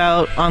to go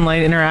about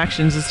online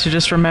interactions is to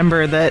just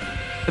remember that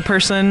the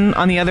person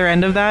on the other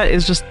end of that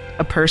is just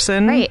a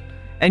person. Right.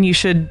 And you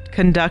should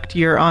conduct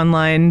your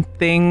online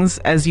things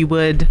as you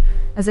would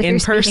as if in you're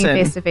person,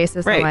 speaking face to face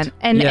with right. someone,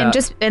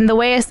 and the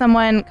way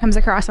someone comes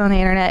across on the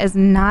internet is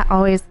not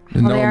always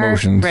how they are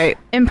right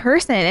in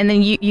person. And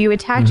then you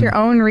attach your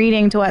own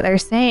reading to what they're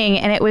saying,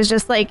 and it was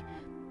just a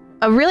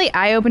really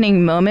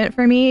eye-opening moment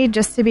for me,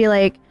 just to be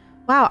like,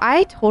 wow,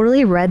 I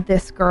totally read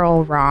this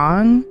girl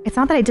wrong. It's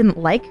not that I didn't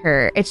like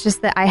her; it's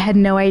just that I had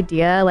no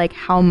idea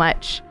how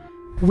much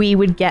we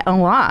would get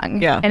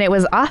along. Yeah, and it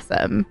was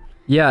awesome.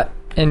 Yeah.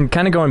 And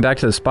kind of going back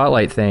to the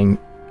spotlight thing,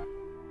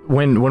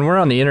 when we're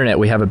on the internet,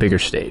 we have a bigger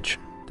stage.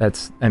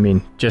 That's,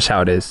 just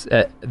how it is.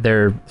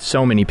 There are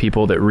so many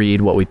people that read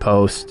what we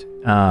post.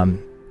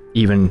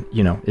 Even,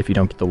 if you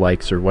don't get the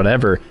likes or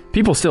whatever,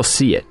 people still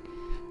see it.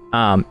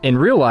 In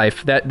real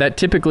life, that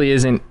typically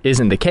isn't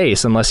the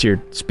case unless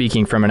you're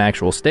speaking from an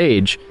actual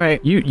stage.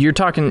 Right. You're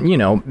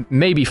talking,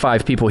 maybe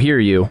 5 people hear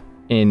you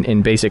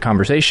in basic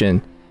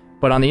conversation,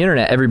 but on the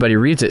internet, everybody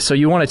reads it. So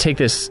you want to take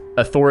this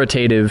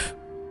authoritative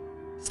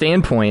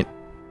standpoint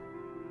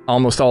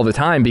almost all the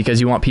time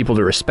because you want people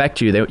to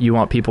respect you. You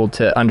want people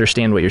to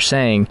understand what you're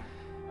saying.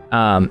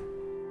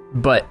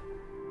 But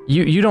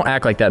you don't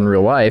act like that in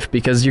real life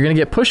because you're going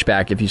to get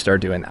pushback if you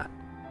start doing that.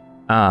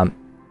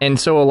 And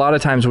so a lot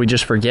of times we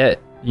just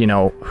forget,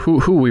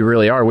 who we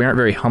really are. We aren't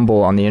very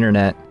humble on the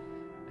internet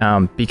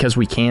because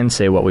we can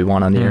say what we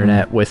want on the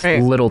internet with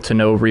little to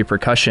no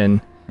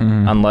repercussion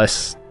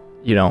unless,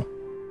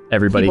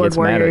 everybody Keyboard gets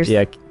warriors.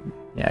 mad at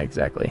Yeah,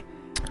 exactly.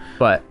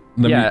 But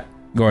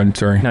Go ahead,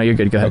 sorry. No, you're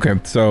good. Go ahead. Okay,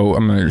 so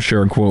I'm going to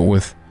share a quote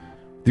with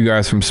you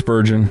guys from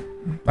Spurgeon.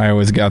 I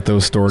always got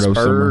those stored up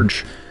somewhere.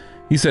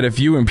 He said, if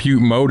you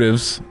impute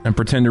motives and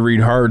pretend to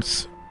read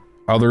hearts,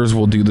 others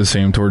will do the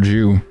same towards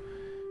you.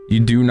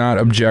 You do not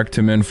object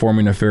to men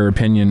forming a fair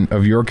opinion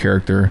of your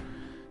character,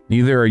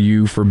 neither are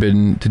you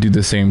forbidden to do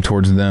the same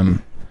towards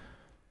them.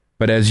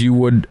 But as you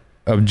would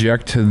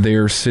object to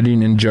their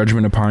sitting in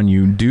judgment upon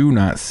you, do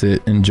not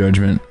sit in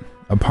judgment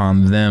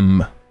upon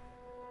them.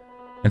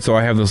 And so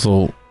I have this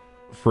little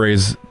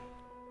phrase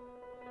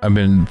I've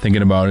been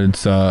thinking about. It's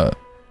so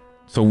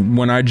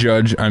when I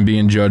judge, I'm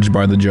being judged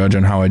by the judge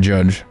on how I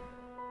judge.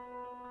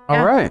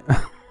 All right.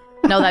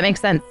 No, that makes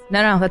sense.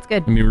 No, that's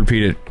good. Let me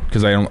repeat it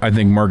because I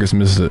think Marcus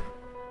misses it.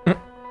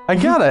 I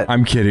got it.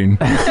 I'm kidding.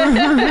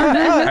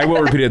 I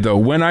will repeat it though.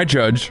 When I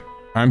judge,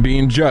 I'm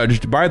being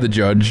judged by the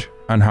judge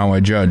on how I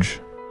judge.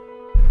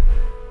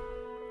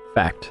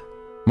 Fact.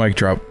 Mic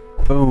drop.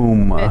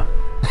 Boom.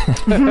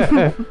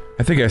 I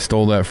think I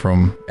stole that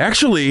from...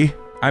 Actually,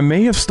 I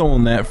may have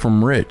stolen that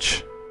from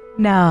Rich.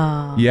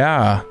 No.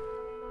 Yeah.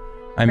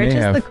 I Rich may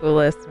have. Rich is the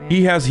coolest, man.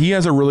 He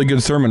has a really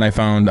good sermon I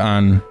found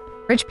on...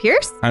 Rich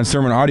Pierce? On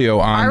Sermon Audio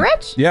on... Our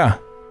Rich? Yeah.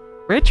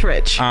 Rich.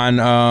 On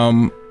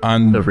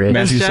the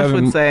Matthew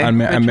 7...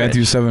 On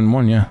Matthew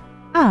 7:1, yeah.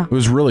 Oh. It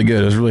was really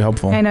good. It was really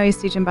helpful. I know he's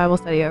teaching Bible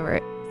study over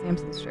at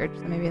Samson's church,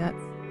 so maybe that's...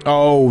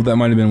 Oh, that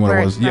might have been what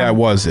it was. Yeah, it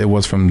was. It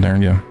was from there,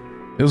 yeah.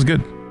 It was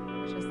good.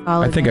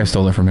 I think I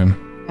stole it from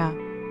him. Yeah.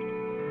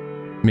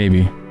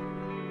 Maybe.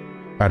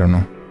 I don't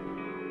know.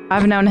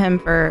 I've known him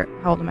for,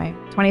 how old am I?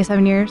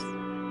 27 years?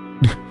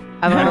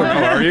 I don't know.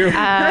 Are you?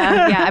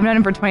 Yeah, I've known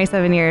him for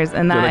 27 years.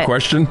 And Is that a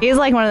question? He's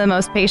like one of the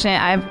most patient.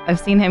 I've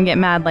seen him get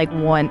mad like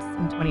once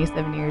in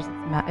 27 years.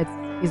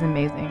 He's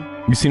amazing.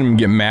 You seen him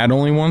get mad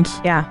only once?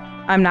 Yeah.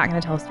 I'm not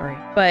going to tell a story.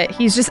 But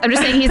I'm just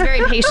saying he's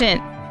very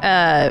patient,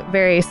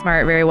 very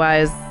smart, very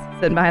wise,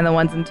 sitting behind the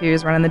ones and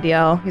twos, running the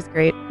DL. He's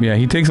great. Yeah,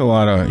 he takes a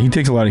lot of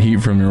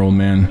heat from your old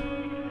man.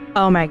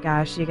 Oh my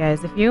gosh, you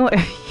guys! If you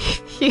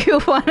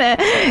want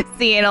to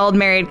see an old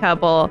married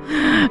couple,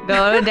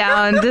 go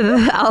down to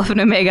the Alpha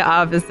and Omega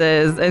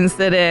offices and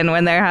sit in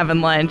when they're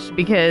having lunch,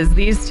 because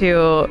these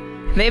two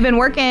They've been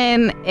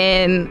working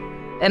in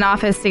an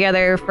office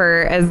together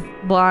for as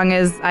long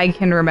as I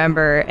can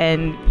remember,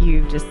 and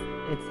it's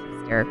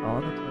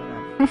hysterical.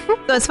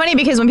 So it's funny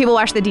because when people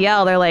watch the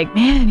DL, they're like,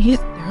 man, they're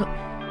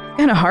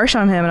kind of harsh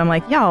on him. And I'm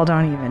like, y'all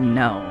don't even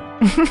know.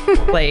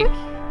 Like,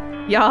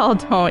 y'all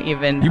don't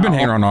even know. You've been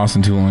hanging around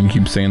Austin too long. You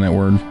keep saying that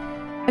word.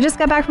 I just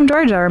got back from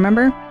Georgia,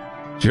 remember?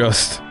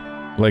 Just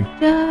like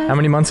how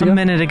many months ago? A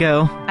minute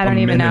ago. I don't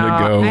even know.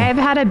 Ago. I've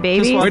had a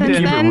baby since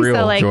then, real,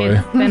 so like Joy.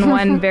 it's been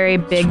one very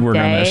big We're on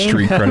that day.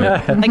 street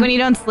credit. Like when you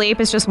don't sleep,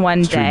 it's just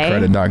one day.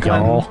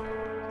 Streetcredit.com.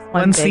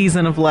 One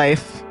season of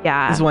life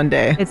is one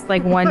day. It's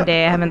like one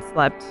day I haven't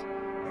slept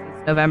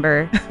since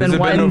November. It's Has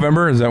it been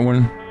November? Is that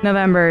when?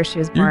 November she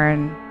was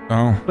born.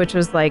 Oh. Which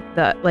was like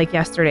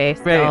yesterday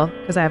still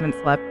because I haven't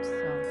slept.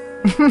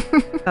 So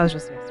that was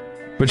just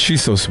yesterday. But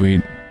she's so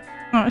sweet.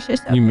 Oh,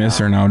 she's so You miss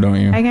her now, don't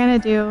you? I kind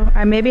of do.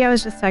 Maybe I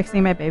was just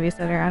texting my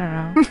babysitter. I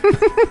don't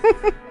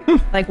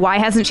know. Like, why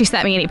hasn't she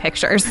sent me any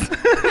pictures?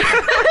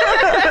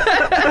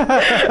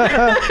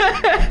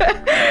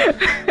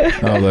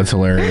 Oh, that's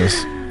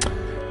hilarious.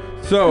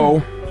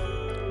 So,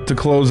 to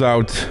close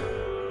out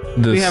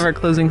this... We have our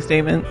closing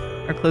statement,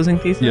 our closing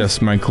thesis?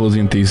 Yes, my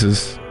closing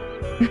thesis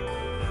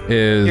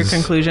is... Your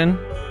conclusion?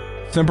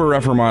 Semper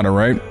Reformata,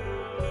 right?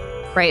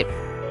 Right.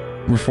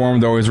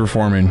 Reformed, always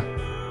reforming.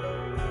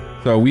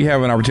 So we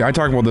have an opportunity. I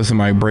talked about this in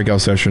my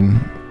breakout session,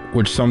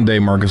 which someday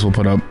Marcus will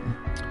put up.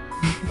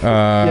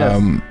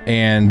 Yes.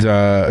 And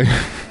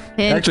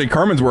actually,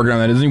 Carmen's working on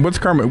that, isn't he? What's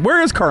Carmen?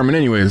 Where is Carmen,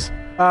 anyways?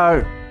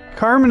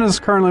 Carmen is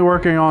currently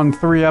working on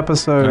 3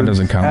 episodes That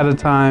doesn't count. at a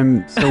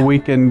time, so we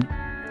can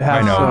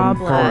have I know.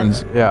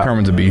 some.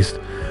 Carmen's a beast.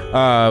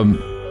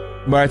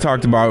 But I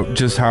talked about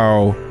just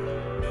how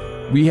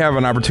we have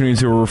an opportunity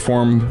to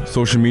reform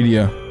social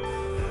media.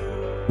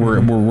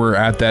 We're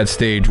at that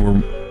stage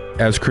where,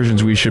 as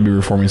Christians, we should be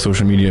reforming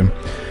social media.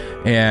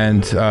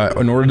 And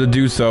in order to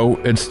do so,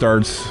 it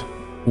starts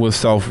with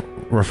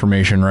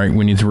self-reformation, right?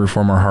 We need to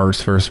reform our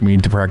hearts first. We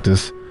need to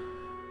practice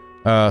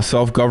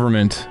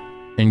self-government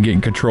and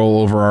get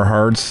control over our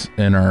hearts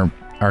and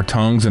our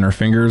tongues and our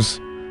fingers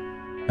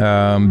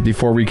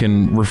before we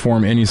can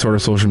reform any sort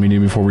of social media,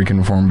 before we can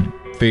reform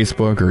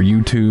Facebook or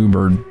YouTube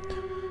or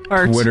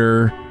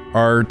Twitter,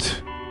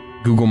 art,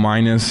 Google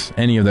Minus,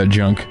 any of that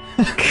junk.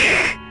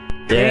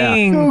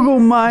 Dang. Google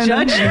Minus.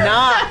 Judge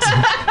not.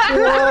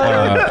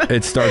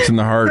 It starts in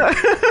the heart.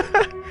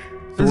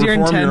 Was your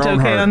intent okay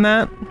heart. on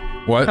that?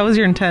 What? How was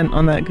your intent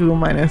on that Google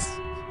Minus?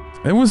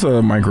 It was a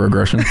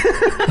microaggression.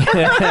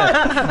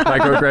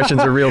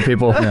 Microaggressions are real,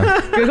 people. Yeah.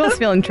 Google's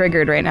feeling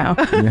triggered right now.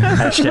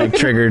 Hashtag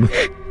triggered.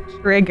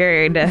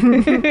 Triggered.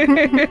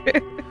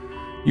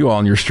 You all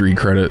in your street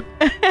credit.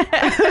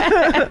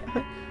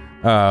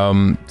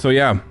 So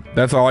yeah,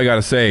 that's all I got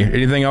to say.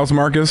 Anything else,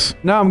 Marcus?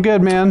 No, I'm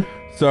good, man.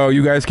 So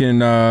you guys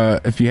can,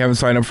 if you haven't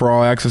signed up for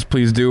All Access,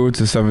 please do. It's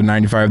a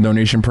 $7.95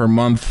 donation per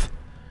month.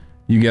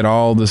 You get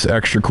all this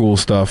extra cool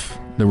stuff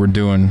that we're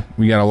doing.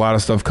 We got a lot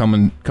of stuff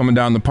coming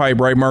down the pipe,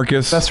 right,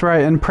 Marcus? That's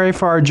right, and pray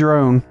for our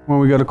drone when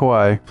we go to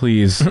Kauai.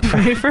 Please.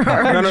 Pray for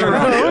our drone.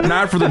 No.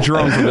 Not for the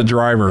drone, for the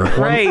driver.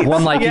 Right.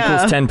 One like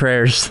equals 10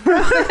 prayers.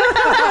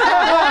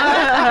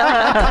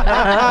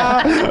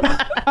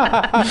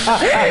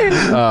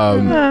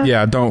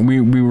 Yeah, we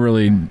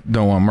really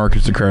don't want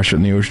Marcus to crash it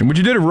in the ocean. But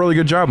you did a really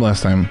good job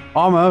last time.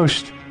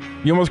 Almost.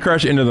 You almost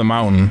crashed into the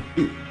mountain.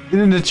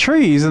 In the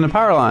trees and the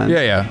power lines.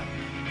 Yeah.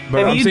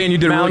 But I'm saying you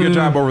did a really good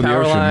job over the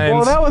ocean.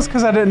 Well, that was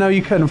because I didn't know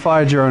you couldn't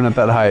fly a drone at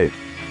that height.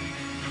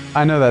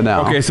 I know that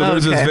now. Okay, so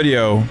there's this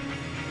video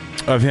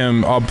of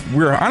him up.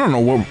 I don't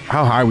know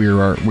how high we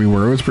were.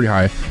 It was pretty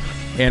high,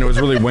 and it was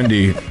really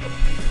windy.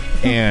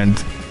 And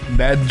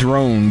that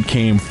drone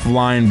came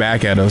flying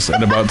back at us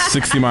at about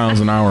 60 miles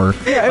an hour.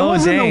 Yeah, it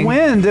wasn't the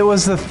wind; it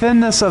was the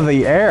thinness of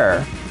the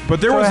air.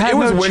 But it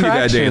was windy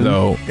that day,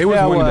 though. It was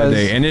windy that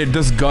day, and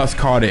this gust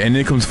caught it, and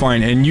it comes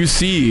flying, and you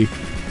see,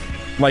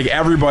 like,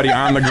 everybody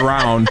on the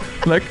ground,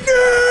 like,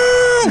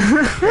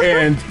 no!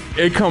 And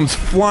it comes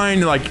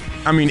flying, like,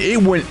 I mean,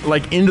 it went,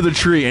 like, into the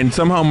tree, and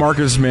somehow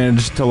Marcus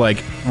managed to,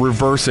 like,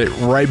 reverse it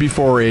right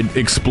before it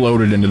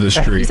exploded into this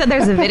tree. You said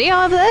there's a video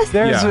of this?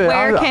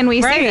 Where can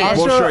we see it?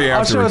 We'll show you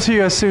I'll show it afterwards. to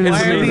you as soon as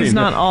Why are these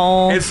not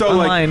all And so,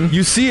 online? like,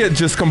 you see it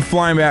just come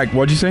flying back.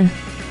 What'd you say?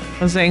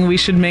 I was saying we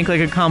should make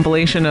like a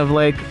compilation of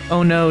like,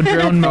 oh no,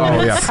 drone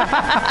moments. So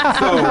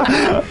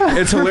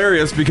it's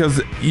hilarious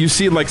because you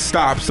see it like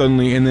stop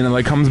suddenly and then it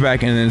like comes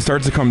back and then it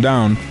starts to come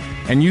down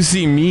and you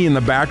see me in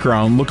the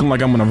background looking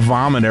like I'm gonna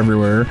vomit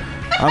everywhere.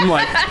 I'm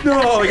like,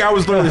 no, like I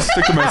was literally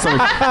sick to my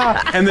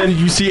stomach. And then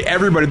you see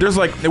everybody. There's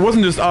like, it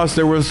wasn't just us.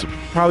 There was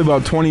probably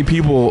about 20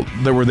 people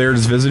that were there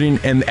just visiting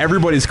and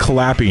everybody's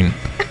clapping.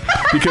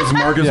 Because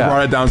Marcus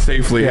brought it down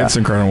safely. Yeah. It's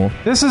incredible.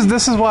 This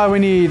is why we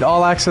need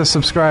All Access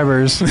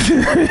subscribers,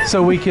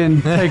 so we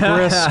can take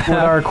risks with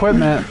our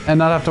equipment and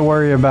not have to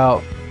worry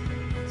about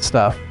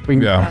stuff. We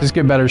can just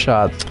get better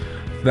shots.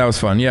 That was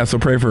fun. Yeah, so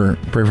pray for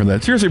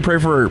that. Seriously, pray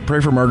for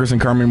Marcus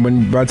and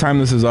Carmen. By the time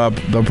this is up,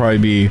 they'll probably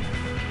be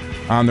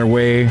on their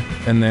way,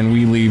 and then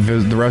we leave.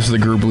 The rest of the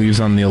group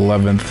leaves on the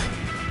 11th.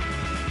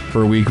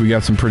 for a week. We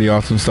got some pretty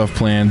awesome stuff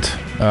planned.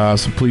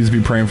 So please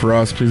be praying for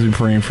us. Please be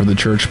praying for the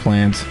church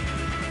plant.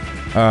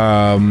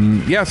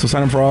 So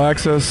sign up for All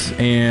Access,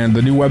 and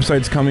the new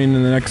website's coming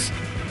in the next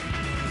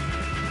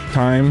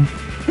time.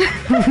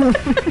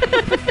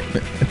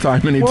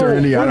 Time and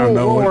eternity. I don't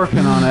know. We're working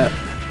on it.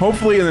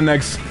 Hopefully in the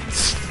next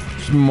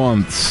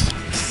months.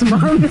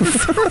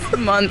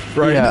 Month.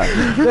 Right.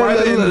 Yeah. By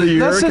the end of the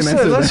year.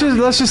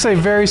 Let's just say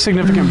very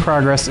significant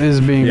progress is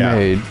being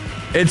made.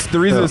 It's the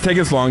reason it's taking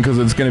this long because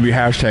it's going to be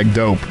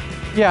 #dope.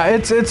 Yeah,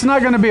 it's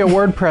not going to be a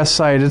WordPress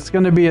site. It's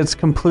going to be its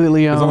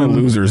completely own. Because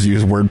only losers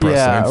use WordPress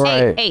sites.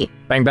 Right. Hey.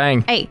 Bang,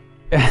 bang. Hey.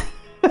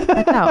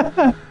 Check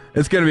out.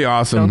 It's going to be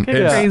awesome. Don't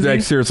get crazy.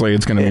 Like, seriously,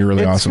 it's going to be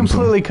really awesome. It's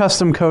completely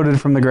custom coded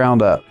from the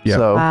ground up. Yeah.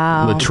 So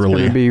Wow.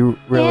 Literally. It's going to be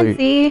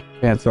really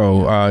fancy.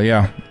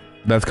 So,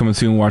 that's coming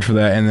soon. Watch for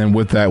that. And then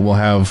with that, we'll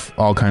have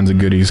all kinds of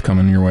goodies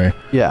coming your way.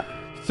 Yeah.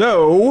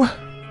 So,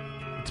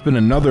 it's been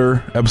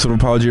another episode of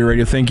Apologia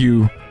Radio. Thank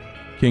you,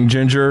 King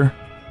Ginger.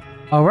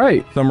 All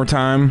right.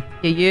 Summertime.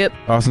 Yep.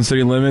 Austin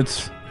City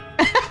Limits.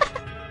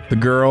 The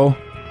Girl.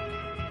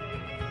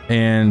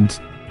 And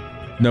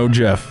no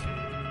Jeff.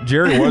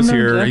 Jerry was No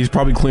here. Jeff. He's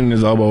probably cleaning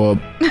his elbow up.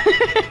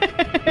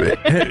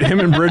 Him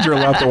and Bridger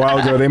left a while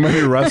ago. They might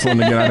be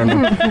wrestling again. I don't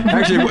know.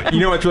 Actually, you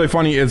know what's really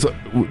funny is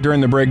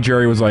during the break,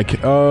 Jerry was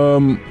like,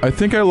 I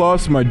think I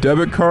lost my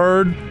debit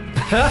card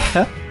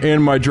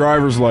and my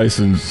driver's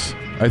license.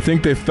 I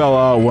think they fell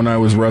out when I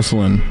was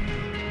wrestling.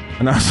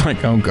 And I was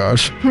like, oh,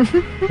 gosh.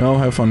 I'll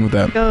have fun with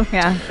that. Go.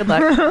 Yeah. Good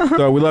luck.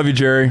 So we love you,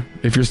 Jerry,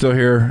 if you're still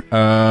here.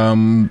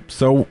 We're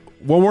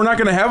not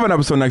going to have an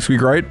episode next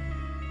week, right?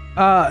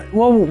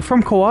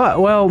 From Kauai.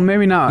 Well,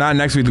 maybe not. Not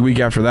next week, the week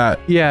after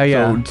that.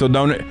 Yeah.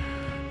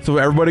 So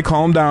everybody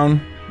calm down,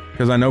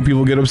 because I know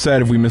people get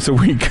upset if we miss a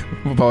week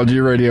of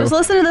Apologia Radio. Just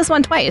listen to this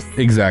one twice.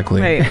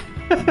 Exactly. Right.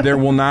 There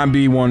will not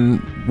be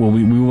one. Well,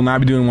 we will not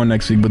be doing one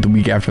next week, but the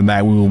week after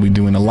that, we will be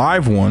doing a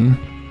live one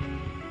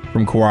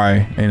from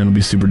Kauai, and it'll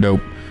be super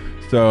dope.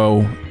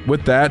 So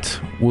with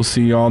that, we'll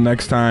see y'all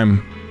next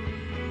time.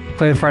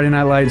 Play the Friday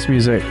Night Lights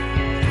music.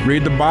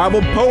 Read the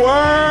Bible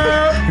poem.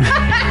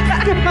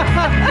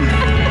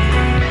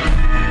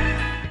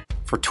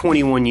 For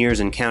 21 years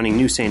and counting,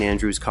 New St.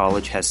 Andrews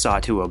College has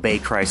sought to obey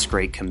Christ's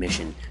Great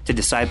Commission, to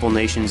disciple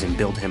nations and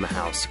build him a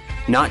house,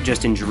 not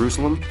just in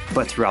Jerusalem,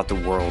 but throughout the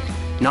world.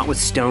 Not with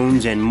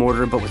stones and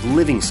mortar, but with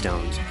living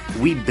stones.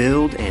 We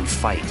build and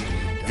fight.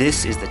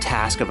 This is the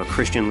task of a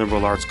Christian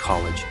liberal arts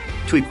college,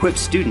 to equip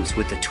students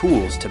with the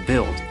tools to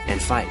build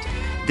and fight.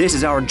 This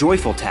is our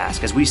joyful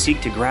task as we seek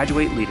to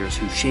graduate leaders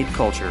who shape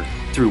culture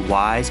through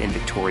wise and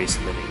victorious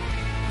living.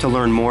 To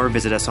learn more,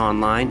 visit us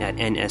online at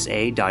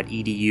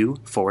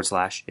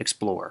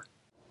nsa.edu/explore.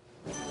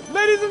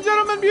 Ladies and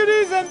gentlemen,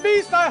 beauties and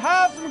beasts, I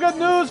have some good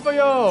news for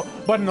you.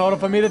 But in order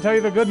for me to tell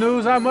you the good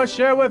news, I must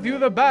share with you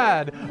the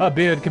bad. A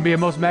beard can be a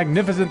most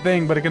magnificent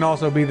thing, but it can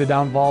also be the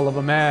downfall of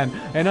a man.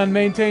 An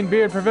unmaintained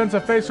beard prevents a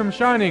face from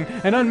shining.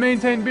 An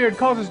unmaintained beard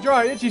causes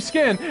dry, itchy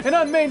skin. An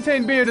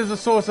unmaintained beard is a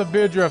source of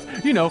beardruff.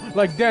 You know,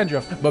 like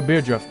dandruff, but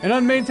beardruff. An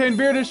unmaintained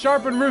beard is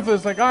sharp and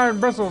ruthless, like iron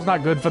bristles,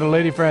 not good for the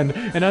lady friend.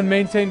 An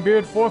unmaintained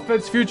beard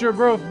forfeits future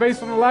growth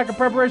based on the lack of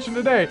preparation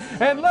today.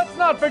 And let's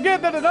not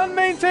forget that an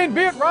unmaintained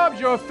beard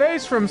robs your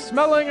face from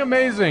smelling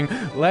amazing.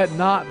 Let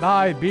not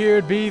thy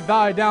beard be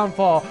thy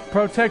downfall.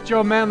 Protect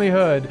your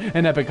manlyhood.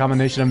 An epic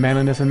combination of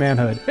manliness and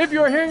manhood. If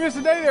you are hearing this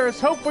today, there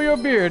is hope for your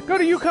beard. Go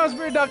to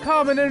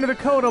ucosbeard.com and enter the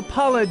code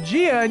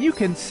Apologia, and you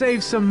can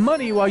save some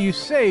money while you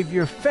save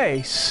your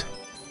face.